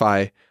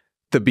justify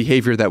the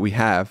behavior that we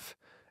have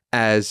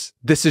as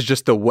this is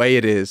just the way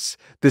it is.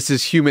 This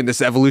is human. This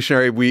is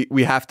evolutionary.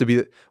 We have to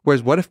be.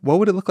 Whereas what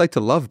would it look like to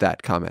love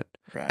that comment?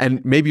 Right.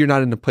 And maybe you're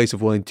not in a place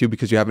of willing to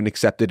because you haven't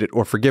accepted it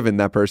or forgiven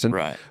that person.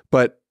 Right.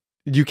 But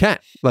you can.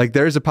 Like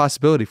there is a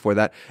possibility for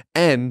that.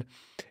 And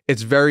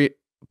it's very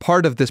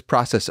part of this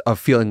process of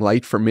feeling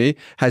light for me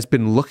has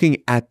been looking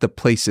at the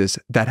places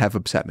that have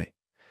upset me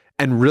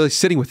and really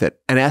sitting with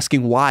it and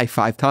asking why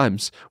 5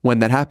 times when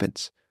that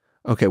happens.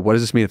 Okay, what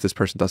does this mean if this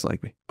person doesn't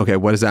like me? Okay,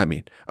 what does that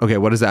mean? Okay,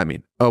 what does that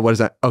mean? Oh, what does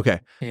that? Okay,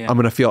 I'm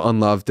going to feel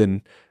unloved,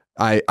 and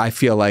I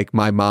feel like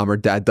my mom or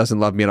dad doesn't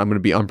love me, and I'm going to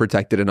be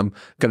unprotected, and I'm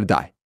going to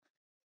die.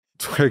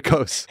 That's where it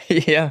goes.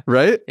 Yeah.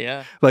 Right?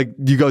 Yeah. Like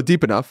you go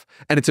deep enough,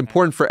 and it's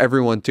important for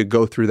everyone to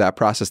go through that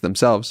process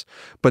themselves.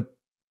 But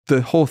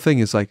the whole thing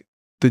is like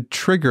the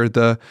trigger,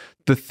 the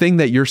thing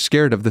that you're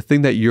scared of, the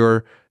thing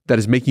that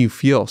is making you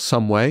feel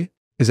some way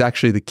is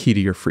actually the key to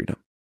your freedom.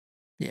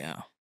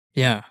 Yeah.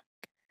 Yeah.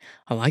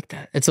 I like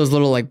that. It's those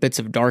little like bits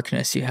of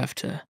darkness you have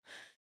to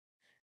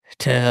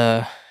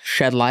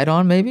shed light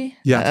on, maybe.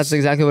 Yeah. That's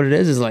exactly what it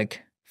is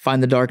like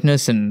find the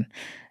darkness and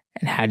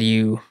how do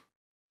you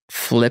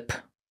flip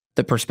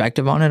the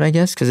perspective on it, I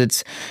guess? Because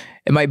it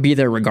might be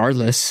there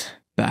regardless,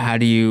 but how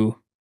do you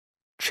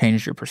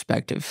change your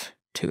perspective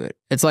to it?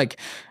 It's like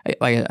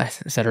I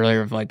said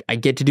earlier, of like, I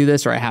get to do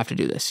this or I have to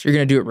do this. You're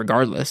going to do it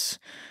regardless,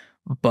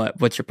 but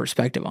what's your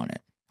perspective on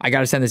it? I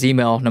got to send this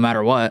email no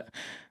matter what,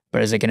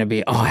 but is it going to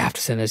be, oh, I have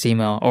to send this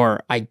email,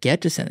 or I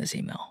get to send this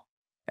email?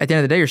 At the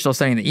end of the day, you're still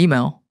sending the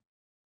email,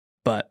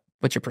 but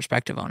what's your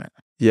perspective on it?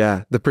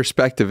 Yeah, the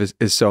perspective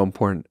is so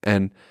important.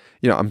 And,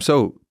 I'm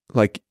so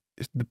like,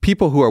 the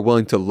people who are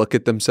willing to look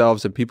at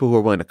themselves and people who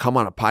are willing to come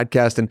on a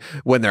podcast and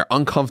when they're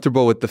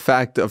uncomfortable with the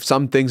fact of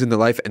some things in their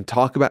life and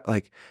talk about,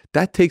 like,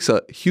 that takes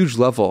a huge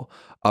level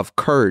of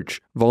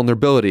courage,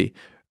 vulnerability,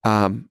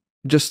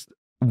 just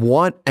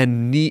want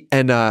and need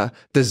and a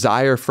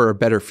desire for a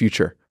better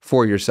future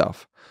for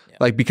yourself. Yeah.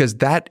 Like, because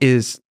that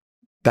is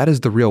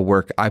the real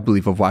work, I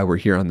believe, of why we're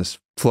here on this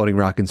floating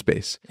rock in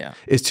space. Yeah.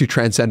 Is to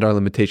transcend our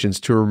limitations,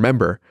 to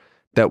remember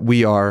that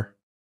we are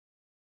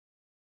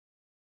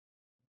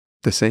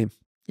the same.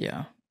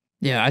 Yeah.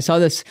 Yeah. I saw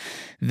this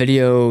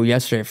video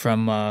yesterday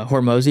from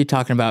Hormozi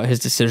talking about his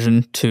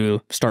decision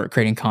to start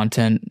creating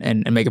content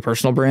and make a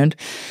personal brand.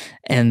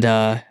 And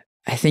I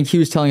think he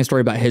was telling a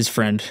story about his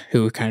friend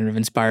who kind of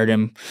inspired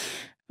him.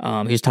 He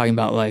was talking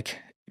about like,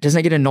 doesn't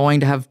it get annoying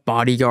to have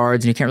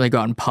bodyguards and you can't really go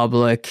out in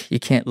public? You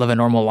can't live a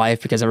normal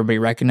life because everybody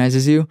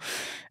recognizes you.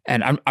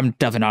 And I'm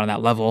definitely not on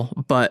that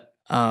level, but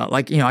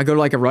I go to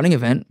like a running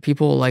event,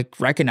 people like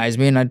recognize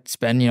me and I'd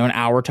spend, an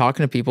hour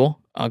talking to people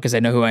because they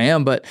know who I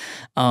am. But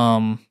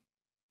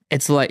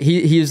it's like,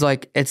 he's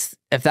like, if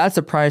that's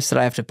the price that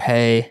I have to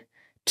pay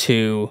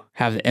to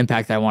have the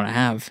impact that I want to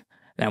have,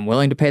 then I'm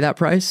willing to pay that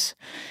price.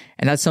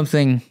 And that's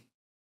something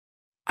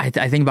I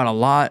think about a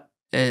lot,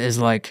 is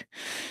like,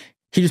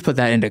 he just put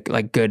that into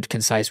like good,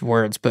 concise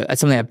words, but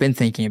that's something I've been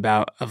thinking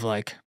about of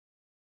like,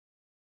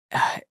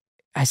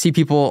 I see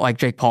people like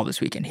Jake Paul this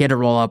weekend. He had to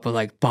roll up with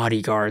like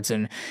bodyguards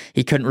and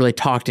he couldn't really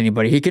talk to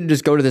anybody. He couldn't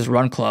just go to this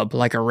run club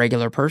like a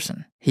regular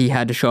person. He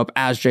had to show up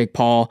as Jake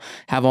Paul,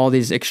 have all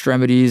these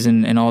extremities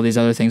and all these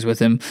other things with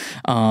him.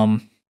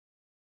 And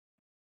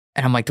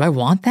I'm like, do I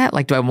want that?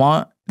 Like, do I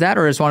want that?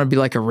 Or I just want to be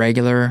like a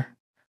regular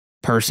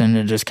person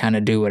and just kind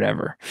of do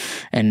whatever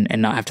and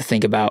not have to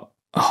think about,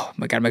 oh,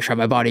 I got to make sure I have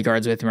my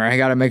bodyguards with me, or I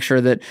got to make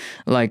sure that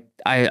like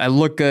I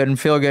look good and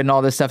feel good and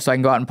all this stuff so I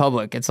can go out in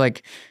public. It's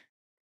like,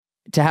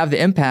 to have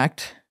the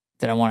impact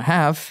that I want to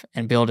have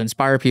and be able to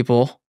inspire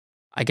people,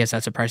 I guess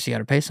that's a price you got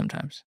to pay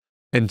sometimes.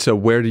 And so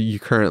where do you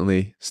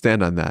currently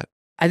stand on that?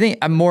 I think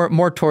I'm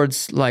more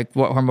towards like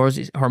what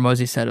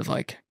Hormozi said of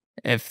like,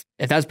 if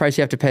that's the price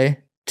you have to pay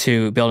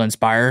to be able to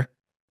inspire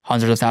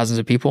hundreds of thousands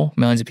of people,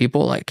 millions of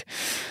people, like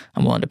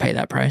I'm willing to pay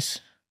that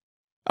price.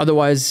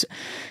 Otherwise,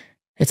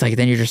 it's like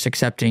then you're just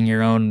accepting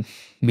your own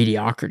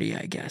mediocrity,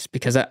 I guess,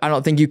 because I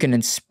don't think you can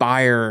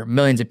inspire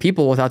millions of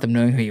people without them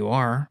knowing who you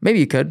are. Maybe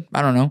you could,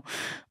 I don't know.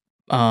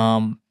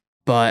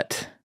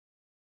 But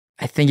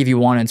I think if you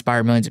want to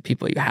inspire millions of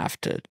people,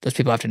 those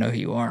people have to know who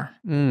you are.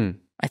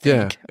 I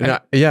think.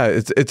 Yeah.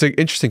 It's an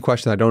interesting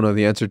question I don't know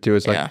the answer to.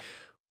 It's like,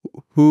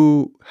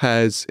 who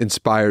has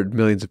inspired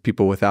millions of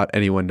people without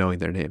anyone knowing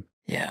their name?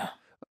 Yeah.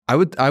 I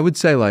would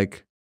say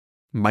like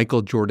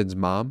Michael Jordan's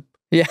mom.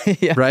 Yeah.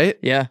 Right?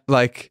 Yeah.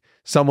 Like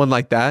someone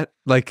like that.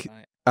 Like,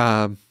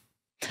 I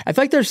feel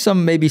like there's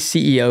some maybe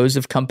CEOs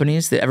of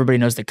companies that everybody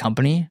knows the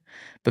company,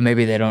 but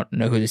maybe they don't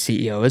know who the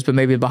CEO is, but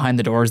maybe behind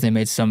the doors, they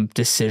made some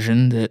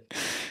decision that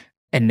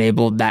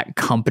enabled that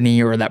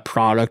company or that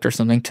product or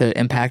something to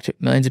impact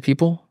millions of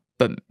people.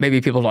 But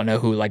maybe people don't know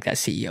who like that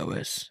CEO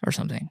is or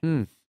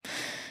something.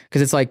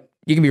 Because it's like,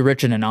 you can be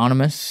rich and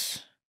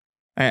anonymous.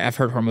 I've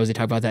heard Hormozi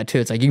talk about that too.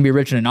 It's like, you can be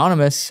rich and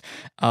anonymous,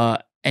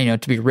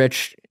 and to be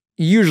rich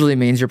usually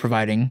means you're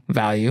providing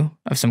value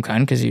of some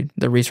kind because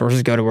the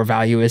resources go to where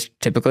value is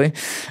typically.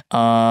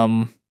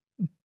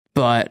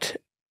 But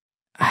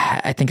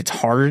I think it's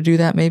harder to do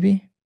that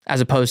maybe, as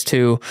opposed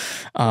to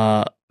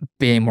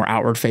being more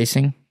outward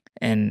facing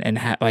and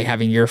like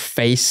having your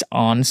face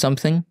on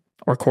something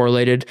or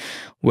correlated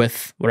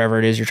with whatever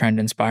it is you're trying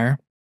to inspire.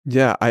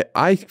 Yeah,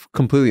 I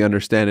completely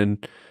understand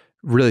and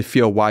really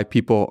feel why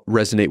people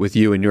resonate with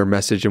you and your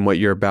message and what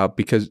you're about,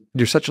 because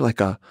you're such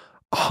like a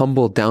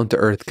humble,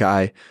 down-to-earth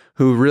guy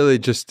who really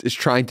just is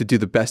trying to do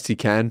the best he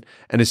can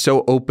and is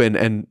so open,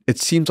 and it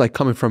seems like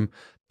coming from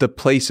the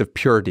place of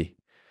purity.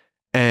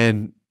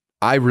 And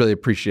I really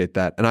appreciate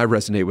that, and I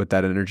resonate with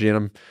that energy.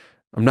 And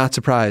I'm not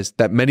surprised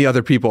that many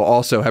other people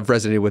also have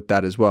resonated with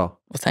that as well.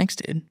 Well, thanks,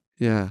 dude.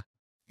 Yeah.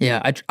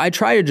 Yeah, I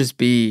try to just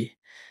be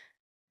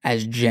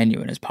as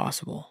genuine as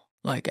possible.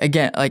 Like,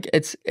 again, like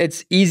it's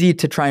easy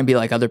to try and be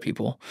like other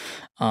people.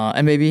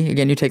 And maybe,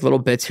 again, you take little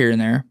bits here and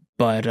there,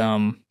 but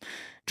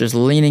just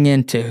leaning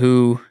into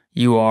who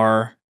you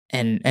are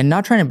and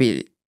not trying to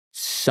be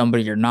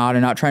somebody you're not,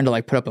 and not trying to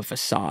like put up a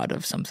facade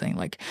of something.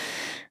 Like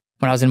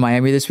when I was in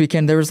Miami this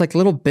weekend, there was like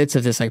little bits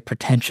of this like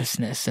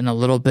pretentiousness and a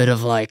little bit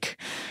of like,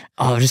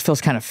 oh, it just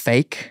feels kind of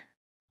fake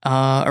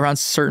around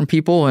certain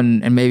people.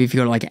 And maybe if you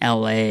go to like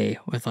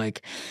LA with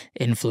like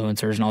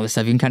influencers and all this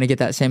stuff, you can kind of get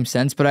that same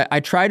sense. But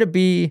I try to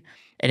be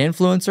an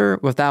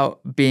influencer without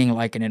being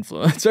like an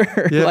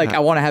influencer. Yeah. Like I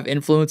want to have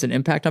influence and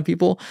impact on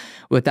people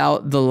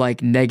without the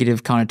like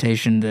negative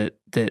connotation that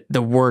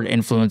the word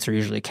influencer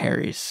usually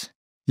carries.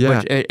 Yeah.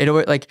 Which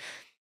it like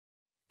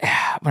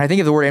when I think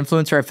of the word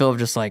influencer, I feel of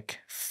just like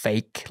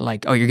fake,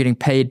 like, oh, you're getting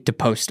paid to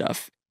post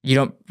stuff. You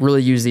don't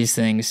really use these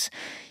things.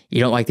 You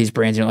don't like these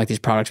brands, you don't like these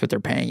products, but they're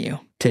paying you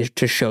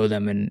to show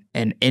them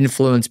and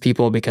influence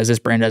people because this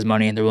brand has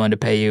money and they're willing to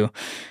pay you,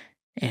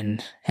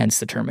 and hence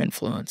the term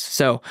influence.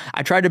 So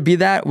I try to be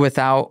that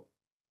without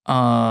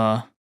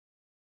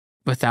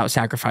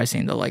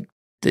sacrificing the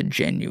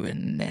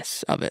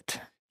genuineness of it.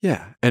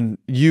 Yeah, and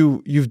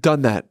you've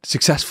done that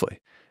successfully.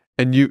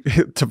 And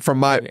from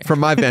my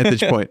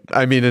vantage point,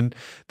 I mean, and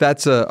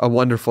that's a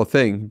wonderful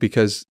thing,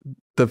 because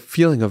the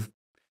feeling of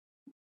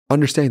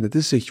understanding that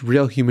this is a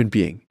real human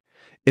being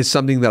is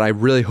something that I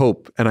really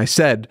hope, and I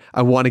said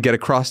I want to get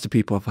across to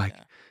people of like,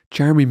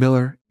 Jeremy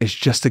Miller is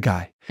just a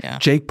guy. Yeah.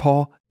 Jake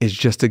Paul is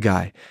just a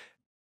guy.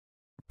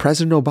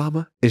 President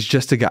Obama is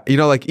just a guy. You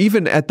know, like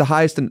even at the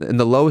highest and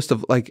the lowest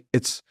of like,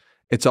 it's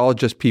all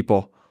just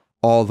people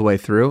all the way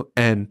through.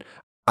 And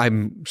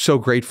I'm so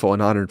grateful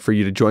and honored for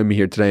you to join me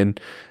here today. And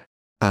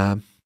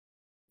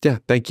yeah,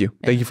 thank you.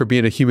 Thank you for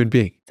being a human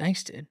being.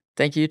 Thanks, dude.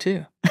 Thank you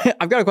too.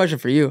 I've got a question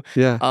for you.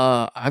 Yeah.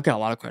 I've got a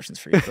lot of questions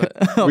for you.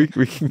 But, we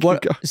can keep going.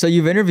 So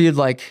you've interviewed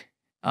like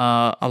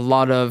a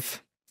lot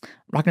of, I'm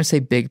not going to say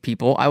big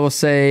people. I will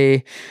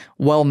say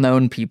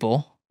well-known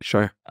people.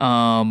 Sure.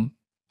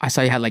 I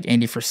saw you had like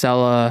Andy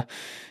Frisella,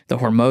 the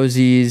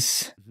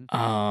Hormozis,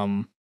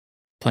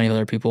 plenty of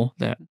other people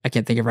that I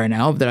can't think of right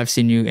now that I've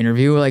seen you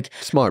interview. Like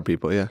smaller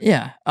people, yeah.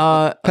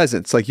 Yeah.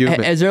 Peasants like you.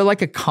 Is there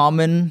like a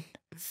common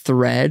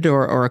thread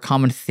or a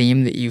common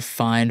theme that you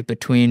find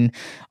between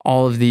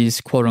all of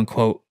these quote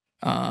unquote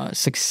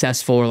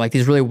successful or like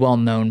these really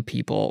well-known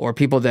people or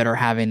people that are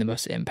having the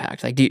most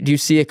impact? Like, do you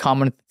see a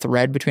common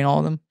thread between all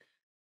of them?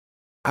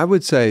 I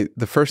would say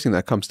the first thing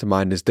that comes to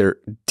mind is they're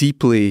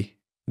deeply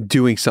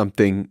doing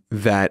something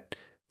that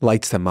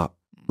lights them up,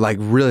 like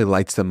really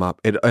lights them up.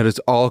 It is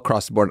all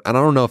across the board. And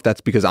I don't know if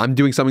that's because I'm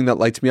doing something that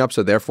lights me up,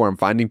 so therefore I'm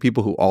finding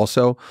people who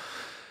also,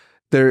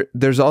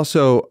 there's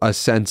also a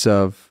sense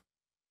of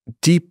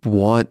deep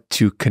want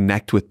to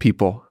connect with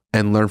people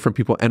and learn from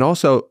people. And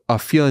also a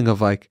feeling of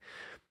like,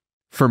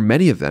 for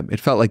many of them, it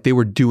felt like they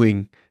were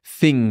doing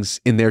things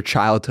in their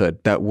childhood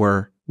that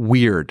were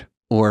weird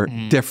or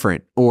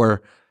different,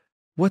 or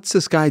what's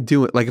this guy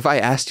doing? Like if I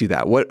asked you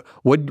that, what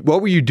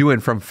were you doing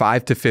from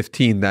 5 to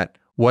 15 that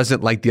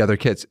wasn't like the other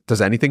kids?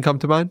 Does anything come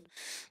to mind?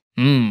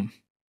 One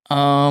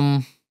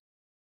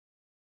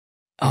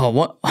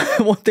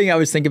thing I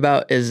was thinking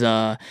about is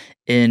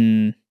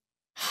in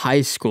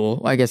high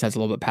school, I guess that's a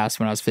little bit past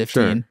when I was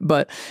 15, sure.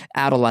 But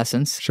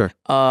adolescence. Sure.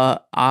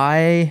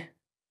 I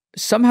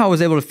somehow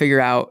was able to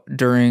figure out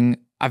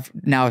I've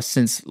now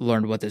since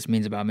learned what this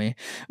means about me,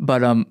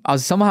 but I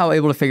was somehow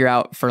able to figure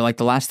out for like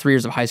the last 3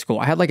 years of high school,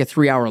 I had like a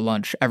 3-hour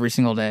lunch every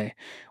single day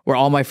where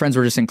all my friends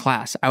were just in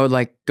class. I would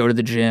like go to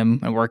the gym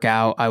and work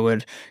out. I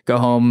would go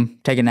home,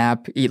 take a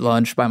nap, eat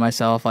lunch by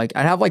myself. Like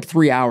I'd have like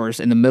 3 hours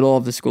in the middle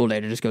of the school day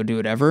to just go do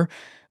whatever,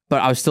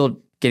 but I was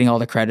still getting all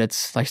the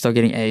credits, like still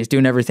getting A's,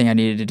 doing everything I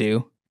needed to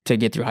do to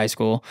get through high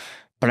school.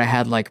 But I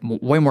had like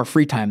way more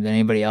free time than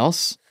anybody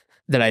else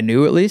that I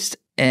knew, at least.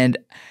 And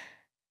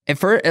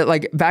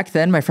like back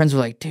then, my friends were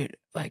like, dude,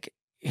 like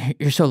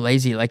you're so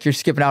lazy. Like you're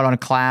skipping out on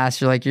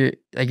class. You're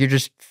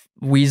just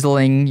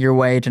weaseling your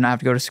way to not have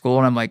to go to school.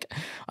 And I'm like,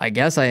 I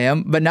guess I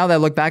am. But now that I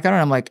look back on it,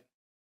 I'm like,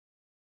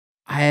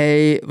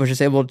 I was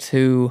just able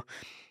to,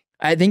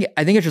 I think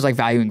it's just like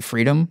valuing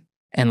freedom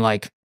and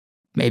like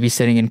maybe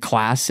sitting in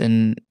class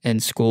in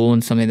school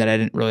and something that I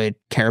didn't really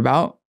care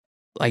about,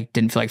 like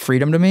didn't feel like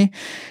freedom to me.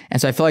 And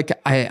so I feel like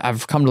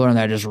I've come to learn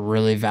that I just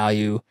really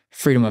value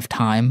freedom of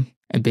time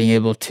and being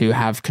able to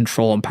have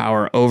control and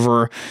power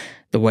over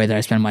the way that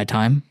I spend my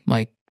time.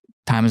 Like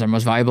time is our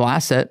most valuable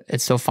asset.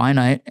 It's so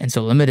finite and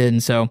so limited.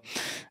 And so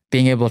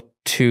being able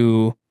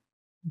to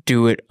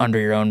do it under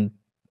your own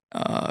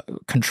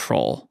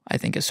control, I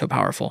think is so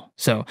powerful.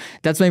 So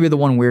that's maybe the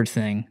one weird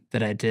thing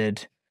that I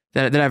did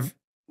that I've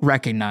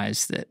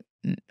recognized that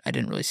I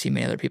didn't really see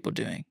many other people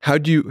doing.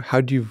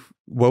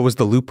 What was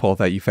the loophole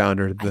that you found?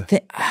 Or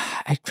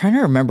I'm trying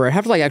to remember. I'd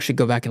have to like actually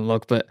go back and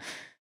look, but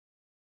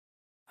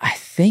I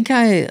think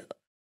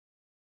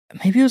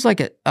maybe it was like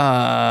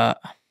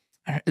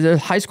The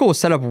high school was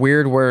set up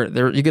weird where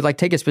you could like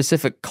take a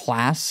specific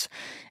class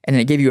and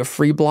then it gave you a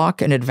free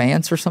block in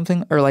advance or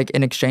something, or like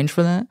in exchange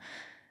for that.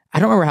 I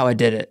don't remember how I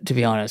did it, to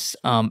be honest.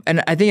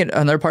 And I think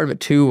another part of it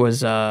too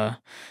was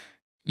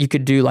you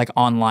could do like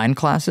online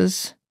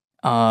classes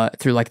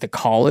through like the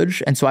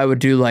college. And so I would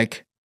do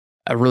like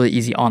a really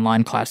easy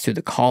online class through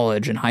the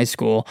college in high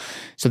school.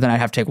 So then I'd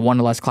have to take one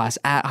less class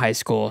at high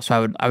school.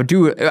 So I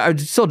would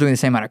still doing the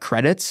same amount of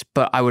credits,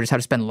 but I would just have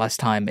to spend less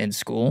time in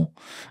school.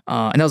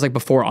 And that was like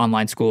before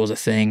online school was a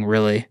thing,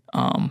 really.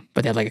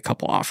 But they had like a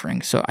couple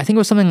offerings. So I think it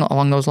was something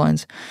along those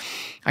lines.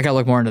 I gotta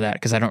look more into that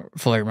because I don't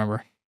fully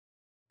remember.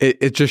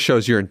 It just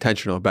shows you're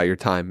intentional about your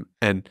time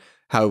and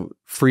how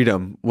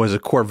freedom was a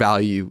core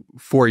value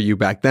for you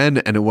back then,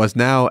 and it was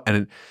now.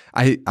 And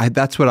I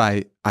that's what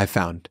I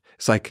found.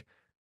 It's like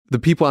the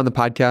people on the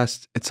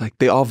podcast, it's like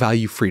they all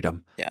value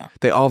freedom. Yeah.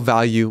 They all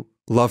value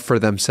love for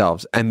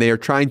themselves, and they are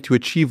trying to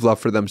achieve love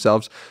for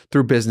themselves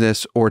through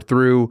business or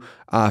through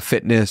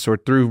fitness or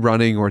through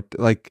running or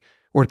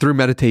through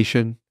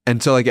meditation.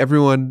 And so like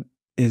everyone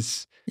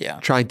is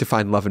trying to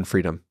find love and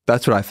freedom.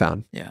 That's what I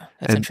found. Yeah,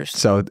 that's interesting.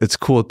 So it's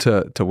cool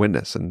to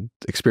witness and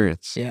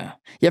experience. Yeah.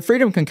 Yeah,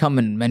 freedom can come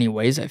in many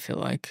ways, I feel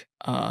like.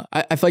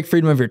 I feel like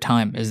freedom of your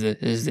time is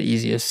the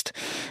easiest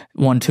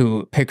one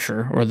to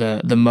picture, or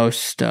the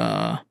most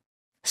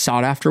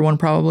sought after one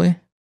probably.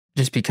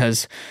 Just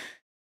because,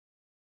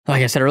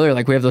 like I said earlier,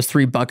 like we have those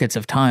 3 buckets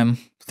of time,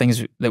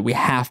 things that we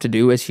have to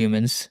do as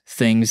humans,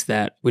 things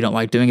that we don't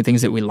like doing and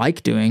things that we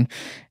like doing.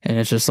 And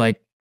it's just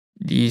like,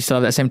 you still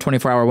have that same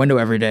 24-hour window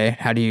every day.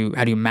 How do you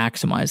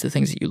maximize the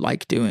things that you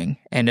like doing?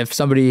 And if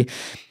somebody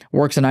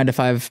works a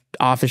 9-to-5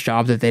 office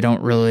job that they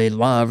don't really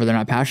love or they're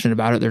not passionate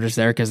about it, they're just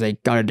there because they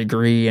got a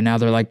degree and now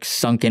they're like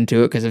sunk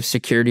into it because of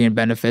security and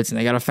benefits and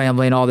they got a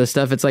family and all this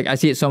stuff. It's like I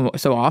see it so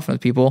often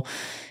with people,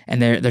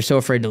 and they're so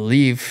afraid to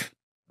leave,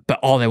 but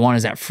all they want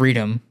is that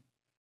freedom.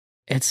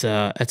 It's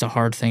a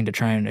hard thing to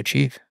try and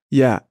achieve.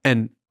 Yeah,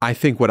 and I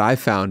think what I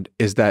found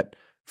is that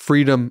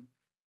freedom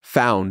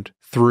found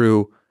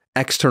through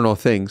external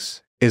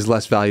things is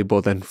less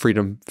valuable than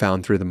freedom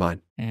found through the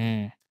mind.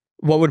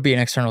 What would be an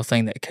external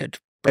thing that could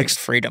bring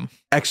freedom?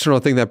 External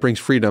thing that brings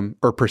freedom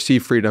or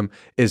perceived freedom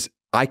is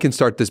I can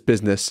start this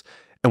business,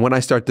 and when I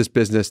start this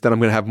business, then I'm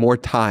going to have more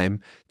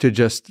time to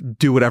just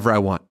do whatever I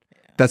want.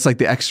 Yeah. That's like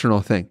the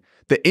external thing.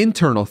 The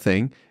internal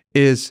thing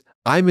is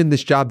I'm in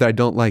this job that I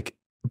don't like,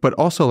 but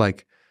also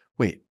like,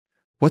 wait,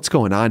 what's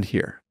going on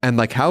here? And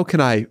like, how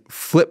can I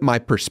flip my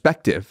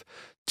perspective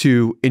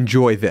to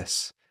enjoy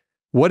this?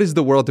 What is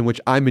the world in which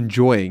I'm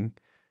enjoying,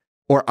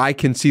 or I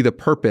can see the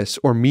purpose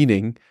or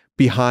meaning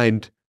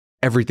behind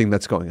everything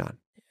that's going on?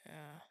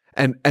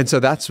 Yeah. And so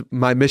that's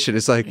my mission.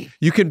 It's like,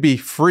 you can be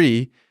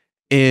free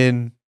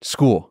in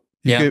school.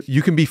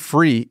 You can be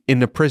free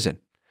in a prison.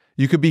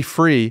 You could be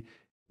free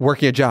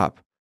working a job.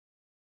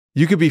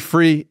 You could be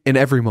free in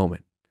every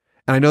moment.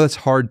 And I know that's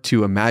hard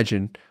to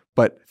imagine,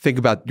 but think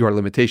about your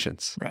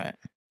limitations. Right.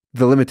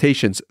 The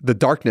limitations, the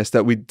darkness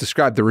that we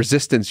described, the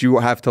resistance you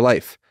have to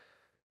life.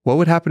 What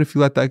would happen if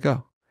you let that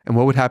go? And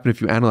what would happen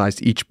if you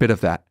analyzed each bit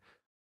of that?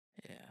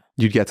 Yeah.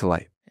 You'd get to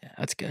light. Yeah,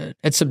 that's good.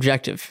 It's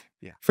subjective.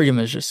 Yeah. Freedom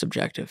is just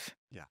subjective.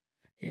 Yeah.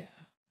 Yeah.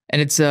 And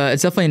it's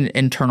definitely an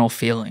internal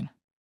feeling,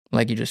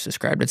 like you just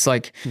described. It's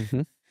like,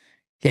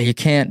 you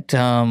can't,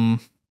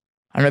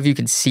 I don't know if you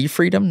can see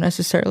freedom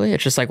necessarily.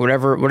 It's just like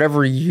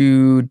whatever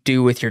you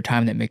do with your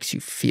time that makes you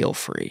feel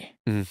free.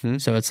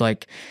 So it's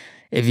like,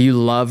 if you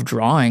love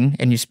drawing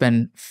and you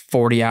spend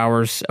 40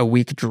 hours a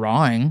week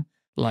drawing,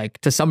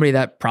 like to somebody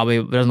that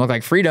probably doesn't look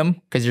like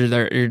freedom because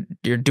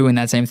you're doing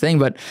that same thing.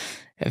 But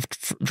if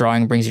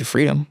drawing brings you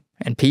freedom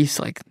and peace,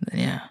 like,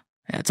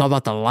 it's all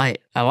about the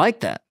light. I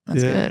like that.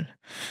 That's good.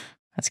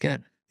 That's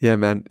good. Yeah,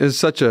 man. It was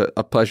such a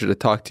pleasure to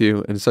talk to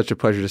you, and such a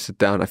pleasure to sit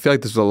down. I feel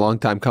like this was a long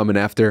time coming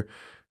after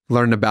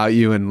learning about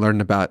you and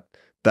learning about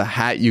the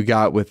hat you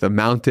got with the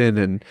mountain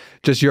and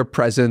just your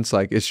presence.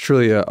 Like, it's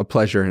truly a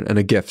pleasure and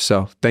a gift.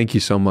 So thank you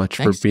so much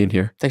for being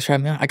here. Thanks for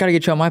having me on. I got to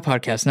get you on my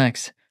podcast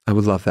next. I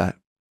would love that.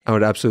 I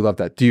would absolutely love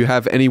that. Do you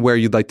have anywhere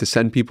you'd like to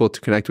send people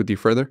to connect with you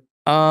further?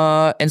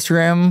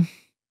 Instagram,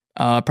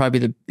 probably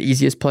the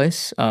easiest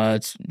place.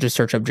 It's just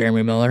search up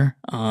Jeremy Miller.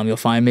 You'll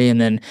find me. And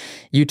then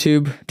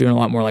YouTube, doing a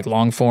lot more like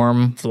long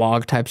form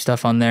vlog type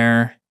stuff on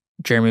there.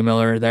 Jeremy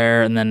Miller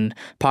there. And then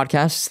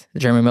podcasts, the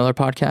Jeremy Miller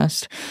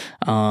podcast.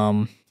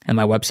 And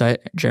my website,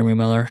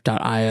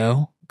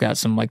 jeremymiller.io. Got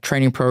some like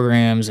training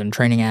programs and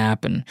training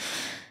app and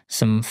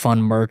some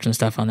fun merch and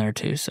stuff on there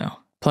too. So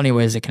plenty of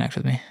ways to connect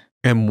with me.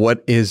 And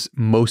what is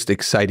most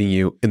exciting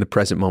you in the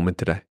present moment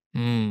today?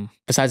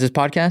 Besides this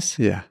podcast?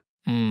 Yeah.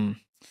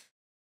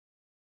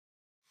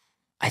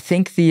 I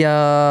think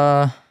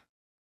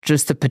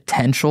just the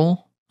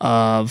potential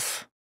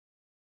of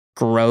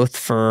growth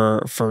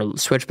for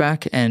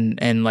Switchback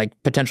and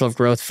like potential of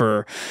growth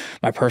for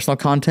my personal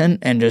content,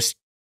 and just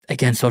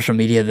again, social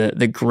media,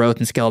 the growth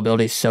and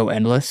scalability is so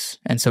endless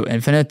and so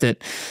infinite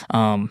that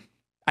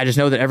I just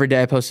know that every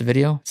day I post a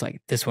video, it's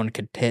like this one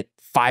could hit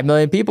 5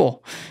 million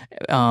people.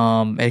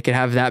 It could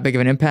have that big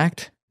of an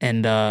impact.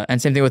 And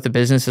same thing with the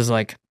business is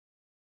like,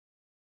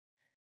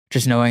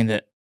 just knowing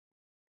that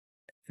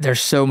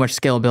there's so much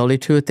scalability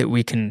to it that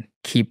we can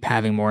keep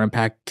having more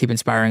impact, keep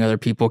inspiring other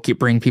people, keep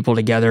bringing people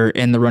together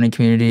in the running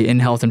community, in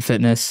health and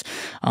fitness,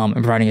 and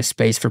providing a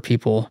space for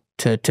people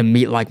to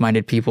meet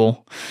like-minded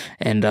people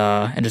and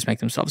just make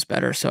themselves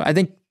better. So I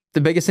think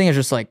the biggest thing is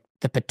just like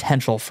the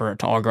potential for it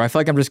to all grow. I feel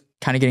like I'm just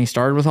kind of getting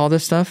started with all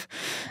this stuff,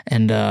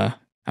 and I'm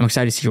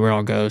excited to see where it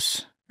all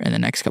goes in the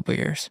next couple of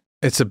years.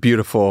 It's a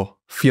beautiful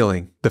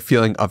feeling, the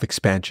feeling of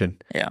expansion,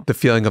 the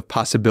feeling of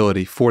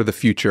possibility for the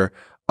future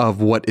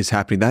of what is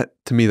happening. That,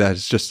 to me, that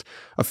is just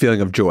a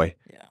feeling of joy.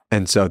 Yeah.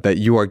 And so that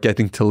you are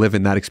getting to live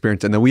in that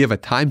experience. And then we have a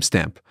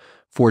timestamp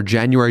for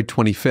January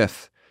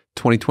 25th,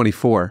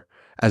 2024,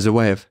 as a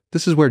way of,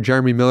 this is where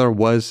Jeremy Miller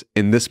was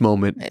in this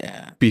moment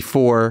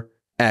before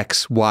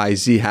X, Y,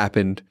 Z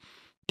happened.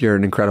 You're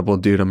an incredible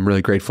dude. I'm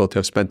really grateful to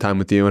have spent time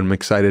with you, and I'm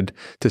excited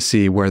to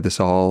see where this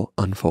all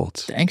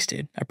unfolds. Thanks,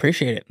 dude. I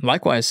appreciate it.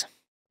 Likewise.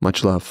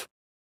 Much love.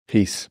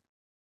 Peace.